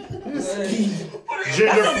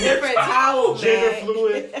 different towel, gender man.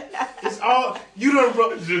 fluid. It's all you don't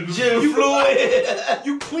gender fluid.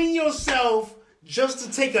 You clean yourself just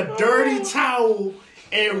to take a dirty towel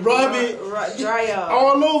and rub it dry up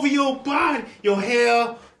all over your body, your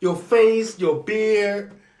hair, your face, your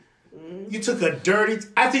beard. You took a dirty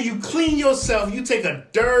after you clean yourself. You take a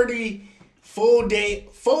dirty full day.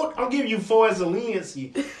 I'm giving you 4 as a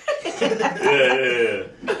leniency. Yeah.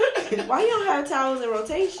 Why you don't have towels in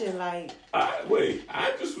rotation? Like,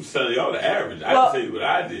 I just was telling y'all the average. I Well, didn't tell you what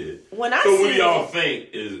I did. when I so what seen do y'all it- think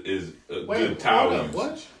is a good towel use?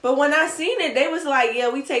 What? but when I seen it, they was like, "Yeah,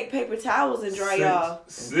 we take paper towels and dry y'all."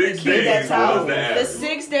 6 Keep that days towel. was the The average.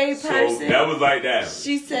 6-day So person. that was like that.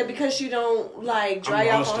 She said because she don't like dry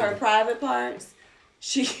I'm off on lost her in- private parts,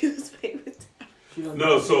 she used paper towels.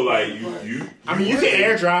 No, so like you I mean, you can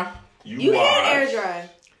air dry. You wash. can air dry.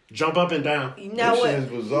 Jump up and down. Now what? This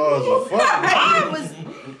shit is bizarre as a fuck. I was.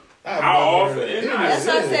 How often? That's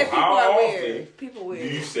why I said people How are often weird. People do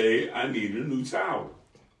weird. you say I need a new towel?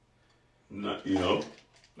 Not,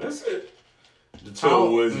 that's it. The So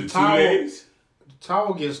towel, was the it 2 towel- days The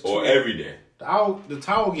towel gets 2. or every day? The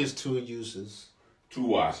towel gets 2 uses. 2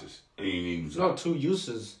 washes and you need a new towel. No, 2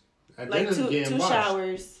 uses. And then Like it's two getting washed.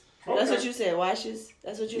 showers. That's Okay. what you said. Washes.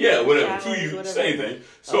 That's what you. Yeah, meant, whatever. showers, 2 uses, whatever. same thing.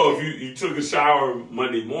 So if you took a shower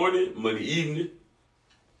Monday morning, Monday evening,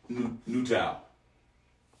 new towel.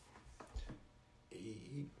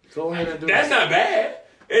 Go ahead and do That's it. not bad.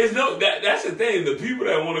 It's that's the thing. The people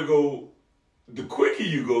that want to go, the quicker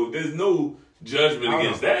you go, there's no judgment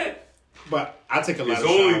against that. But I take a lot It's of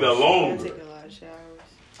only showers. the longer. I take a lot of showers.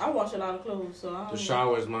 I wash a lot of clothes, so I don't The know.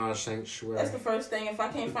 shower is my sanctuary. That's the first thing. If I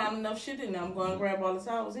can't find enough shit in there, I'm going to grab all the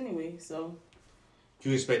towels anyway. So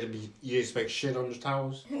You expect shit on the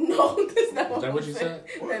towels? no, that's not Is that what you said?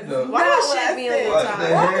 That's Why not would what shit I be on said. the What towel?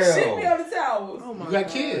 the Why would hell? shit be on the towels? Oh my You got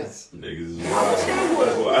God. kids. Niggas is wild.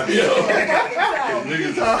 That's why. Niggas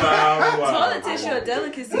is wild. Toilet tissue a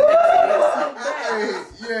delicacy. Hey,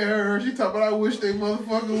 yeah, her. She talking about I wish they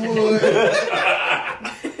motherfucking would.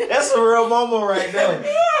 That's a real moment right there.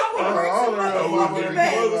 All the real mama Ain't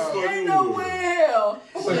niggas. no way in hell.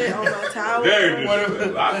 Shit on my towel. Very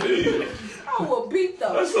disrespectful. I feel you. I will beat the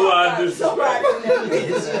That's a fuck lot of out of somebody in that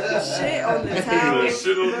bitch. Shit on the Niggas towel.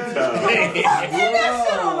 shit on the towel. And that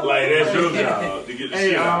shit on the Like that's your job to get the Hey,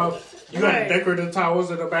 shit out. you got decorative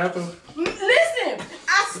towels in the bathroom? Listen,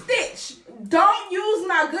 I stitch. Don't use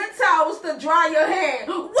my good towels to dry your hair.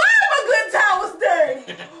 Why are my good towels dirty?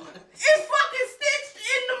 It's fucking stitched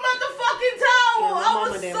in the motherfucking towel. Yeah, my I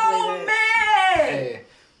mama was didn't so play that. mad. Hey,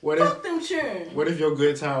 what Fuck if them children. what if your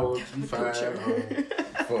good towels you find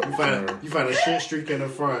You find a shit streak in the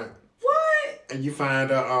front. What? And you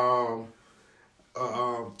find a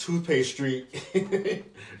toothpaste streak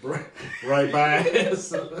right by it.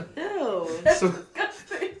 So,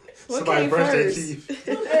 somebody brushed their teeth.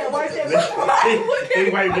 They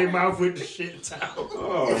wipe their mouth with the shit towel.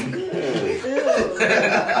 Oh man.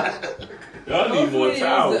 Y'all need more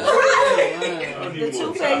towels. Y'all need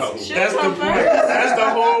more towels. That's the point. That's the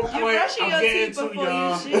whole point I'm getting to,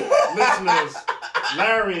 y'all. Listeners.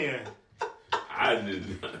 Larian. I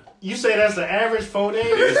did not. You say that's the average 4 days?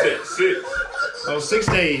 They said 6. Oh, 6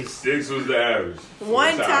 days. 6 was the average.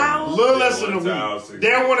 One towel? A little less than a week. They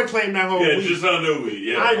don't want to claim that whole week. Yeah, just under a week.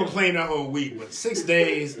 Yeah. I ain't going to claim that whole week, but 6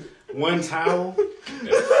 days, 1 towel.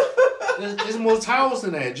 There's more towels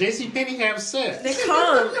than that. JCPenney have sets. They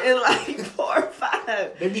come in like 4 or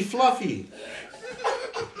 5. They be fluffy.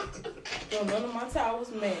 None of my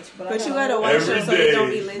towels match, but you gotta wash them so they don't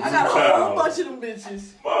be lint. I got a whole bunch of them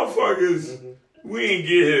bitches. Motherfuckers, we ain't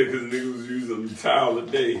get here because niggas was using a towel a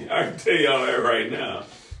day. I can tell y'all that right now.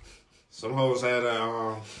 Some hoes had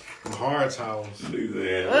hard towels. Niggas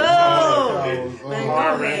had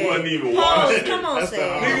hard rag. Wasn't even washing. Come on,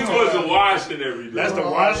 niggas wasn't washing every day. That's the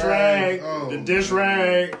wash rag, the dish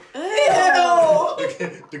rag,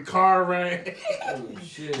 the car rag. Oh,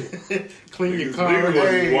 shit. Clean your car. Niggas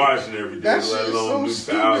wasn't washing every day, That let shit's alone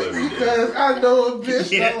so new towel stupid every day. because I know a bitch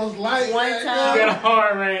that was like one that. time. You got a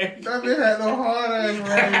hard rag. That bitch had no hard ass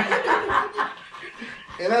rag.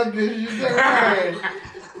 And that bitch used that rag.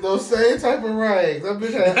 Those same type of rags. That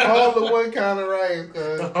bitch had all the one kind of rags.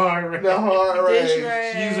 The hard rag. The hard rags. Dish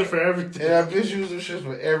rag. She use it for everything. And that bitch used them shit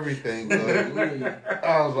for everything. Bro.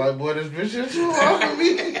 I was like, boy, this bitch is too hard for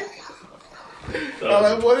me. I was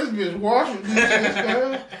like, boy, this bitch wash with these shit,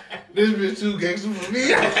 man. This bitch too gangster for me.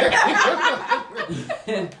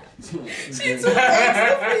 She too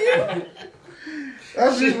gangster for you.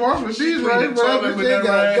 That bitch wash with these rags, but that bitch ain't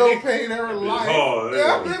got no pain in her life. hard.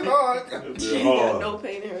 That bitch hard. She ain't got no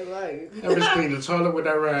pain in her life. That bitch clean the toilet with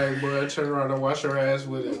that rag, boy. Turn around and wash her ass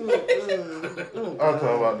with it. I'm talking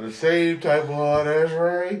about the same type of hard ass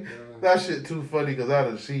rag. That shit too funny because I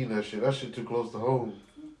done seen that shit. That shit too close to home.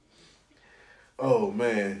 Oh,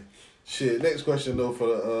 man. Shit, next question, though, for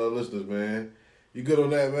the listeners, man. You good on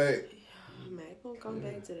that, Mac? Mac, gonna come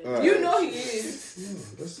back to that. Right. You know he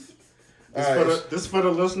is. This for the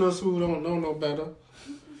listeners who don't know no better.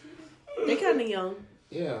 They kind of young.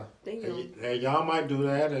 Yeah. They young. And y'all might do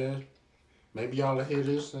that, and maybe y'all will hear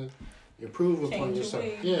this and improve upon yourself.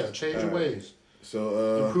 Yeah, change your ways.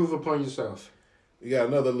 So, improve upon yourself. You got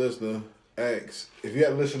another listener asks, if you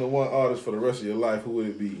had to listen to one artist for the rest of your life, who would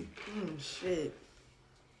it be? Shit.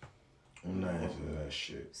 I'm not answering that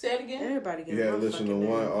shit. Say it again. Everybody You had to listen to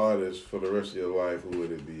one artist for the rest of your life, who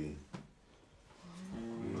would it be?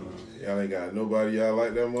 Y'all ain't got nobody y'all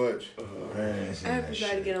like that much?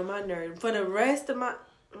 Everybody get on my nerve. For the rest of my...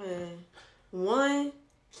 Man. One...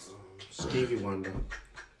 Stevie Wonder.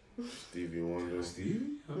 Stevie Wonder.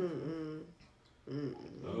 Stevie? Oh,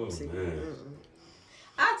 man.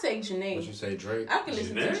 I'll take Janae. What you say, Drake? I can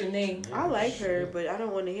listen to Janae. I like her, but I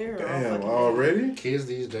don't want to hear her. Damn, already? Kids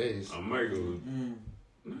these days. I might go.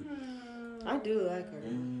 I do like her.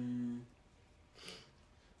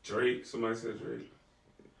 Drake. Somebody said Drake.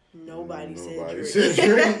 Nobody said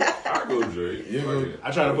Drake. I go Drake.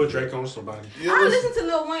 I try to put Drake on somebody. I listen to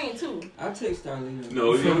Lil Wayne too. I'll take Starlene.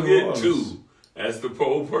 No, you don't get two. That's the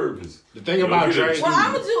whole purpose. The thing about Drake. Well,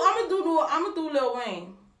 I'm gonna do Lil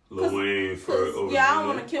Wayne. Lil Wayne for over. Yeah, I don't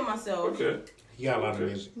want to kill myself. Okay. He got a lot of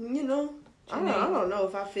music. You know, I don't know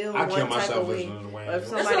if I feel I one kill type myself of way. listening to Wayne. Or if That's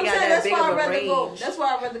somebody what I'm got saying. that That's big why of I'd a rather range. go. That's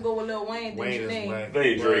why I'd rather go with Lil Wayne than Wayne is Janae. black.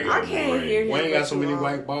 They Drake. I can't hear him. Wayne got so for many too long.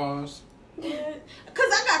 white bars. Yeah. Cause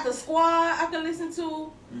I got the Squad I can listen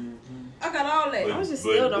to. I got all that. I was just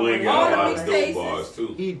still don't Wayne want got a all lot the of dope mixtapes. bars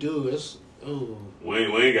too. He do. It's ooh.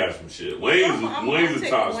 Wayne got some shit. Wayne's I'm a taking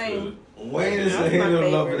top Wayne. spitter. Wayne is a That's my hater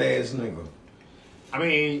loving favorite. ass nigga. I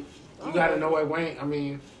mean, you gotta know what Wayne. I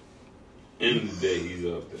mean, End of the day, he's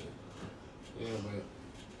up there. yeah, but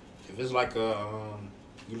if it's like a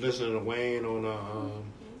you listening to Wayne on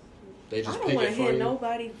they I just don't pick want it to for hear you.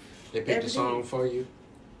 nobody. They pick every the song for you.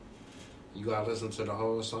 You gotta listen to the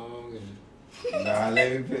whole song. And Nah,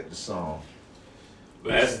 let me pick the song.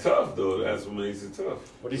 But that's tough though. That's what makes it tough.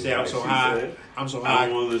 what do you say? I'm Like so she high. said, I'm so I high.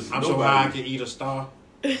 don't wanna listen to I'm so nobody. high I can eat a star.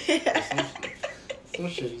 Some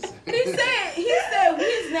shit he said. He said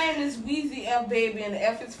his name is Weezy F Baby and the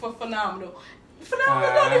F is for phenomenal.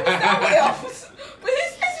 Phenomenal don't even start with F. But he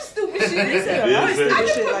said some stupid shit. He said a lot of Yeah, stupid I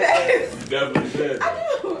shit give him a like that. He definitely said that.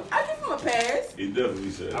 I give him a pass. He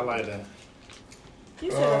definitely said I that. like that. You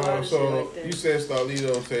said a lot of shit So like that. you said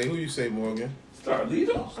Starlito. Say who you say, Morgan?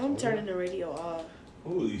 Starlito? I'm turning the radio off.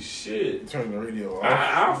 Holy shit. Turn the radio off.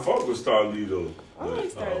 I fuck with Starlito. I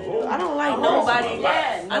like Starlito. I don't like nobody.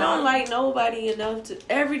 I don't like nobody enough to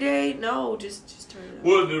every day. No, just turn it off.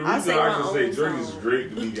 Well, the reason I can say own Drake is song. Drake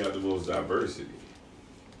because he got the most diversity.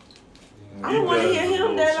 I don't want to hear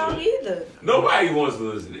him that long either. Nobody wants to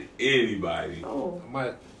listen to anybody. Oh.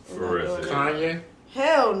 For the rest of it. Kanye?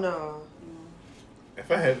 Hell no. If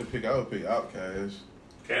I had to pick, I would pick Outkast.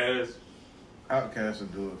 Outkast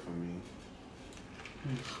would do it for me.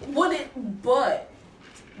 Would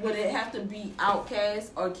it have to be Outkast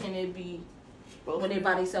or can it be when they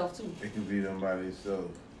by themselves too? It can be them by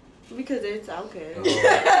themselves. Because it's Outkast.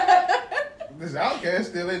 This Outkast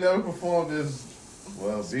still ain't never performed this.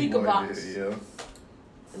 Well, Big Speaker Boy box. did, yeah.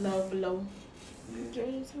 Love Below.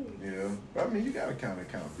 Yeah. But I mean, you gotta count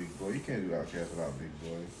Big Boy. You can't do Outkast without Big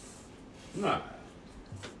Boy. Nah.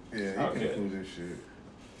 Yeah, you can include this shit.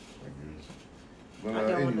 I guess. But I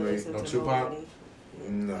don't want to anyway, listen to nobody.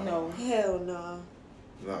 No. Hell no.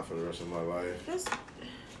 Not for the rest of my life. That's,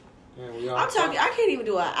 I'm talking. I can't even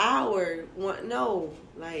do an hour. No,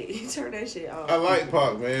 like turn that shit off. I like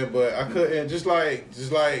Pac, man, but I couldn't. Just like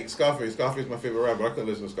Scarface. Scarface is my favorite rapper. I couldn't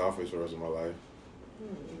listen to Scarface for the rest of my life.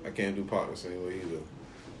 I can't do Pac the same way either.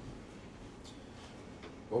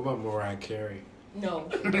 What about Mariah Carey? No.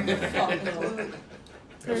 Fuck no.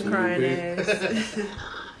 That's crying ass.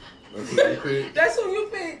 That's who you pick. That's who you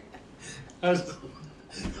pick. That's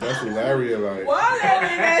who Larry like. Why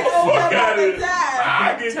Larry that's all the time?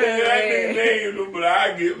 I get that nigga name, but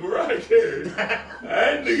I get Mariah Carey.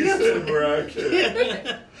 That nigga said Mariah Carey.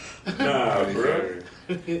 Nah, bro.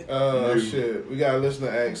 Shit. We got a listener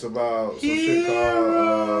ask about some shit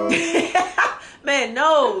called. Man,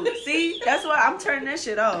 no. See, that's why I'm turning that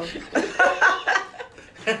shit off.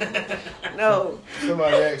 No.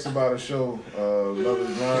 Somebody asked about a show, Love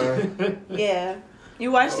Is Blind. Yeah.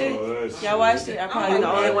 You watched it? Y'all watched it? I'm probably the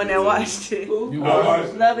only one that watched it. You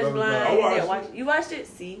watched it? Love is Blind. You didn't watch it. You watched it?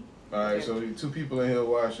 See? Alright, so 2 people in here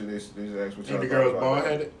watched it. They just asked what y'all And the thought girl's about bald it.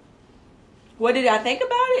 headed? What did I think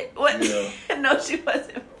about it? What? Yeah. No, she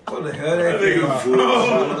wasn't. What the hell? I think it was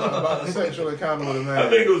bullshit. About the sexual encounter with a man. I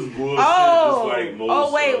think it was bullshit. Oh, just like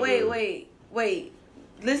most wait.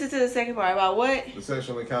 Listen to the second part. About what? The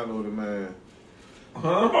sexual encounter with a man.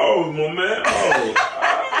 Oh, my man. Oh.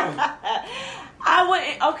 I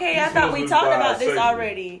wouldn't. Okay, I thought we talked about this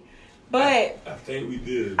already, but I think we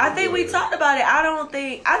did. I think we talked about it.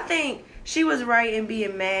 I think she was right in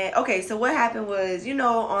being mad. Okay, so what happened was,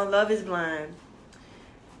 on Love Is Blind,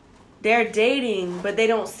 they're dating, but they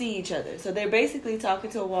don't see each other. So they're basically talking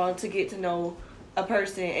to a wall to get to know a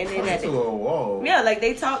person, and then Talking to a wall. Yeah, like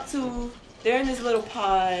they talk to. They're in this little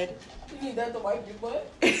pod. You need that to wipe your butt?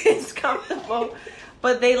 It's comfortable.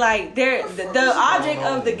 But they the object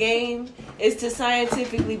of the game is to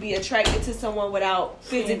scientifically be attracted to someone without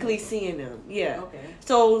physically seeing them. Yeah. Okay.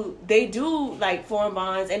 So they do form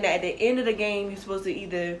bonds, and at the end of the game, you're supposed to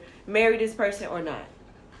either marry this person or not.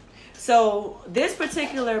 So this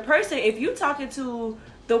particular person, if you talking to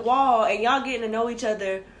the wall and y'all getting to know each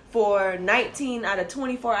other for 19 out of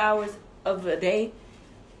 24 hours of a day,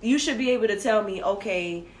 you should be able to tell me,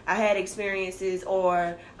 okay, I had experiences,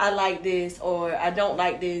 or I like this, or I don't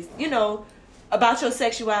like this, about your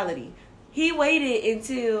sexuality. He waited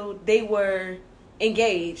until they were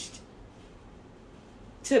engaged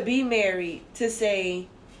to be married to say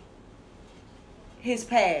his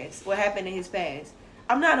past, what happened in his past.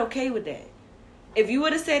 I'm not okay with that. If you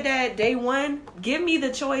would have said that day one, give me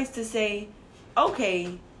the choice to say,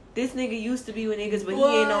 okay, this nigga used to be with niggas, but he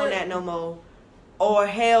ain't on that no more. Or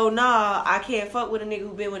hell nah, I can't fuck with a nigga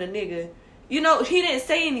who been with a nigga. He didn't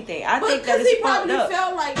say anything. I think that he it's probably fucked up.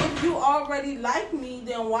 felt like if you already like me,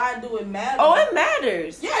 then why do it matter? Oh, it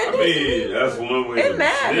matters. Yeah, it does. That's one way It to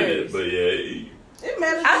matters. spin it, but yeah. It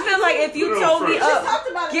matters. I feel like if you told me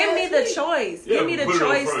give me the week. choice. Yeah, give me the put it on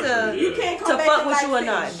choice front, to You can't to come back fuck and with like you or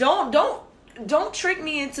not. fish. Don't trick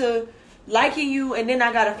me into liking you and then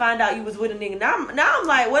I gotta find out you was with a nigga. Now I'm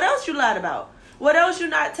like, what else you lied about? What else you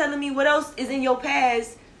not telling me? What else is in your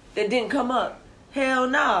past that didn't come up? Hell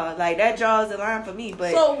nah. That draws the line for me.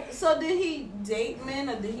 But So did he date men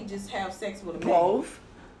or did he just have sex with a man? both.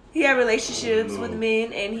 He had relationships with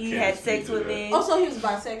men and he Can't had speak sex to with that. men. Oh, so he was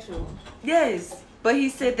bisexual. Yes. But he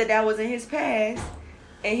said that was in his past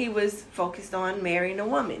and he was focused on marrying a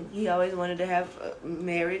woman. He always wanted to have a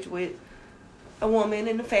marriage with a woman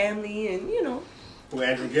and a family and, Who,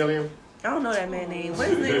 Andrew Gilliam? I don't know that man's name. What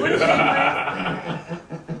is his name?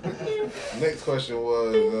 Next question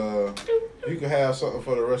was, you can have something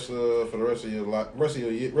for the rest of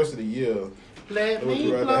the year. Let Would me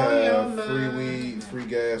you rather blow your have free mind. weed, free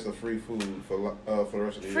gas, or free food for the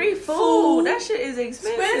rest of the Free year? food. That shit is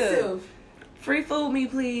expensive. Free food me,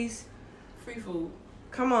 please. Free food.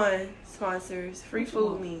 Come on, sponsors. Free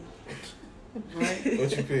food me. Right.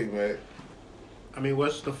 What you pick, Mac? I mean,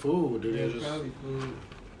 what's the food? Do they just... Probably food.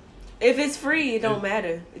 If it's free, it don't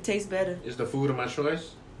matter. It tastes better. Is the food of my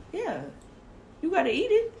choice? Yeah. You gotta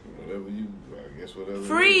eat it. Whatever you, I guess whatever.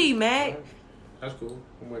 Free, Mac. That's cool.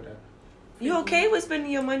 I'm with that. You okay with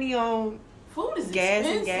spending your money on food is gas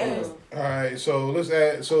expensive. and gas? All right, so let's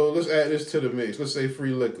add this to the mix. Let's say free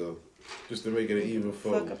liquor, just to make it an even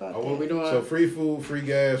fold. Fuck about Oh, what we doing? So free food, free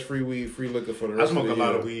gas, free weed, free liquor for the I rest of the smoke year. a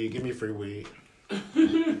lot of weed. Give me free weed. I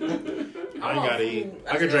ain't gotta eat.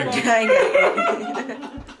 I can drink.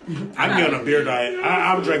 I can get on a beer diet.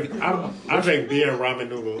 I drink beer and ramen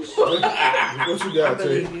noodles. What you got,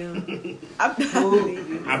 Tay? I believe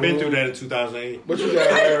you. I've been through that in 2008. What you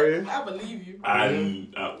got, Arian? I believe you.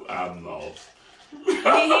 I'm lost. He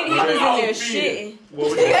was in there shitting.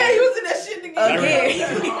 Yeah, he was in that shit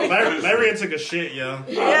again. Larry took a shit, yo.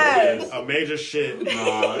 Yes. A major shit.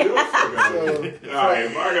 Nah, alright,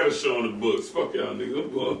 if I gotta show on the books, fuck y'all niggas.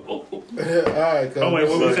 I'm going home. Alright, oh wait,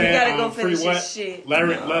 what was You that? gotta go Free finish what? his shit.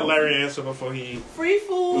 Let Larry answer before he. Free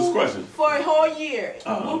food. What's the question? For a whole year.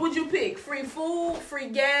 What would you pick? Free food, free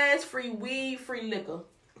gas, free weed, free liquor.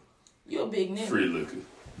 You a big nigga. Free liquor.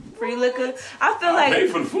 Free liquor. I feel like pay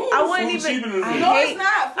for the food. I wouldn't Food cheaper even. than No, I it's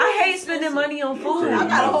not. Food hate is spending expensive. money on food. Crazy I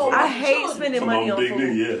got a whole I bunch of hate children. spending Come money on, on big food.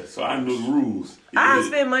 nigga, yeah. So I know the rules. I Yeah.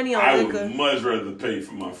 spend money on I liquor. would much rather pay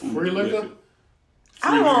for my food. Free than liquor?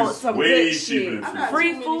 I want liquor's some way good cheaper shit. than got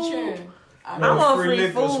Free too many food. children. I want free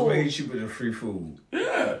liquor's food. way cheaper than free food.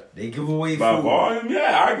 Yeah. They give away By food. volume,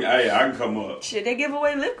 yeah, I can come up. Shit, they give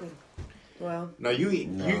away liquor. Well, No, you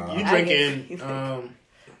I drinking get-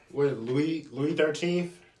 what Louis 13th?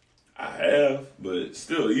 I have, but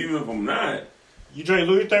still, even if I'm not, You drink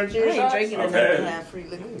Louis 13th I ain't shots? drinking I've enough to had. have free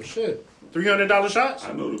liquor. Oh, shit. $300 shots?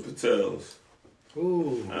 I know the Patels.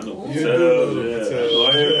 Ooh. I know You do Patels, know the yeah. Patels. I know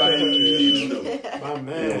everybody you need to know. My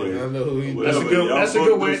man. I know who he That's a Whatever, good. y'all That's a book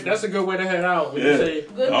good way. this- That's a good way to head out. When Yeah. you say,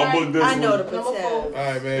 Good I'll night. book this I know one. the Number Patel. four. All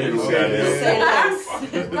right, man. Ain't We no see goddamn- you,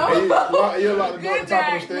 man. No. You're allowed to go to Good the top of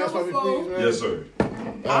night, the stairs for me, number please, man. Yes, sir.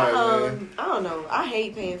 All right, man. I don't know. I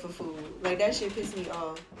hate paying for food. Like that shit piss me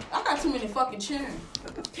off. I got too many fucking children.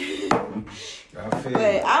 I feel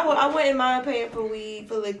But I wouldn't mind paying for weed,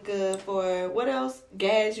 for liquor, for what else?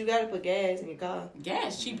 Gas. You gotta put gas in your car.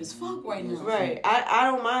 Gas cheap as fuck right now. Right. I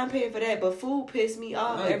don't mind paying for that, but food piss me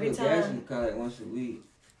off I every put gas in time. the car like once a week.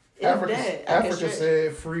 If Africa, that, I can Africa straight-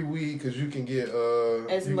 said free weed because you can get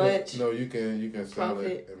As you much Can, no, you can sell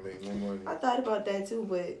profit. it and make more money. I thought about that too,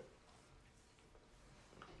 but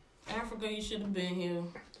Africa, you should have been here.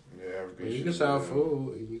 Yeah, Africa. you can sell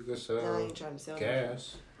food. You can I sell ain't trying to sell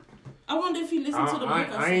gas. I wonder if he listened to the book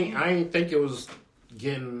I I ain't. sent. I ain't think it was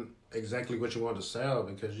getting exactly what you want to sell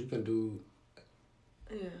because you can do.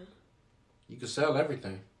 yeah, You can sell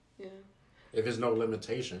everything yeah. if there's no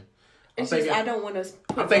limitation. It's just I don't want to.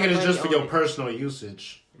 I'm thinking it's just for your personal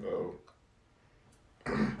usage. No.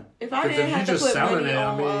 If I Because didn't if have you to just put selling money it, I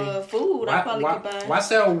on mean, food, I probably could buy. Why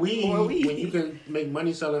sell weed, more weed. when you can make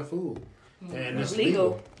money selling food and it's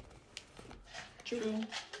legal? True.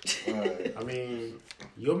 Right. I mean,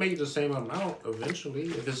 you'll make the same amount eventually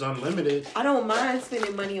if it's unlimited. I don't mind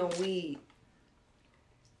spending money on weed.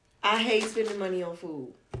 I hate spending money on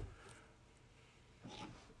food.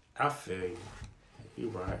 I feel you. You're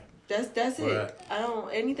right. That's it. But I don't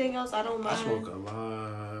anything else. I don't I mind. smoke a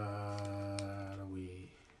lot of weed.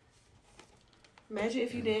 Imagine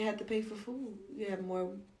if you didn't have to pay for food. You have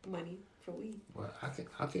more money for weed. Well, I could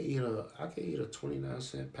eat a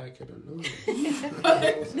 29-cent packet of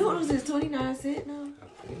noodles. Noodles is 29 cents now.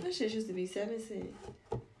 That shit used to be 7 cents.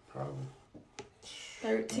 Probably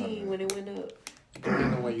 13 when it went up.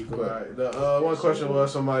 depending on where you go. Right. The one question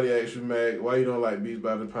was somebody asked you, Mac, why you don't like Beats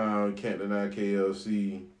by the Pound, Can't Deny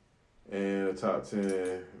KLC, and the top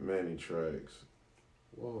 10 Manny tracks?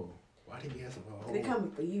 Whoa. Why did you ask about They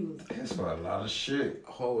coming for you. That's for a lot of shit.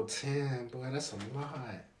 a whole 10? Boy, that's a lot.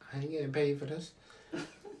 I ain't getting paid for this.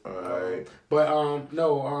 Alright. But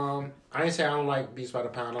no, I ain't say I don't like Beats by the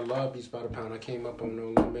Pound. I love Beats by the Pound. I came up on No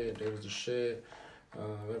Limit. They was the shit.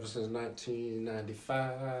 Ever since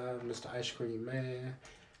 1995, Mr. Ice Cream Man,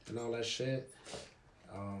 and all that shit.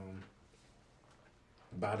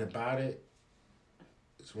 Bout It.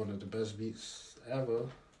 It's one of the best beats ever.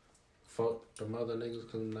 Fuck the mother niggas,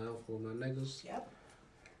 cause I'm down for my niggas. Yep.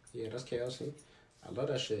 Yeah, that's KLC. I love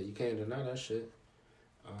that shit. You can't deny that shit.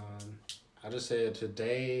 I just said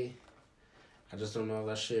today, I just don't know if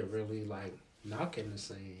that shit really like knocking the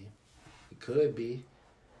scene. It could be.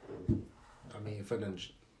 I mean, for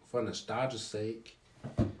nostalgia's sake,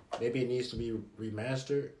 maybe it needs to be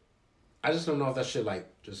remastered. I just don't know if that shit like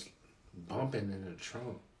just bumping in the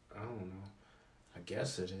trunk. I don't know. I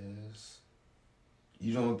guess it is.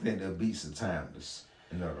 You don't think the beats are timeless,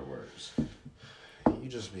 in other words? You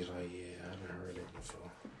just be like, yeah, I haven't heard it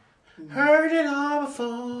before. Heard it all before.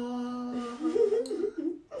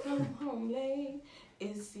 Come home late.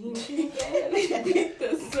 It seems you barely beat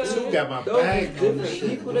the sun. You got my back on the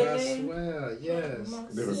shit. I swear, yes.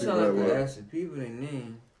 Different people they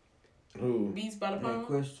name. Who? Beats by the Pound?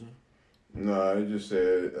 Question. No, he just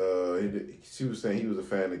said she was saying he was a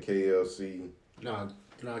fan of KLC. No,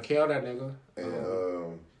 kill that nigga.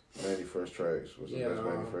 And Manny Fresh Tracks was the best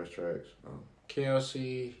Manny Fresh Tracks.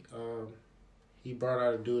 KLC, he brought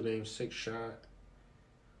out a dude named Six Shot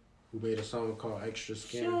who made a song called Extra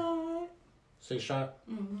Skin. Six Shot?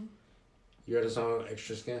 Mm-hmm. You heard the song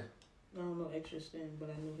Extra Skin? I don't know Extra Skin, but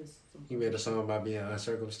I know his. He made a song about being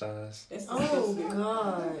uncircumcised. Oh,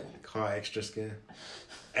 God. Called Extra Skin.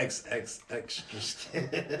 Extra Skin.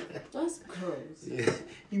 That's gross. Yeah,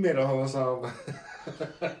 he made a whole song.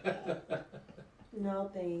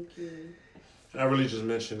 No, thank you. I really just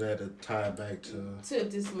mentioned that to tie it back to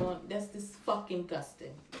this month. That's this fucking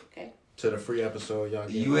gusting. Okay. To the free episode, y'all.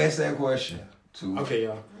 You asked that question too. Okay,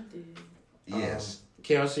 y'all. I did. Yes.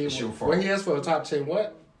 KLC, what he asked for a top 10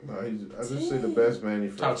 what? No, I just say the best Manny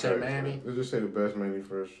Fresh. Top 10 Manny? I just say the best Manny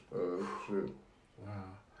Fresh shit.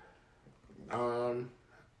 Wow.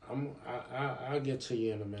 I'll get to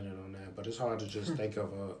you in a minute on that, but it's hard to just think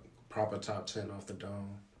of a proper top 10 off the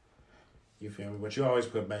dome. You feel me? But you always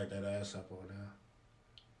put Back That Ass Up on there.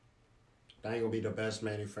 That ain't gonna be the best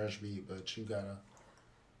Manny Fresh beat, but you gotta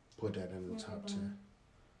put that in the top 10.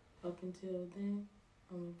 Up until then,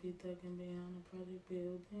 I'm gonna be thugging behind the project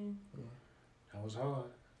building. Yeah. That was hard.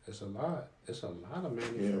 It's a lot. It's a lot of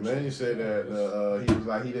Manny. Yeah, Manny said that he was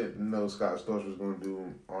like he didn't know Scott Storch was gonna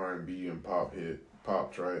do R&B and pop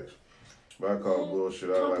tracks. But I called bullshit.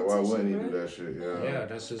 I was like, why wouldn't he do that shit? Yeah,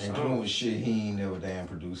 that's his and song. doing shit he ain't never damn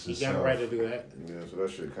produced He himself. got the right to do that. Yeah, so that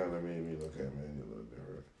shit kind of made me look at Manny a little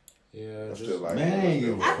different. Yeah, I still like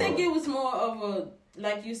I think it was more of a,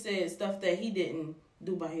 like you said, stuff that he didn't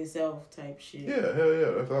do by himself type shit. Yeah, hell yeah,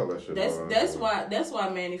 that's all that shit. That's why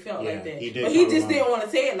Manny felt like that. He did, but he just didn't want to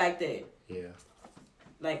say it like that. Yeah.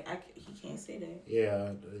 Like he can't say that.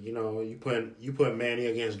 Yeah, you know, you put Manny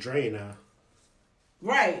against Dre now.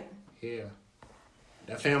 Right. Yeah.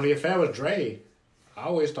 That Family Affair was Dre. I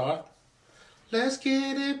always thought. Let's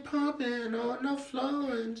get it pumping on the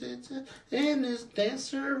floor and in this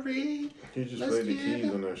dancery. He just played the keys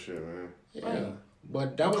on that shit, man. Yeah. Right.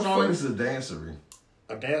 But that was always a dancery.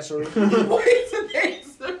 A dancery? What is a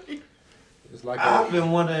dancery? It's like I've been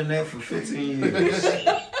wondering that for 15 years.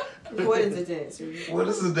 What is a dancery? What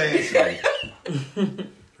is a dancery?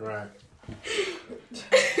 Right.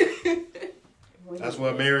 That's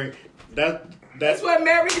what Mary. That's what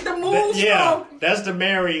Mary the moves from. That's the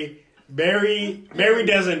Mary. Mary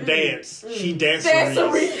doesn't dance. She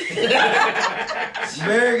danceries.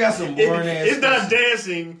 Mary got some boring ass. It's not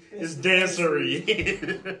dancing. It's dancery.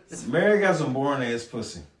 Mary got some boring ass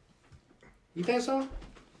pussy. You think so?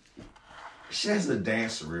 She has a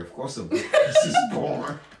dancery. Of course, a pussy's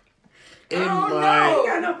born. It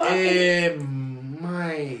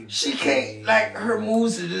might. She can't like her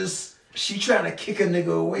moves are just. She trying to kick a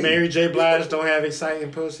nigga away. Mary J. Blige don't have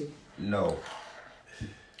exciting pussy. No.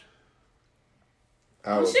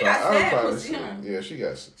 She got sad pussy, huh? Yeah, she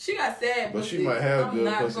got sad but pussy. She might have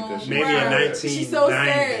good pussy because maybe in 1990. She's so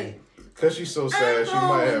sad. Because she's so sad, she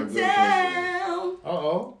might have good pussy.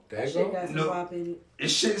 Uh-oh. There you go. No,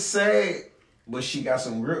 it's shit sad, but she got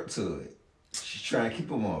some grip to it. She's trying to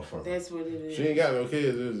keep a motherfucker. That's what it is. She ain't got no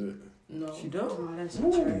kids, is it? No. She don't. That's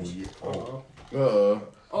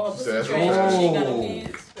Oh, she said, she ain't got no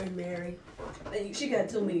kids. Hey, Mary. She got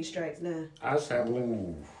too many strikes now. I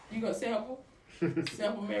sample. You gonna sample?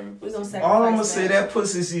 Sample Mary pussy. All I'm gonna say, that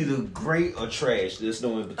pussy's either great or trash. There's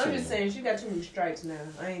no in between. I'm just saying, she got too many strikes now.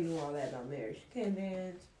 I ain't doing all that about Mary. She can't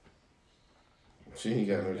dance. She ain't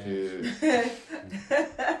got no kids.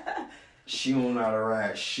 She don't know how to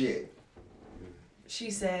ride shit. She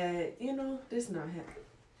said, this not happening.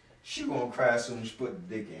 She gonna cry as soon as she put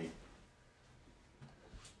the dick in.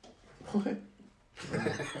 What?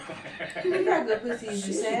 You got good pussy. You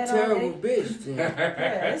She's sad a terrible bitch.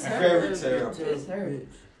 Yeah, it's her. Very terrible. It's her.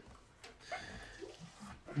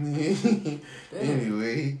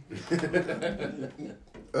 Anyway.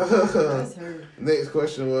 That's her. Next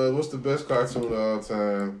question was, what's the best cartoon of all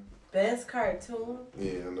time? Best cartoon?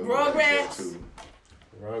 Yeah, I know. Rugrats.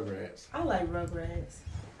 Rugrats. I like Rugrats.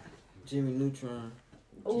 Jimmy Neutron.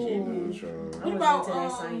 Ooh. What about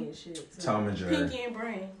that science shit too. Tom and Jerry. Pinky and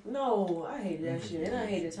Brain? No, I hated that shit. And I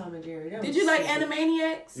hated Tom and Jerry. Did you like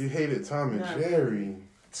Animaniacs? You hated Tom and Jerry.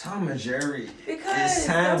 Tom and Jerry. Because it's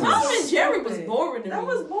timeless. Tom and Jerry was boring to me. That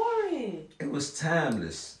was boring. It was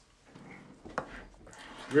timeless.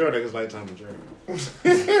 Real niggas like Tom and Jerry.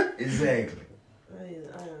 Exactly. I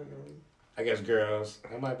don't know. I guess girls.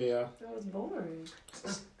 That might be That was boring.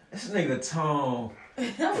 This nigga Tom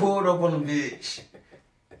pulled up on the bitch.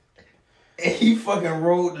 And he fucking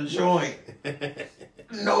rolled the joint.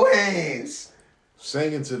 No hands.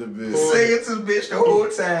 Singing to the bitch. Singing to the bitch the whole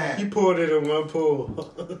time. He pulled it in one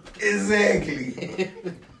pull. Exactly.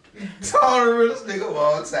 Tom the realest nigga of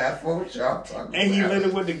all time. For what y'all talking about. And he lit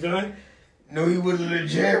it with the gun? No, he would have lit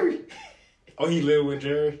Jerry. Oh, he lit with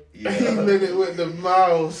Jerry? Yeah. He lit it with the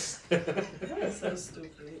mouse. That is so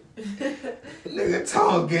stupid. Nigga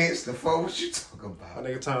Tom gangster. For what you talking about?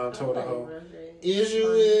 Nigga Tom told the hoe, is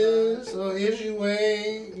you is or is you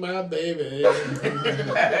ain't my baby?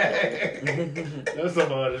 That's the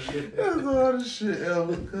hardest shit. That's the hardest shit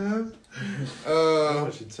ever, cuz.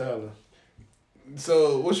 What you tell her?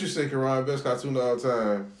 So, what you say, Karan? Best cartoon of all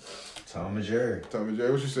time? Tom and Jerry. Tom and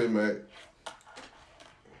Jerry. What you say, Mac?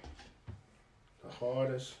 The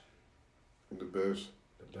hardest. The best.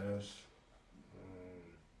 The best.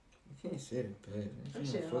 You can't say the best. That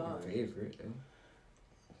It's shit my fucking hard. favorite. Though.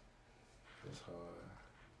 It's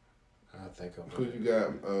hard. I think of Who you got?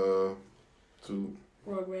 Two.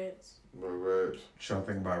 Rugrats. Rugrats. Trying to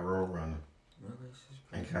think about Roadrunner.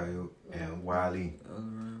 And Coyote. And Wile-E. All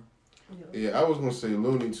around. Yeah, I was gonna say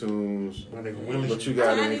Looney Tunes, My nigga Willie. but you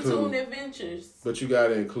gotta Tiny Toon include. Adventures. But you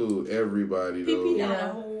gotta include everybody though. Pee-Pee Yeah, down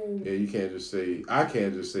the hole. you can't just say. I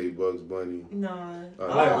can't just say Bugs Bunny. No. I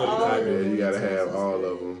like Willie yeah, Coyote. you gotta have Tunes all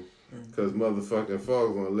was of them. Cause motherfucking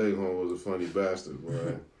Foghorn Leghorn was a funny bastard,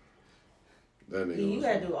 boy. That nigga. Yeah, you was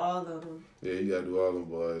gotta funny. do all of them. Yeah, you gotta do all them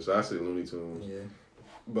boys. So I say Looney Tunes. Yeah.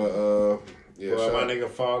 But yeah. Well, shout- my nigga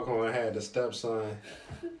Foghorn had the stepson.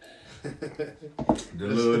 The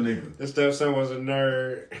little nigga. The stepson was a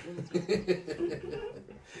nerd.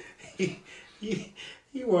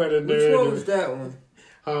 he was a nerd. Which one was that one?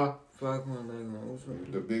 Huh? Foghorn Leghorn. Which one?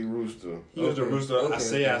 The big rooster. He was the Okay. rooster.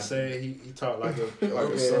 Okay, I say. He talked like a Like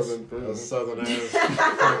a southern person. southern ass.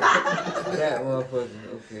 That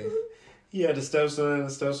motherfucker. Okay. He had the stepson. The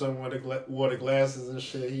stepson wore the glasses and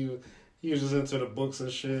shit. He was just into the books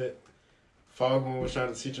and shit. Foghorn was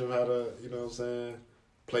trying to teach him how to, you know what I'm saying,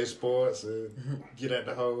 play sports and get at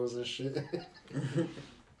the hoes and shit.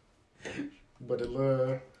 But the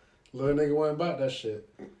little nigga wasn't about that shit.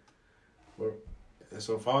 And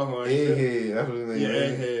so Foghorn, Egghead, that's what his name yeah,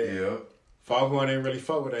 is. Egghead. Yeah. Foghorn ain't really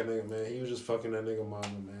fuck with that nigga, man. He was just fucking that nigga mama,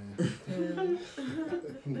 man.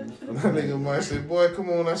 That nigga might say, boy, come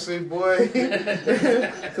on. I say, boy,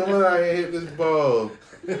 come on out here and hit this ball.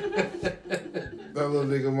 That little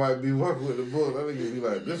nigga might be walking with the book. That nigga be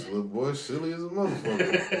like, this little boy silly as a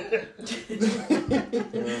motherfucker.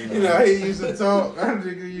 You know how he used to talk? That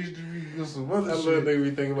nigga used to be some other That shit. little nigga be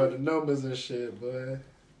thinking about the numbers and shit, boy.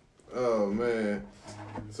 Oh, man.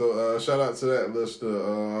 So, shout out to that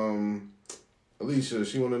listener. Alicia,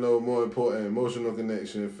 she want to know more important, emotional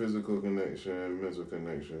connection, physical connection, mental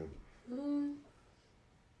connection.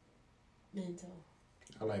 Mental.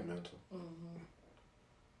 I like mental.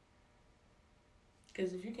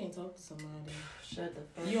 Because if you can't talk to somebody, Shut the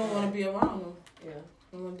fuck you don't up. want to be around them. Yeah. You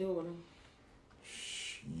don't want to deal with them.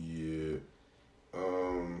 Yeah.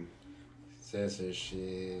 Says his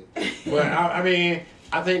shit. But I mean,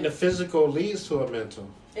 I think the physical leads to a mental.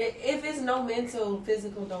 If it's no mental,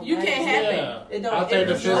 physical don't You matter. can't happen. Yeah. It don't. I think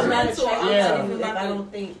the If it's not physical. attractive, Yeah. if I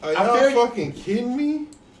don't think. Are I y'all feel you. fucking kidding me?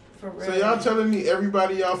 For real. So y'all telling me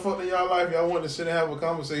everybody y'all fucked in y'all life y'all want to sit and have a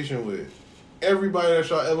conversation with? Everybody that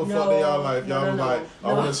y'all ever fucked in y'all life, y'all was like,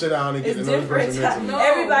 I want to sit down and get It's to know this different. person mentally. No.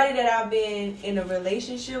 Everybody that I've been in a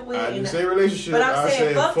relationship with. I and didn't say relationship. But I'm I saying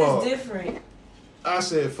said fuck fuck. is different. I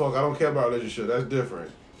said fuck. I don't care about relationship. That's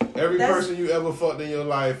different. Every person you ever fucked in your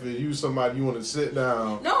life is you somebody you want to sit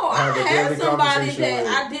down. No, I have a had daily somebody conversation that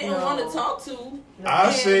with. I didn't want to talk to.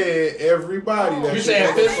 I said everybody that You saying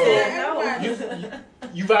Everybody. physical?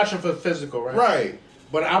 You vouching for physical, right? Right.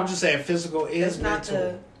 But I'm just saying physical is That's not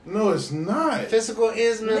mental. No, it's not. Physical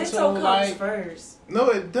is mental. Mental comes like, first. No,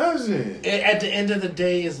 it doesn't. At the end of the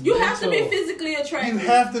day, it's You mental. have to be physically attracted. You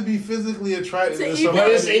have to be physically attracted To to even- somebody.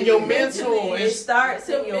 But it's in your mental. It It's, starts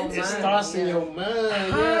in your mind. it starts in your mind.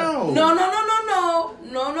 Yeah. How? No.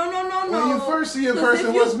 When you first see a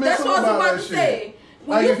person, what's That's mental what I was about about that to shit? say.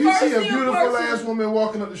 Like if you see a beautiful ass woman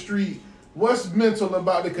walking up the street, what's mental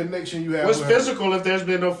about the connection you have? What's with physical if there's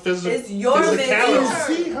been no physical? It's your physicality. mental.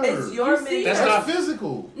 You see her. It's your mental. That's not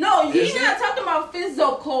physical. No, he's not talking about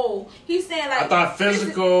physical. He's saying like. I thought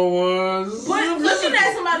physical was. But looking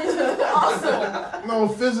at somebody's physical also. No,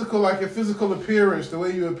 physical, like your physical appearance, the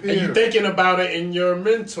way you appear. And you thinking about it in your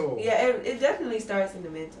mental. Yeah, it definitely starts in the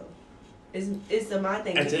mental. It's my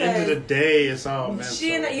thing. At the end of the day, it's all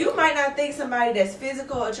mental. You might not think somebody that's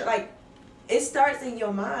physical, like, it starts in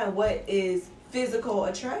your mind what is physical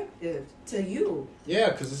attractive to you.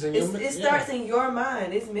 Yeah, because it's in your mind. It starts in your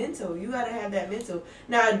mind. It's mental. You gotta have that mental.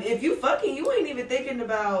 Now, if you fucking, you ain't even thinking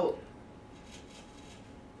about.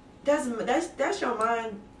 That's your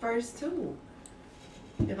mind first too.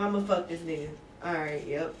 If I'ma fuck this nigga, all right,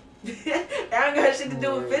 yep. That ain't got shit to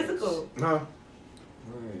do with physical. No.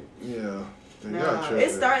 Yeah. Nah,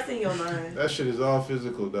 it starts in your mind. That shit is all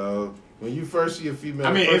physical, dog. When you first see a female,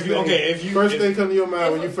 I mean, if you first thing come to your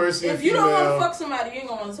mind when you first see a female. If you don't want to fuck somebody, you ain't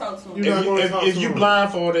gonna want to talk to them. If you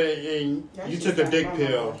blindfolded and you took a dick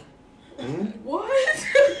pill. What?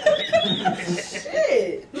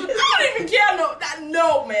 Shit. I don't even care.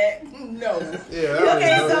 No, man. No. Yeah.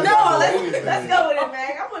 Okay, so no. Let's go with it,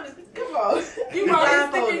 man. I want to. Come on. You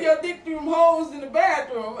probably sticking your dick through them holes in the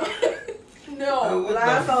bathroom. No.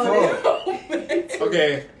 Blindfolded.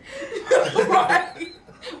 Okay. Right.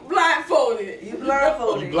 Blindfolded. You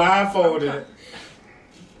blindfolded. You blindfolded.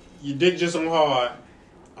 Your dick just on hard.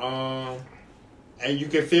 And you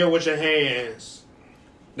can feel with your hands.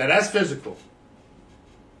 Now that's physical.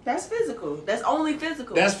 That's physical. That's only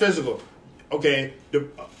physical. That's physical. Okay. The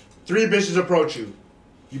 3 bitches approach you.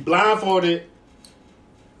 You blindfolded.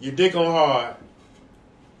 Your dick on hard.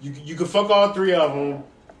 You can fuck all 3 of them,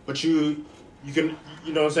 but you can,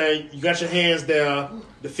 you know what I'm saying? You got your hands there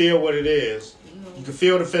to feel what it is. You can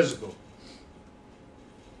feel the physical.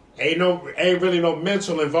 Ain't really no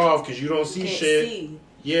mental involved because you don't see shit. See.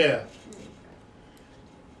 Yeah.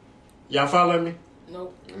 Y'all following me?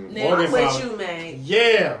 Nope. I'm with you, man.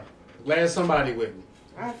 Yeah. Glad somebody with me.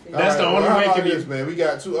 That's the only way it can be. Man, we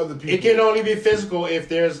got 2 other people. It can only be physical if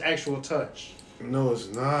there's actual touch. No, it's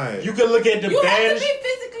not. You can look at the You bad. have to be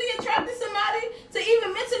physically attracted to somebody to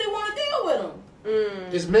even mentally want to deal with them.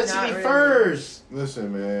 It's mentally first.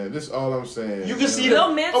 Listen, man, this is all I'm saying. You can see the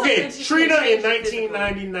okay, Trina in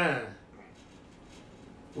 1999,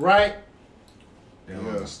 right? They don't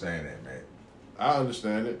understand that, man. I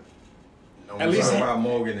understand it. At least about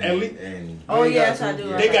Morgan and oh yes, I do.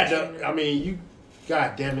 They got the. I mean, you.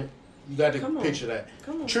 God damn it, you got to picture that.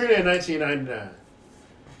 Trina in 1999.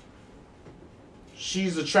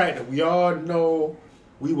 She's attractive. We all know.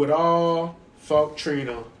 We would all fuck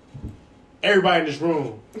Trina. Everybody in this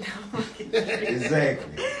room.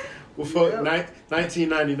 Exactly. Will fuck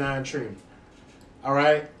 1999 Trina. All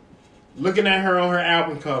right? Looking at her on her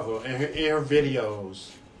album cover and in her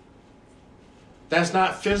videos. That's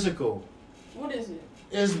not physical. What is it?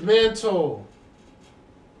 It's mental.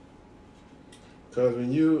 Because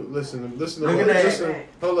when you listen,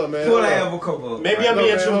 hold up, man. Pull that album cover. Maybe I'm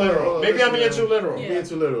being too literal. Maybe I'm being too literal. Being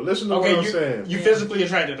too literal. Listen to what I'm saying. You physically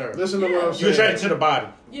attracted to her. Listen to what I'm saying. You attracted to the body.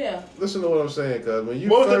 Yeah. Listen to what I'm saying, because when you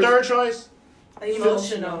what was the third choice?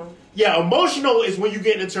 Emotional. Yeah, emotional is when you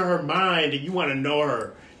get into her mind and you want to know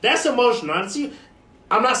her. That's emotional.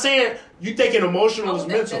 I'm not saying you thinking emotional is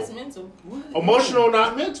mental. That's mental. Emotional,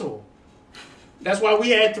 not mental. That's why we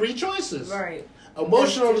had 3 choices. Right.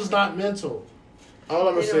 Emotional is not mental. All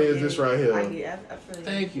I'm gonna say is this right here. I feel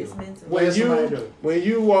Thank you. It's mental. When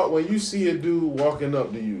you see a dude walking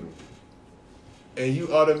up to you, and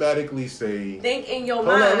you automatically say, think in your hold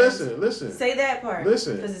mind. on, listen. Say that part.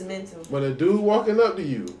 Listen, because it's mental. When a dude walking up to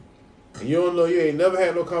you, and you don't know, you ain't never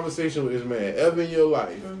had no conversation with this man ever in your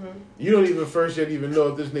life. You don't even first yet even know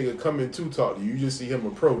if this nigga coming to talk to you. You just see him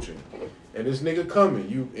approaching. And this nigga coming,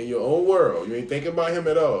 you in your own world. You ain't thinking about him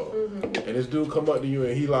at all. And this dude come up to you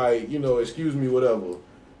and he like, excuse me, whatever.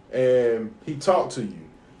 And he talk to you.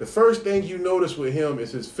 The first thing you notice with him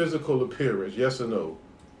is his physical appearance, yes or no?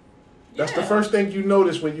 That's the first thing you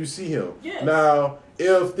notice when you see him. Yes. Now,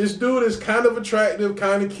 if this dude is kind of attractive,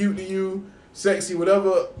 kind of cute to you, sexy,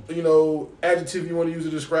 whatever, adjective you want to use to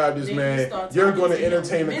describe this man, you're going to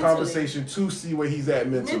entertain the conversation to see where he's at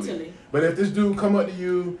mentally. But if this dude come up to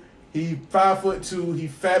you, he 5'2", he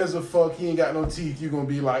fat as a fuck, he ain't got no teeth, you're going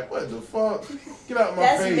to be like, what the fuck? Get out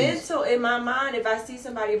my face. That's mental in my mind. If I see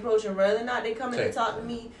somebody approaching, whether or not they come in to talk to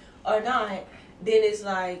me or not, then it's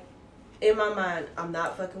like, in my mind, I'm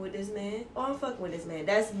not fucking with this man or I'm fucking with this man.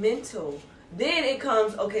 That's mental. Then it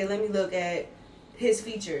comes, okay, let me look at his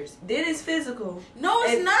features, then it's physical. No,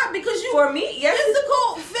 it's not because you. For me, yes,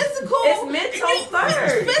 physical. It's mental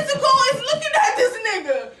first. Physical is looking at this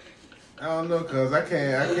nigga. I don't know, cause I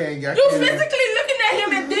can't. You physically looking at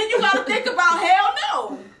him, and then you gotta think about hell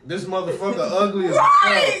no. This motherfucker ugly as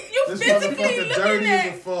right. fuck. You This physically motherfucker looking dirty at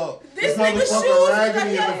as fuck. This This nigga's shoes motherfucker raggedy that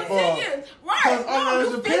as he had for 10 fuck. years. Right. No, You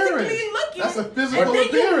his appearance. physically looking. That's a physical and then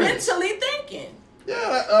appearance. you mentally thinking.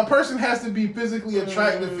 Yeah, a person has to be physically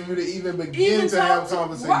attractive for you to even begin to have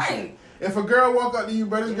conversation. Right. If a girl walk up to you,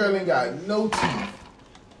 bro, this girl ain't got no teeth.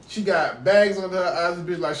 She got bags under her eyes, this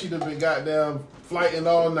bitch like she done been goddamn flighting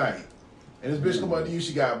all night. And this bitch come up to you,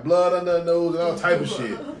 she got blood under her nose and all type of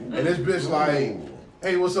shit. And this bitch like,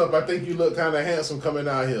 hey, what's up? I think you look kind of handsome coming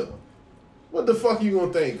out here. What the fuck you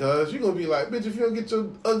gonna think, cuz? You gonna be like, bitch, if you don't get your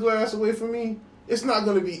ugly ass away from me, it's not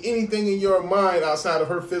gonna be anything in your mind outside of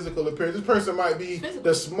her physical appearance. This person might be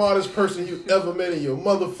the smartest person you ever met in your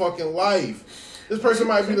motherfucking life. This person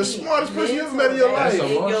might be the smartest person you ever met in your life.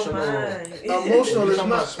 That's emotional. Emotional is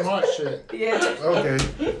not smart shit. Yeah. Okay.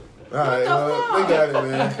 All right. They got it,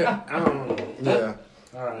 man. Yeah.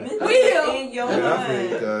 All right. Will in your Yeah, I mind.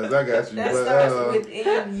 feel you, cuz. I got you. That But, starts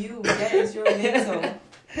within you. That is your mental.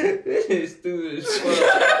 This is stupid as fuck.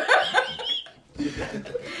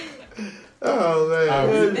 Oh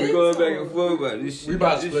man, we going back and forth about this shit. We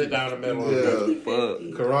about to split down the middle. Yeah,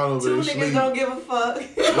 fuck. Corona Two been niggas asleep. don't give a fuck.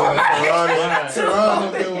 Corona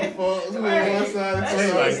don't give a fuck. Who on one side and two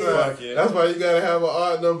on Like, the side. fuck it. That's why you gotta have an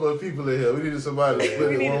odd number of people in here. We needed somebody to split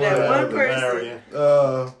We it needed one that way or one the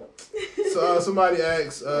person. So somebody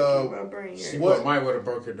asked, What Mike would have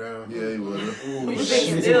broke it down. Yeah, he would have. We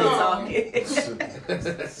still talking.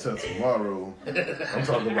 So tomorrow, I'm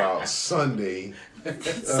talking about Sunday.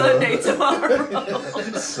 Sunday tomorrow.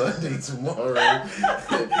 Sunday tomorrow.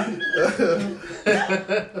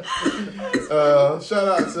 Shout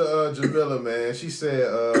out to Jamila, man. She said,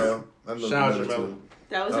 I know Shout out Jamila Jamila. too.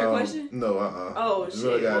 That was her question? No, Oh,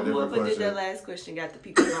 Jamila shit. got a Well, different whoever did question. that last question got the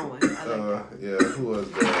people going. I like Yeah, who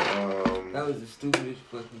was that? That was the stupidest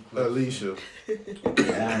fucking question. Alicia.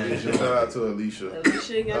 Alicia. Shout out to Alicia.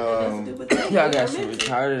 Alicia ain't got nothing to do with that. Y'all got some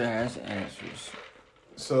retarded ass answers.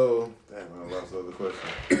 So, damn, I lost the other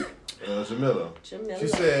question. Jamila. She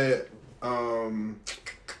said,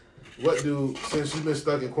 since you've been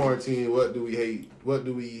stuck in quarantine, what do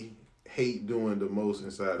we hate doing the most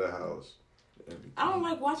inside the house? I don't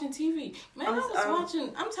like watching TV. Man, I'm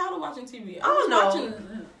tired of watching TV. I don't was know. watching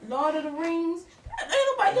Lord of the Rings. Ain't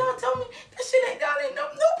nobody, y'all tell me that shit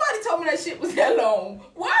nobody told me that shit was that long.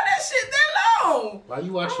 Why that shit that long? Why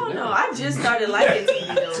you watching that? No, I just started liking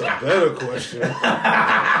TV though. That's a better question.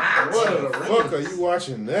 What the fuck are you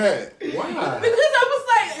watching that? Why? Because I was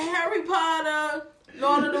like, Harry Potter,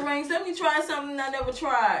 Lord of the Rings, let me try something I never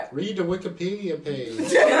tried. Read the Wikipedia page.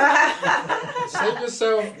 Save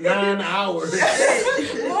yourself 9 hours. More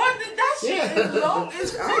than that shit is long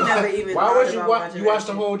as I fuck. never even Why thought would you about watch? watching You that watched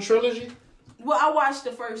the shit. whole trilogy? Well, I watched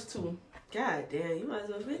the first two. God damn, you might as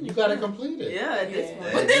well finish. You gotta complete it. Yeah, at this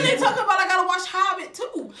point. But then they talk about I gotta watch Hobbit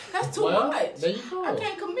too. That's too Well, much. there you go. I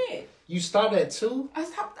can't commit. You start at 2. I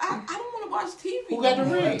don't want to watch TV. Who got the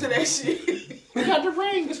ring? To that shit. Who got the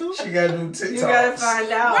ring too? She gotta do TikToks. You gotta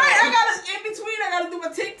find out. Right, I gotta in between. I gotta do my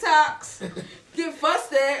TikToks. Get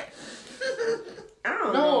fussed at. I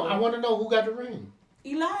don't No, know. I want to know who got the ring.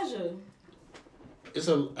 Elijah.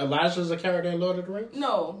 Elijah's a character in Lord of the Rings?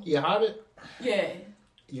 No. He a hobbit? Yeah.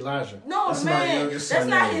 Elijah. No, That's my man. youngest That's son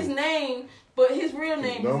not name. his name, but his real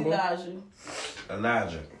name is Elijah.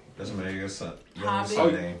 Elijah. That's my youngest son. Hobbit. Youngest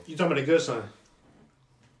son name. You talking about the good son?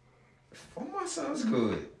 Oh, my son's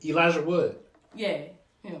good. Elijah Wood. Yeah.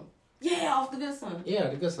 Him. Yeah, off the good son. Yeah,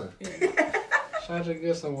 the good son. Yeah. Shout out to the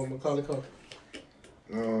good son with Macaulay Culkin.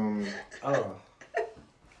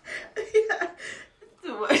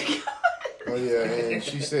 Oh yeah, and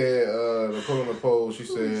she said to put on the poll. She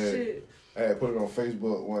said, I had put it on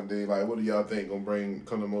Facebook one day. Like, what do y'all think gonna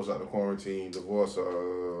come the most out of quarantine? Divorce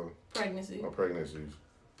or Pregnancy. pregnancies?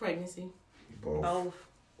 Pregnancy. Both.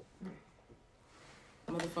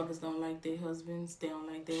 Motherfuckers don't like their husbands. They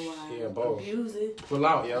don't like their wives. Yeah, both. Abuse it. Pull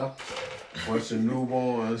out, y'all. Bunch of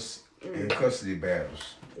newborns and custody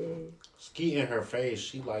battles. Skeet in her face.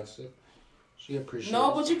 She likes it. She appreciates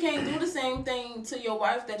No, it. but you can't do the same thing to your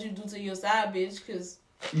wife that you do to your side bitch, because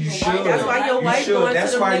You your should. wife That's why your You wife should. going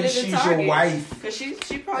That's to the why minute she's to your Target. wife. Cause she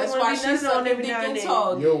probably That's want why to be she's nuzzling on sucking every dick now and and then.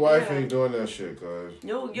 talking. Your wife ain't doing that shit, cuz.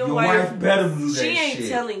 Your wife better do that She ain't shit.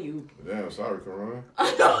 telling you. Damn, sorry, Karan.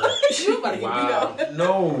 You about to get beat up.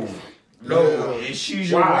 No. Yeah. If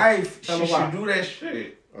she's your Why? wife, Tell she her why. should do that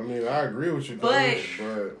shit. I mean, I agree with you, But-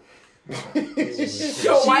 but Your She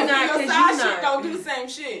wife not, and 'cause your you side not. shit don't do the same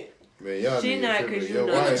shit. Man, y'all She not, cause you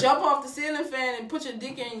You can jump off the ceiling fan and put your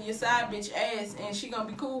dick in your side bitch ass, and she gonna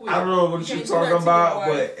be cool with it. I don't know what you're talking about,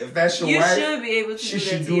 but if that's your wife, you should be able to she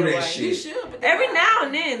should do that shit. You should, but every now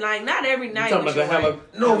and then, like not every night. You talking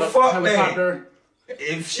about the fuck helicopter? that.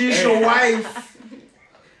 If she's your wife,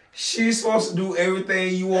 she's supposed to do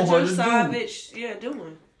everything you want her to side do. bitch, yeah,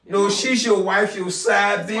 doing. No, she's your wife, your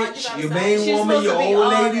side bitch, your main woman, your old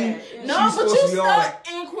lady. No, but you stuck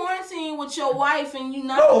in quarantine with your wife and you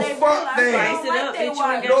not. No, fuck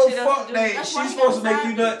that. No, fuck that. She's supposed to make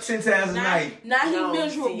you nut 10 times a night. Not he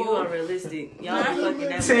miserable. You unrealistic. Y'all be fucking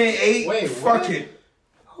that. 10, 8. Wait, fuck it.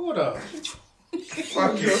 Hold up.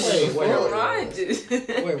 Fuck it. Wait.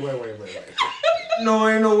 No,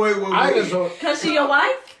 ain't no wait. Cause she your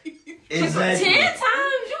wife? Exactly. 10 times?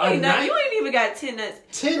 You ain't even got 10 nuts.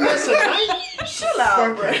 10 nuts a night? Chill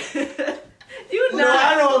out, bro. You No,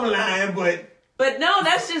 I know I'm lying, but no,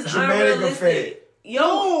 that's just dramatic unrealistic.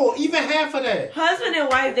 Yo, even half of that. Husband and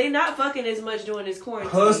wife, they not fucking as much during this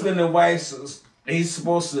quarantine. Husband and wife, they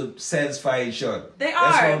supposed to satisfy each other. They That's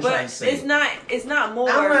what are, I'm but trying to say. it's not more.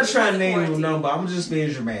 I'm not trying to name no quarantine. number. I'm just being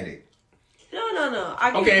dramatic. No.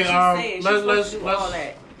 I get Okay, what you're saying. She's supposed let's to do all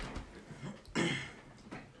that.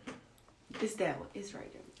 It's that one. It's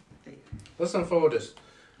right there. Let's unfold this.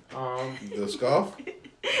 The scarf?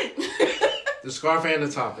 The scarf and the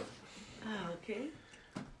topic. Oh, okay.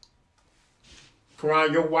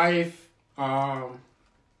 Karan, your wife,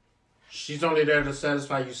 she's only there to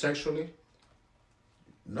satisfy you sexually?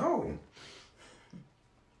 No.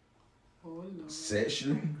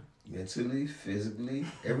 Sexually, mentally, physically,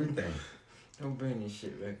 everything. Don't bring this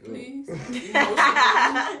shit back up. Please.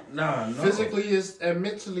 No. Physically is and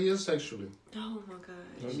mentally is sexually. Oh my god.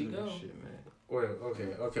 Don't do this shit, man. Well,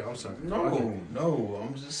 okay, I'm sorry. No, okay.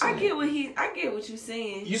 I'm just saying. I get what you're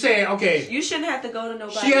saying. You saying, okay. You shouldn't have to go to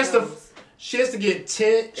nobody She has else. to get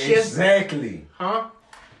 10. Exactly. Huh?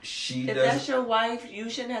 If that's your wife, you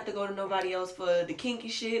shouldn't have to go to nobody else for the kinky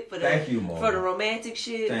shit, for the for the romantic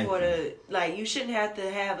shit, you shouldn't have to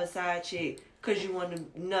have a side chick because you want to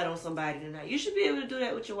nut on somebody tonight. You should be able to do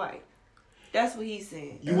that with your wife. That's what he's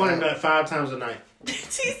saying. You want to nut 5 times a night. He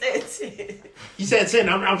said 10. He said 10.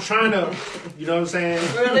 I'm trying to, you know what I'm saying?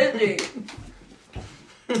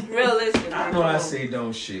 Realistic. I know I say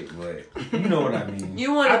dumb shit, but you know what I mean.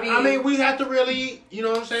 You want to be. I mean, we have to really, you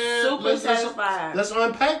know what I'm saying? Super satisfied. Let's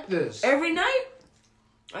unpack this. Every night?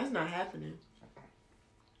 That's not happening.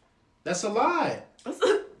 That's a lie.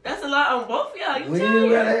 That's a lot on both of y'all. We ain't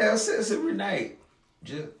gotta have sex every night.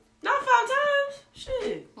 Just not 5 times.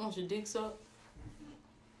 Shit. Want your dick sucked?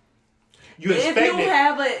 You expect it.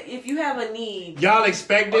 If you have a need. Y'all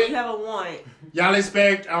expect it. You have a want. Y'all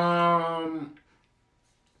expect 5?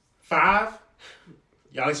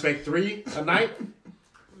 Y'all expect 3 a night?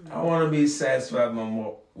 I want to be satisfied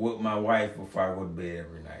with my wife before I go to bed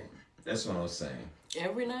every night. That's what I'm saying.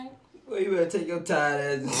 Every night? Well, you better take your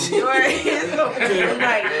tired ass. That's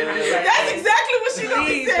exactly what she gonna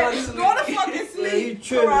be saying. Go to fucking sleep. You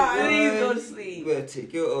tripping, Please go to sleep. You better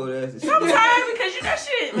take your old ass to sleep. I'm tired because you got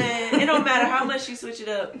shit, man. It don't matter how much she switch it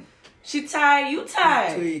up. She tired, you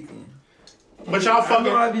tired. Tweaking. But y'all fucking. I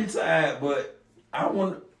know I be tired, but I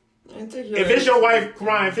want. If it's your wife,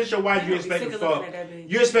 Ryan, if it's your wife, you expect to fuck.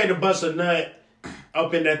 You expect to bust a nut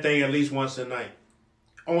up in that thing at least once a night.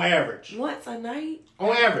 On average. Once a night?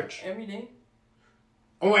 On average. Every day?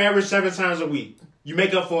 On average, 7 times a week. You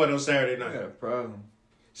make up for it on Saturday night. I got a problem.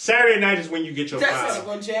 Saturday night is when you get your That's five.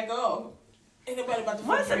 gonna jack off. Ain't nobody about to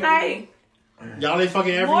Once a night. Y'all ain't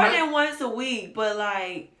fucking every More night? than once a week, but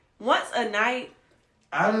like once a night.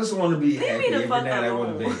 I just want to be happy every fuck night I go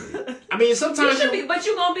to bed. I mean, sometimes you should be, but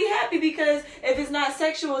you're gonna be happy because if it's not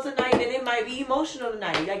sexual tonight, then it might be emotional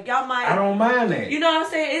tonight. Like y'all might. I don't mind that. You know what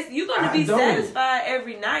I'm saying? You're gonna I be don't. satisfied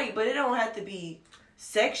every night, but it don't have to be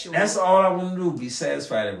sexual. That's all I want to do, be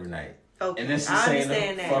satisfied every night. Okay, And that's the I same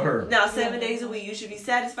understand that. for her. Now, 7 days a week, you should be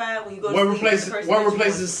satisfied when you go to What sleep. replaces what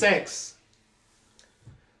replaces sex?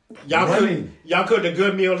 Y'all cook a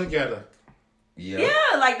good meal together. Yeah,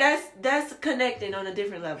 like that's connecting on a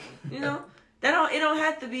different level. You know, it don't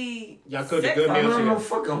have to be. Y'all cooked a good meal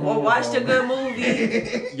together. Or watched a good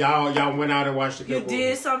movie. y'all went out and watched a good movie. You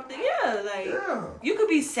did something, you could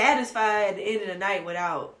be satisfied at the end of the night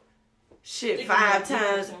without shit 5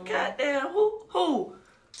 times. Goddamn, who?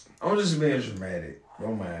 I'm just being dramatic.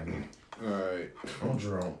 Don't mind me. Alright. I'm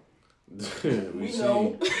drunk. We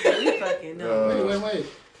know. We fucking know. Wait.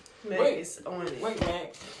 Mac is on it. Wait,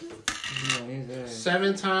 Mac.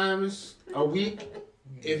 7 times a week.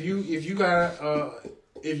 If you got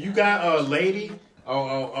a lady,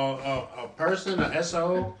 a person, a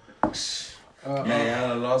SO, Man, I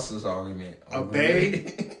done lost this argument. a babe,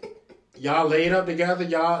 Y'all laid up together.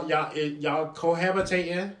 Y'all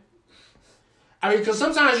cohabitating. I mean, because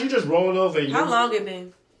sometimes you just roll over. And How long it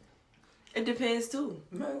been? It depends too.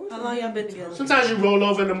 How long y'all been together? Sometimes you roll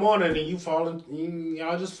over in the morning and you fall in,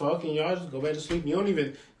 y'all just fuck and y'all just go back to sleep. You don't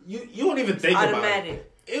even think about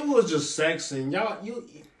it. It was just sex and y'all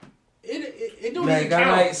it don't even count.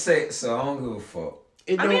 I like sex, so I don't give a fuck.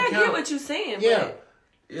 I mean, I get what you're saying. Yeah.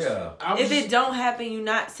 But if it don't happen, you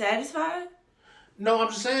not satisfied? No, I'm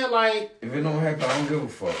just saying like if it don't happen, I don't give a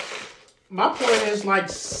fuck. My point is like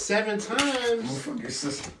 7 times.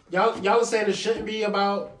 Y'all are saying it shouldn't be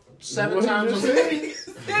about 7 times a week.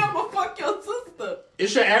 Damn, but fuck your sister. It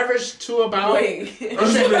should average to about. Wait.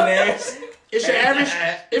 It should average.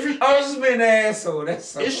 I was just being an asshole.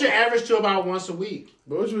 That's it should average to about once a week.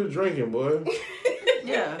 But what you drinking, boy?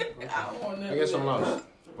 Yeah. I guess I'm lost.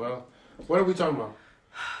 Well, what are we talking about?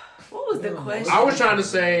 What was the question? I was trying to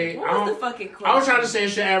say. What was the fucking question? I was trying to say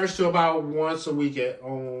it should average to about once a week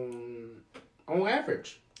on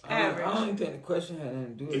average. Average. I don't even think the question had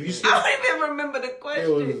anything to do with it. I don't even remember the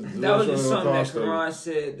question. That was just something that Karan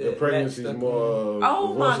said. The pregnancies more.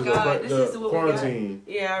 Oh my God! This is what quarantine.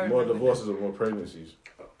 We got. Yeah, I remember. More divorces or more pregnancies.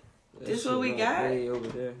 This is what we got. Way over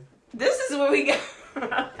there. This is what we got.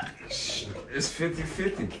 It's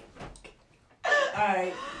 50-50.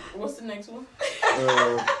 Alright, what's the next one?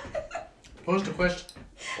 What's the question?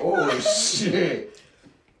 Oh shit!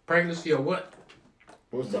 Pregnancy or what?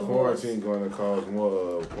 What's the quarantine going to cause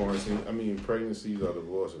more pregnancies or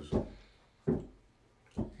divorces?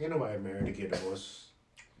 Ain't nobody married to get divorced.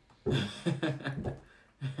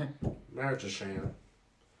 Marriage a sham.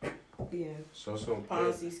 Yeah. So it's gonna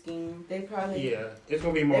Ponzi scheme. They probably. Yeah, it's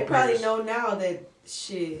gonna be more. They probably know now that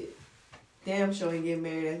shit. Damn sure ain't getting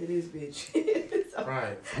married after this bitch. So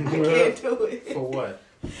right. I can't do it. For what?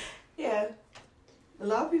 Yeah. A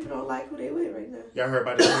lot of people don't like who they with right now. Y'all heard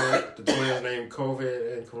about the twins named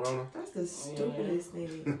COVID and Corona? That's the stupidest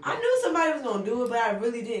name. I knew somebody was gonna do it, but I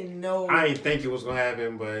really didn't know. I didn't think it was gonna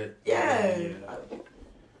happen, but yeah.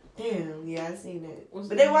 Damn, yeah, I seen that.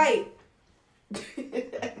 But they white.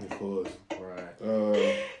 Of course.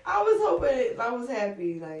 Right. I was hoping, I was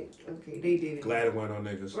happy, like, okay, they did it. Glad it went on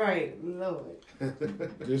niggas. Right, Lord.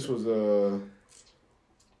 This was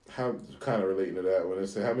how kind of relating to that one. It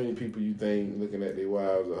said, how many people you think looking at their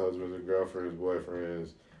wives or husbands or girlfriends, boyfriends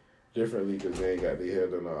differently because they ain't got their hair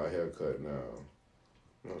done or a haircut now?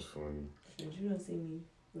 That was funny. You don't see me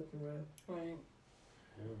looking rough. Right.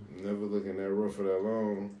 Never looking that rough for that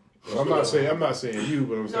long. Well, I'm not saying you,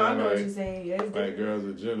 but I'm saying I know like, what you're saying. Yeah, like girls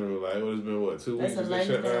in general. Like, it's been 2 weeks That's since they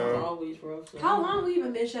shut down. Always rough. How long we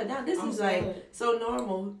even been shut down? This is like so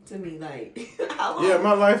normal to me. Like, how long? Yeah,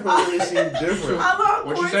 my life don't really seem different. How long?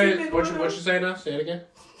 What you say? What you say now? Say it again.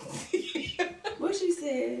 What she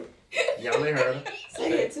said? Y'all ain't heard her.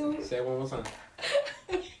 Say it too. Say it one more time.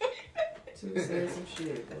 She said some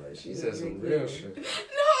shit, boy. She said some real shit. No,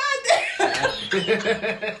 I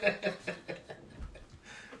didn't.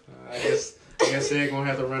 I guess they're gonna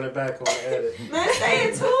have to run it back on the edit. Man, say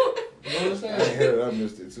it too. What was that? I heard it. I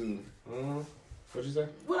missed it too. What'd you say?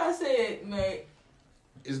 What I said, man.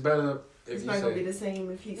 It's better if it's you not say. Gonna be the same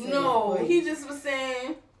if he said. No, he just was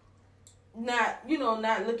saying, not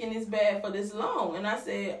looking this bad for this long, and I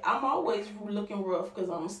said I'm always looking rough because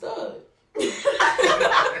I'm a stud.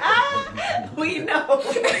 We know.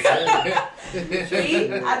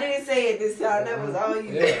 See, I didn't say it this time. That was all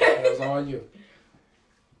you. Yeah, that was all you.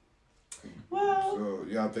 Well, so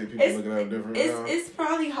y'all think people looking at it different now? It's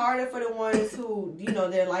probably harder for the ones who,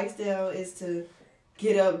 their lifestyle is to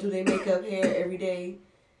get up, do their makeup, hair every day.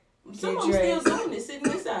 Some of them still doing it,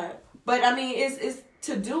 sitting inside. But I mean, it's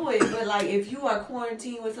to do it. But like, if you are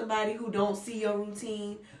quarantined with somebody who don't see your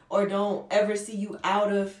routine or don't ever see you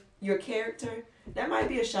out of your character, that might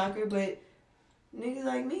be a shocker. But niggas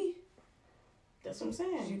like me. That's what I'm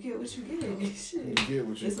saying. You get what you get. Shit. You get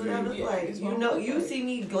what you It's get. what I look like. You see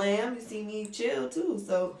me glam, you see me chill too.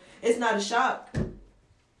 So it's not a shock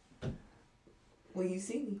when you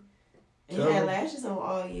see me. And I had lashes on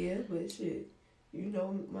all year, but shit, you know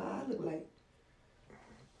what I look like.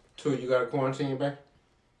 Two, you got a quarantine back?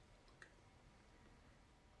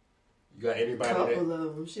 You got anybody Couple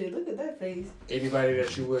of them. Shit, look at that face. Anybody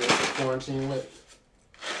that you would quarantine with?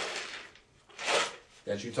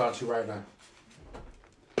 That you talk to right now?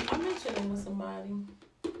 I've been chilling with somebody.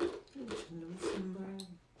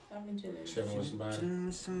 I've been Chilling with somebody? Chilling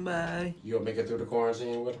with somebody. You gonna make it through the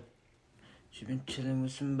quarantine with her? She been chilling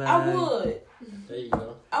with somebody. I would. There you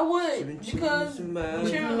go. I would because you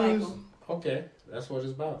treat like him. Okay, that's what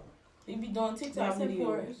it's about. He be doing TikTok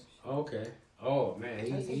videos. Okay. Oh man,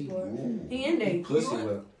 he in there. Pussy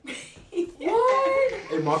whip. What?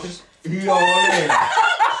 Hey Marcus, He all in.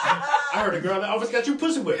 I heard a girl that always got you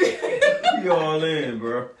pussy whipped. He all in,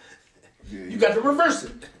 bro. You got to reverse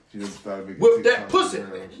it. Whip Whip that pussy.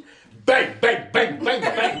 Bang, bang, bang, bang,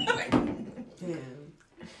 bang, bang. Yeah.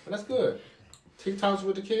 But that's good. TikToks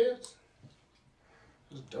with the kids.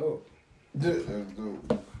 That's dope. That's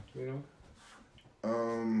dope. You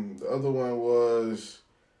know. The other one was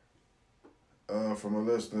from a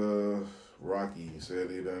listener, Rocky. Said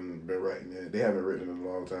they done been writing it. They haven't written in a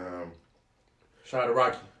long time. Shout out to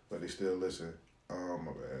Rocky. But they still listen. My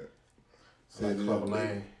bad. Said Said, Club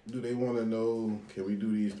Lane. do they want to know, can we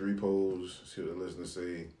do these 3 polls? See what the listeners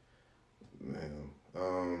say.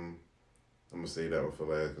 I'm going to say that one for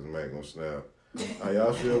last because Mac going to snap. Are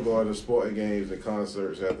y'all still going to sporting games and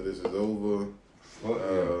concerts after this is over?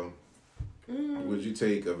 Would you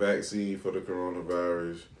take a vaccine for the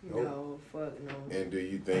coronavirus? No, fuck no. And do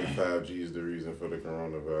you think 5G is the reason for the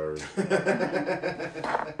coronavirus?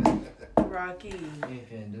 Rocky. You ain't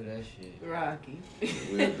finna do that shit. Rocky.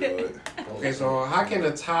 We'll do it. Okay, so how can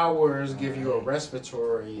the towers give you a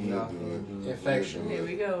respiratory infection? Here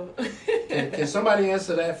we go. Can somebody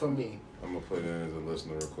answer that for me? I'm going to put it in as a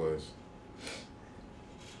listener request.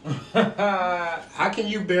 How can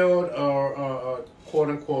you build a quote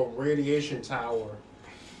unquote radiation tower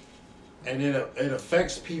and it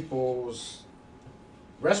affects people's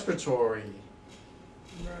respiratory?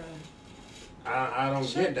 I don't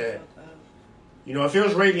get that. You know, if it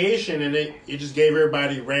was radiation and it just gave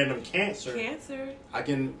everybody random cancer, I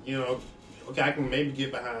can, okay, I can maybe get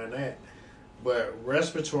behind that. But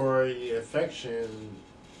respiratory infection,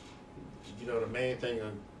 the main thing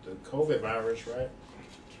of the COVID virus, right?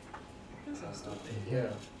 Yeah,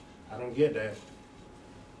 I don't get that.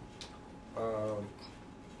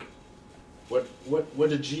 What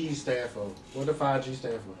the G stand for? What the 5G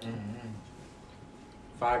stand for? Mm-hmm.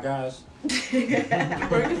 Five Guys.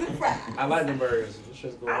 Burgers and fries. I like the burgers. This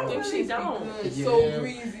shit's going on. Them shit don't. Good. Yeah. So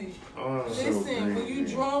greasy. Listen, so when you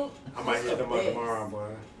drunk, I might hit them up tomorrow,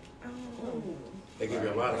 boy. They give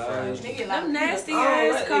you a lot of fries. Them nasty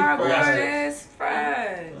ass cardboard ass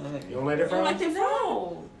fries. You don't like that fries? You don't like them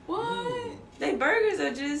fries? What? They burgers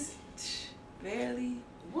are just barely.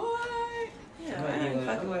 What? Yeah, I ain't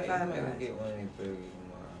fucking with Five Guys. Get one of these burgers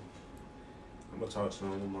tomorrow. I'm gonna talk to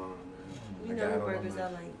them tomorrow, man. You know what burgers I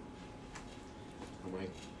like. I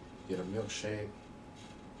might get a milkshake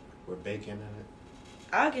with bacon in it.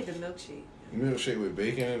 I'll get the milkshake. Milkshake with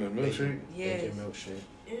bacon in a milkshake? Yes. Bacon milkshake.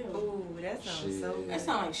 Ew. Ooh, that sounds so good. That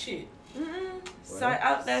sounds like shit. So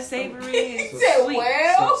out that savory and He said, sweet.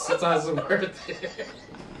 well. Sometimes it's worth it.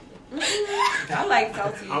 I like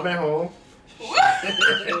salty. I'm at home.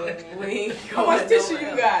 How much tissue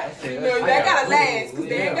you got? That gotta last because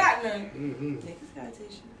they ain't got none. Niggas got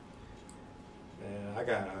tissue. Yeah,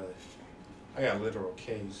 I got a literal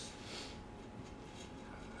case.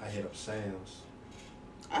 I hit up Sam's.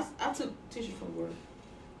 I took tissue from work.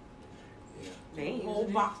 Yeah. They ain't whole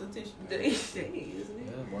box of tissue. They ain't using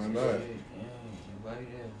it. Why not?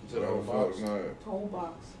 To the whole box. Whole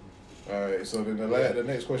box. All right, so then the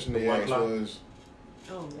next question they asked was,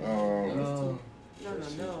 No.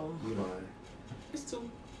 You lying. It's 2.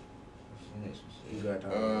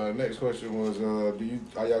 Next question was,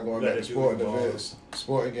 are y'all going back to sporting events,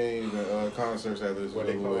 sporting games, and concerts after this? What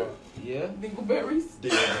they call it? Yeah. Dingleberries.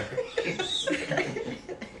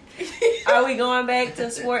 Are we going back to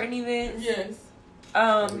sporting events? Yes.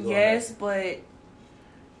 Yes, but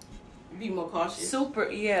be more cautious. Super,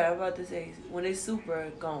 yeah, I'm about to say when it's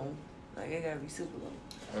super gone, like it gotta be super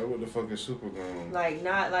gone. What the fuck is super gone? Like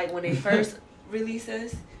not like when they first release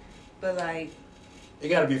us, but like it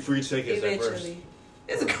gotta be free tickets eventually. at first.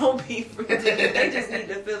 It's gonna be free tickets. They just need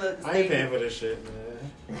to fill up the I ain't paying for this shit, man.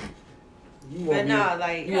 But nah,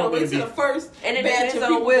 like you gotta wait till the first and it batch depends of on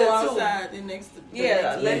people Will go too. outside. The next,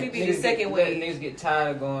 let me be the second wave. Niggas get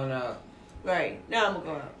tired of going out. Right now I'm gonna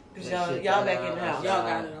go out because y'all back in the house. Y'all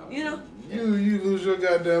got it all. You know. You lose your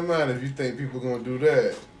goddamn mind if you think people gonna do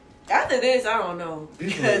that. After this, I don't know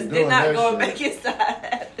because ain't they're doing not that going shit. back inside.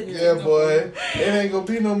 After Yeah, boy. It ain't gonna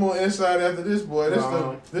be no more inside after this, boy.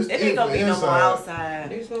 This It ain't gonna be no inside. more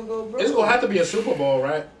outside. It's gonna go, bro. It's gonna have to be a Super Bowl,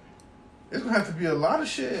 right? It's gonna have to be a lot of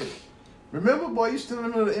shit. Remember, boy, you still in the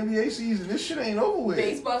middle of the NBA season. This shit ain't over with.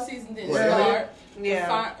 Baseball season didn't Yeah. start.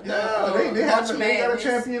 Yeah. They got a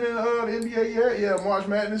champion in the NBA yet. Yeah, March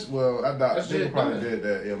Madness. Well, I doubt they probably did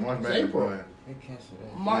that. Yeah, March Madness. April. Going. They canceled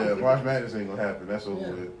that. March Madness ain't gonna happen. That's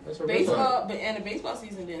over with. Baseball, and the baseball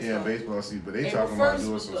season didn't start. Baseball season, but they April talking about 1st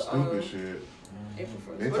doing was some the, stupid shit. April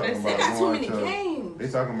 1st. They But talking they about got too going many to. games. They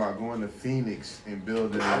talking about going to Phoenix and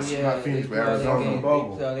building. Yeah, not Phoenix, but they Arizona.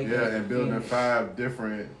 building games. Yeah, and building 5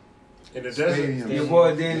 different In the desert. Your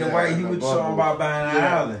boy Daniel White, he was talking about buying an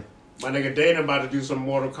island. My nigga Dana about to do some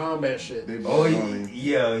Mortal Kombat shit. He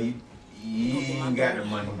ain't got the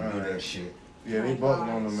money to do that shit. Yeah, they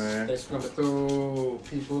bumping on him, man. They coming through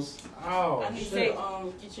people's. Oh, I need shit.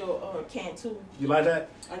 to get your Cantu. You like that?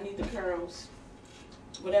 I need the curls.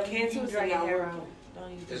 Whatever Cantu dry your hair out.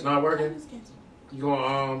 Don't use It's not working. You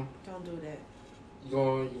gonna Don't do that. You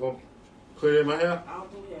gonna put it in my hair? I'll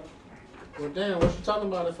do that. Well, damn, what you talking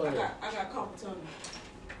about it for? I got carpal tunnel.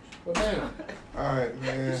 Well, damn. All right,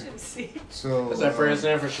 man. So That's that Fred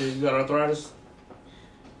Sanford shit. You got arthritis?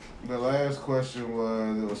 The last question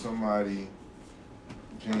was, it was somebody,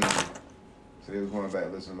 Jamie. So they was going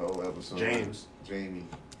back listening to the old episode. Jamie.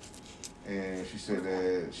 And she said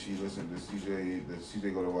that she listened to CJ, that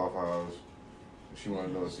CJ go to Waffle House. She wanted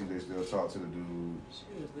to know if CJ still talk to the dude. She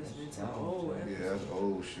was listening to old episode. Yeah, that's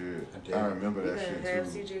old shit. I remember that shit have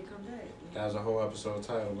too. CJ come back. That was a whole episode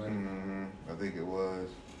title, man. I think it was.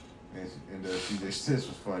 And CJ Stitch was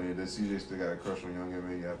funny. That CJ still got a crush on Young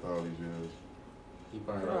M.A. after all these years. He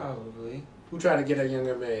Probably. Who tried to get a Young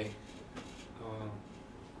M.A.?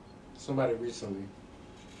 Somebody recently.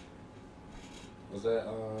 Was that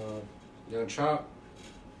Young Chop?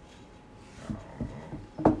 I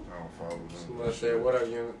don't follow them. Somebody said, "What up,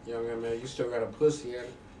 young M.A.? You still got a pussy in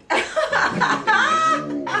it."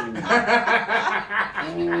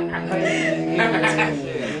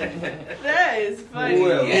 That is funny.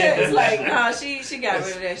 Well, yeah, it's like, nah, she got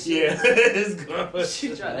rid of that shit. Yeah, it's gone. She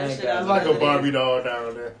dropped that shit out. It's like a Barbie doll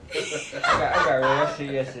down there. I got rid of that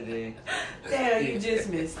shit yesterday. Damn, you just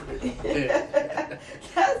missed it.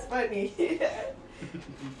 That's funny.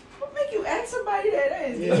 What make you ask somebody that? That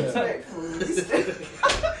is disrespectful.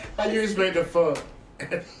 How you expect to fuck?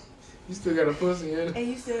 You still got a pussy in it? And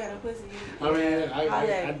you still got a pussy in it. I mean,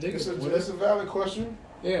 I dig it. It's a valid question.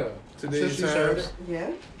 Yeah. Today's Since she heard times. it.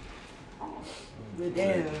 Yeah. But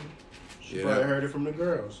damn. She probably heard it from the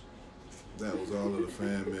girls. That was all of the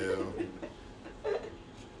fan mail.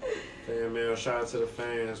 Fan mail, shout out to the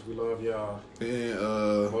fans. We love y'all. And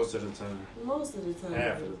most of the time. Most of the time.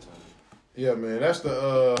 Half of the time. yeah, man, that's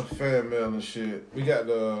the fan mail and shit. We got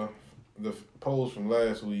the polls from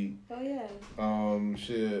last week. Oh yeah.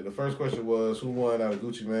 Shit. The first question was, who won out of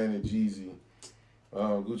Gucci Mane and Jeezy?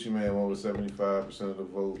 Gucci Mane won with 75% of the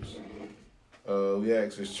votes. We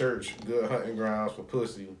asked, is church good hunting grounds for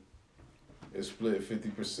pussy? It split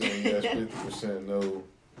 50% yes, 50% no.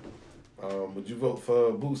 Would you vote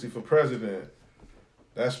for Boosie for president?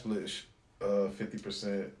 That split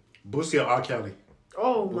 50%. Boosie or R. Kelly?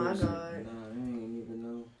 Oh my Boosie. God. Nah, I ain't even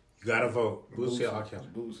know. You gotta vote. Boosie or R. Kelly?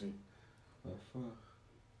 Boosie. Oh, fuck.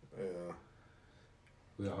 Yeah.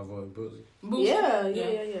 We all voted Boosie.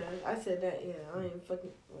 Yeah. I said that. Yeah, I ain't fucking.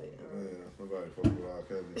 Wait. Yeah, nobody fucking with R.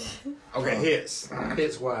 Kelly. Okay, hits.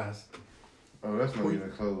 Hits wise. Oh, that's not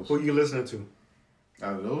even close. Who you listening to?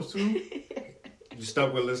 Out of those two? You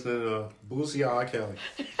stuck with listening to Boosie or R. Kelly?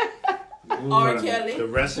 R. Kelly. The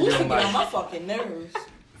rest of Boosie your get on my life. fucking nerves.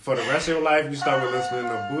 For the rest of your life, you stuck with listening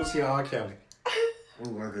to Boosie or R. Kelly?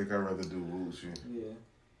 Ooh, I think I'd rather do Boosie. Yeah.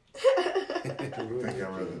 I think I'd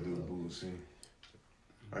rather do Boosie.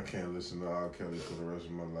 I can't listen to R. Kelly for the rest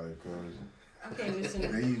of my life, cause I can't listen to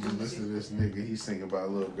you just listen to this nigga, he's singing about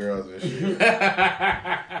little girls and shit.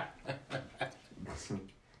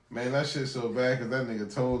 Man, that shit's so bad because that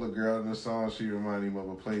nigga told the girl in the song she reminded him of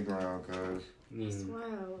a playground, cause It's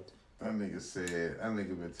wild. that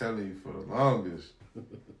nigga been telling you for the longest.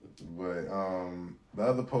 But the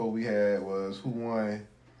other poll we had was, who won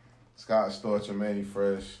Scott Storch or Manny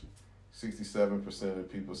Fresh? 67%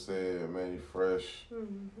 of people said Manny Fresh.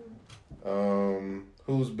 Mm-hmm.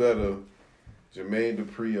 Who's better, Jermaine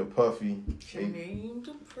Dupri or Puffy? Jermaine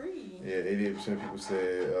Dupri. Yeah, 88% of people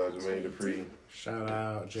said Jermaine Dupri. Shout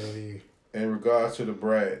out, JD. In regards to the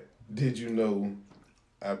brat, did you know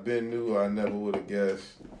I've been new or I never would have guessed?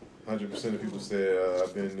 100% of people said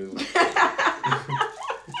I've been new.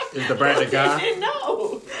 Is the brat the guy?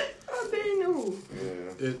 No. I've been new.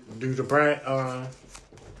 Yeah. Do the brat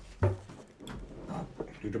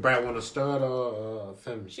want a stud or a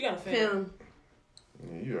femme? She got a fan. Film.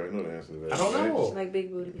 Yeah, you already know the answer to that. I don't know. She like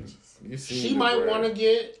big booty bitches. You seen She the might brat. want to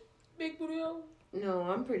get. Big booty hole. No,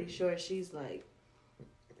 I'm pretty sure she's like,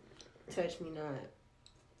 touch me not.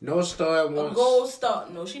 No stud A wants. gold star.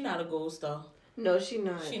 No, she not a gold star. No, she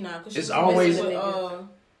not. She not. Cause It's she's always- with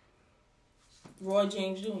Roy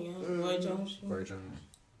James Jr. Roy Jones. Roy Jones.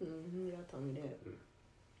 Mm-hmm, y'all told me that.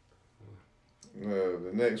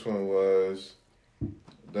 The next one was,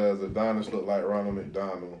 does Adonis look like Ronald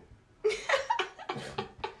McDonald?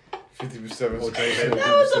 50% of people said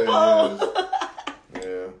yes.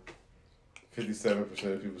 Yeah.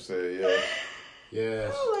 57% of people said yes.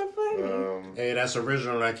 Yes. Hey, that's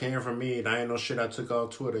original. That came from me. That ain't no shit I took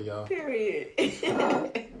off Twitter, y'all. Period.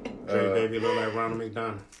 Drake baby look like Ronald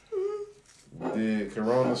McDonald. Did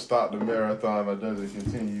Corona stop the marathon or does it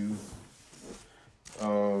continue?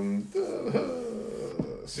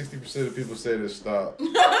 60% of people said it stopped.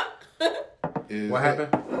 What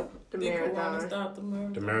happened? The marathon. Stop the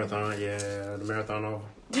marathon. The marathon, yeah. The marathon over.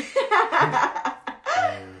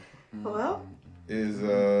 Well, is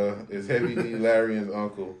Heavy D Larion's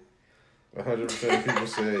uncle? 100% of people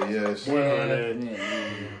said yes.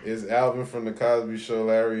 Is Alvin from the Cosby Show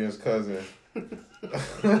Larion's cousin?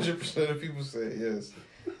 100% of people said yes.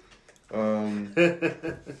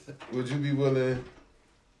 Would you be willing?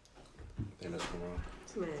 I think that's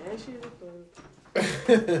man,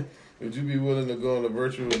 would you be willing to go on a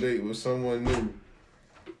virtual date with someone new?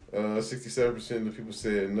 67% of the people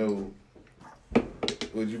said no.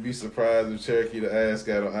 Would you be surprised if Cherokee the Ass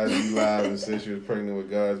got on IG Live and said she was pregnant with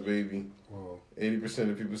God's baby?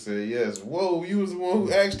 80% of people said yes. Whoa, you was the one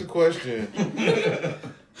who asked the question.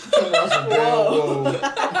 Whoa.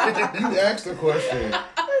 You asked the question.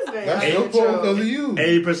 That's your fault because of you.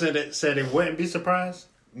 80% said they wouldn't be surprised?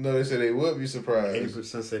 No, they said they would be surprised.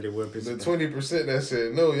 80% said they would be surprised. The 20% that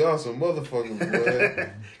said no, y'all some motherfuckers, boy.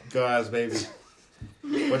 God's baby.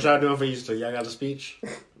 What y'all doing for Easter? Y'all got a speech?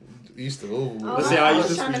 Easter over. Let's see how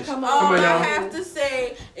Easter speech. Come on, y'all. I have to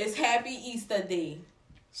say it's Happy Easter Day.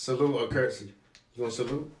 Salute or curtsy? You want to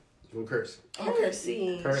salute? You want curtsy? I'm a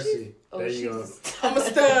curtsy. Curtsy. There you go. I'm a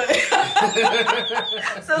stud.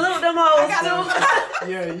 Salute them hoes.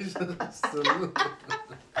 Yeah, you salute.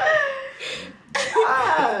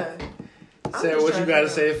 Say what you got to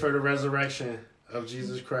say for the resurrection of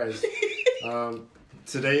Jesus Christ.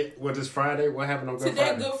 Today, what is Friday? What happened on Good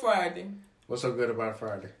Friday? Today, Good Friday. What's so good about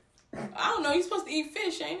Friday? I don't know. You're supposed to eat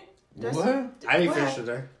fish, ain't it? What? I ate fish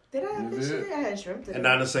today. Did I have fish today? I had shrimp today. And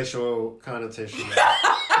not a sexual connotation.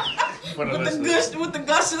 For the with the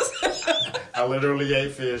gushes. I literally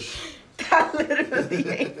ate fish.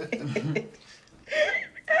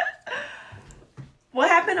 What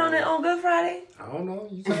happened on Good Friday? I don't know.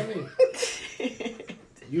 You tell me.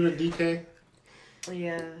 You the DK?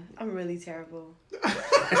 Yeah, I'm really terrible. You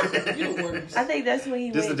the worst. I think that's when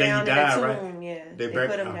he This went the day down he in died, the right? tomb. Yeah, They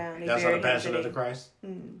put him down. That's how the Passion of the Christ?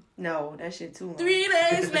 No, that shit too long. 3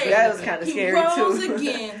 days later, that was kind of scary he rose too.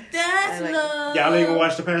 again. That's love. Y'all even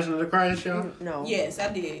watch the Passion of the Christ, y'all? No. Yes, I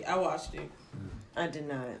did. I watched it. I did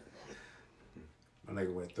not. My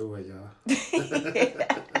nigga went through it, y'all.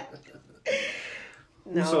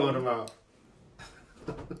 No. Who sold him out?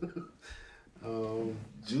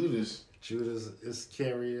 Judas. Judas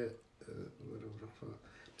Iscariot. Whatever the fuck.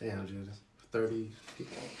 Damn, Judas.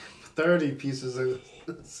 30 pieces of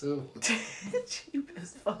silver. Cheap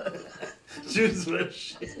as fuck. Judas was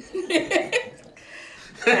shit.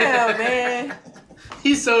 Damn, man.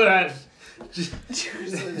 He sold out.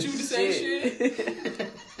 Judas ain't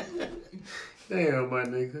shit. Damn, my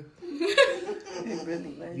nigga.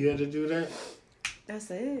 Really, man. You had to do that?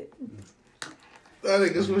 That's it. That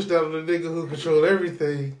nigga switched out on the nigga who controlled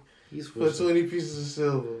everything for switched 20 pieces of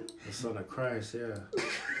silver. The son of Christ, yeah.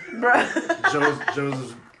 Bruh.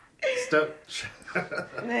 Joseph's step.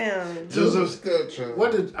 Damn. Joseph's stepchild.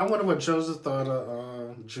 I wonder what Joseph thought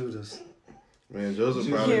of Judas. Man, Joseph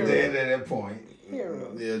probably dead at that point.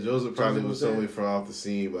 Yeah, Joseph probably was so far off the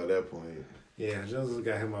scene by that point. Yeah, Joseph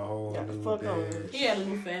got him a whole new fuck on. bed. He had a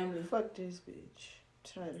new family. Fuck this bitch.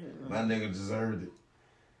 Tried her. My nigga deserved it.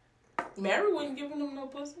 Mary wasn't giving him no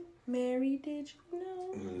pussy. Mary, did you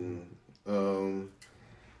know?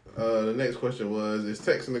 The next question was: is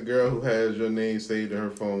texting a girl who has your name saved in her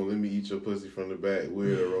phone, "Let me eat your pussy from the back,"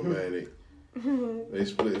 weird or romantic? They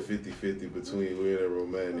split 50-50 between weird and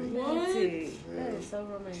romantic. What? Yeah. That is so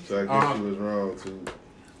romantic. So I guess she was wrong too.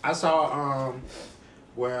 I saw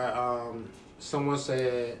where someone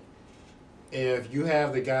said if you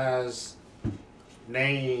have the guy's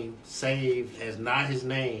name saved as not his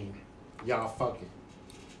name, y'all fucking.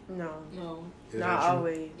 No. Is Not that true?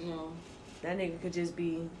 always. No. That nigga could just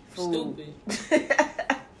be fool. Stupid.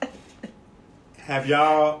 Have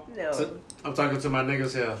y'all? No. I'm talking to my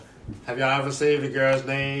niggas here. Have y'all ever saved a girl's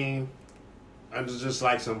name under just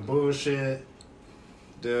like some bullshit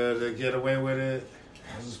to get away with it?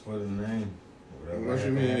 I just put a name. What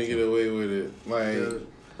you mean to get away with it? Like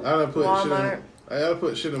I done put Walmart. I gotta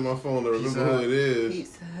put shit in my phone to remember who it is.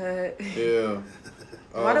 Pizza Hut. Yeah.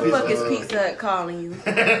 Why the fuck is Pizza Hut calling you?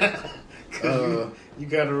 You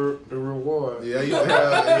got the reward. Yeah,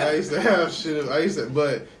 I used to have shit.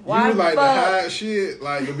 But Why you like to fuck? hide shit,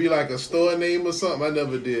 like to be like a store name or something. I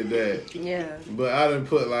never did that. Yeah. But I done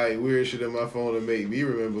put like weird shit in my phone to make me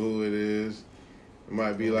remember who it is. It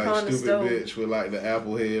might be like Calling the stupid stove. bitch with like the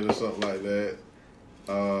apple head or something like that.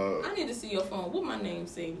 I need to see your phone. What my name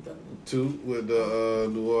saved though? 2 with the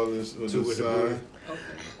New Orleans with 2 the with the sign.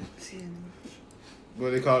 Okay.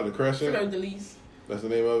 What they call it, the crescent? Fleur de Lis. That's the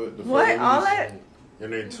name of it. The What? Fleur de All Lis? that?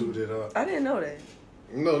 And they tooted up. I didn't know that.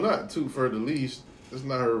 No, not 2 Fleur de Lis. That's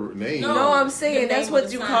not her name. No, I'm saying that's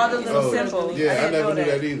what you call the little symbol. Yeah, I didn't never know knew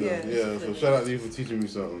that either. Yeah. Yeah, so shout out to you for teaching me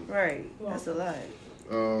something. Right. That's a lot.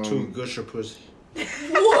 2 gusher pussy.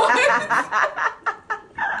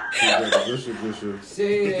 Gusher.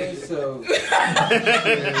 Say so.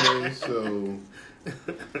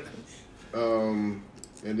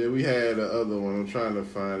 And then we had the other one. I'm trying to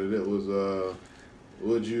find it. It was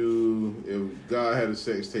would you, if God had a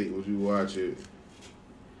sex tape, would you watch it?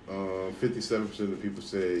 57% of the people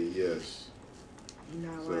say yes.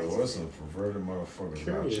 So what's a perverted motherfucker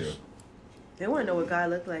out here? They want to know what God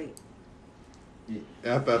looked like.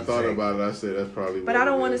 After I thought about it, I said that's probably. But what I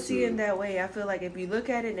don't it want to is, see too. it that way. I feel like if you look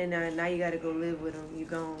at it, then now you got to go live with him. You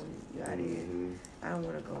gone. You out of here. I don't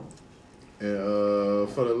want to go. And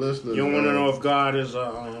for the listeners, You don't want to know if God is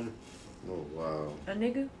Oh wow. A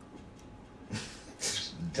nigga?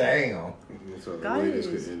 Damn. That's the God way this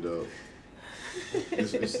is. could end up.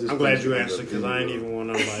 I'm glad you answered because I ain't even want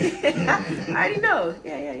to like. I already know.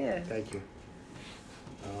 Yeah. Thank you.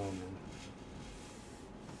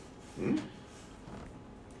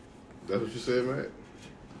 That's what you said, Matt?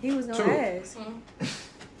 He was gonna 2. ask.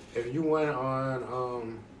 If you went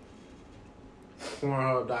on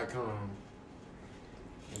Pornhub.com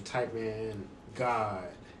and type in God,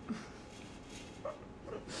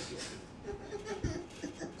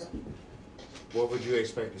 what would you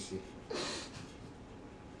expect to see?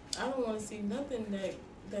 I don't want to see nothing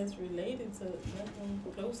that's related to nothing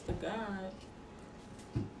close to God.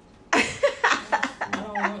 I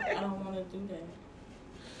don't want to do that.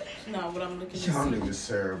 It's not what I'm looking to Y'all see. niggas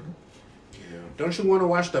terrible. Yeah. Don't you want to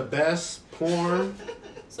watch the best porn?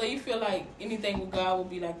 So you feel like anything with God will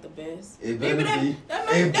be like the best? It Maybe better be. that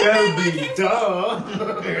It better be. Duh.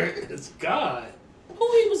 It's God.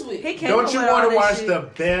 Who he was with? He came Don't up you with all want to this watch shit. the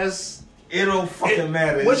best? It don't fucking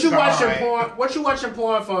matter. What It's you God. watching porn? What you watching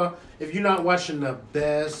porn for? If you're not watching the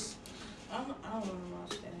best, I don't want to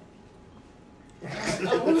watch that. I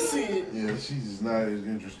don't want to see it. Yeah, she's just not as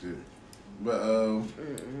interested. But I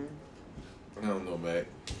don't know, Mac.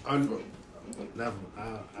 never. I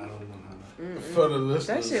don't know how to. For the listeners,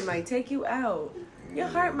 That shit might take you out. Your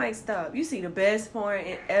heart might stop. You see the best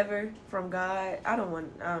porn ever from God.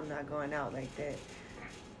 I'm not going out like that.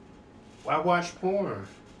 Why watch porn?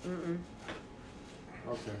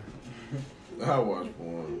 Okay. I watch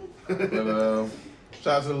porn. But shout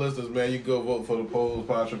out to the listeners, man. You can go vote for the polls,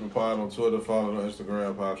 Pod Trippin' Pod on Twitter, follow on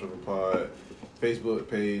Instagram, Pod Trippin' Pod, Facebook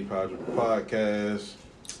page, Pod Trippin' Podcast.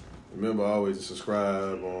 Remember always to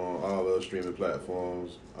subscribe on all the streaming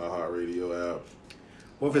platforms, iHeartRadio app.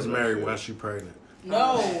 What if it's married while she pregnant?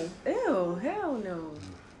 No. Ew, hell no.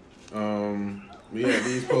 We had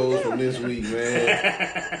these polls from this week,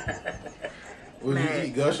 man. Would you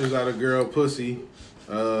eat gushers out of girl pussy?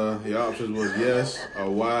 Your options was yes or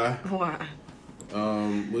why. Why?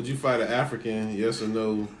 Would you fight an African? Yes or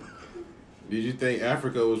no? Did you think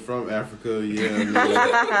Africa was from Africa? Yeah or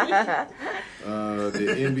no?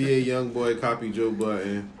 Did NBA YoungBoy copy Joe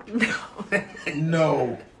Budden?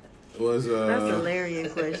 No. Was That's a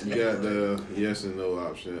hilarious question. You got the yes and no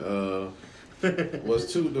option.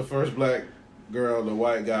 Was Toot the first black girl the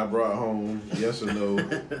white guy brought home? Yes or no?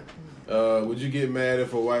 Would you get mad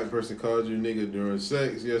if a white person called you nigga during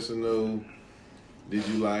sex? Yes or no? Did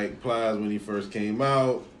you like Plies when he first came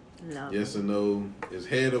out? No. Yes or no? Is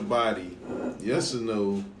head or body? Yes or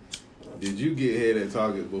no? Did you get head at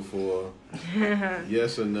Target before?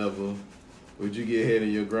 Yes or never? Would you get head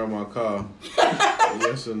in your grandma's car?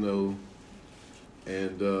 Yes or no?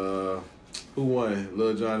 And who won?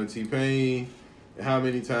 Lil Jon and T-Pain? And how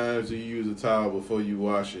many times do you use a towel before you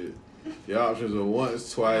wash it? Your options are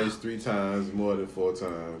once, twice, 3 times, more than 4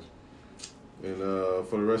 times. And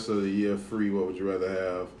for the rest of the year, free, what would you rather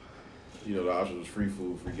have? You know, the options was free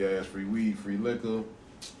food, free gas, free weed, free liquor.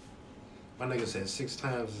 My nigga said 6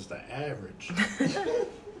 times is the average.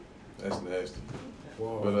 That's nasty.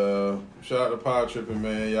 Whoa. But shout out to Pod Trippin',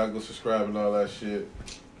 man. Y'all go subscribe and all that shit.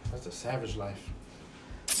 That's a savage life.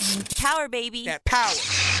 Power, baby. That power.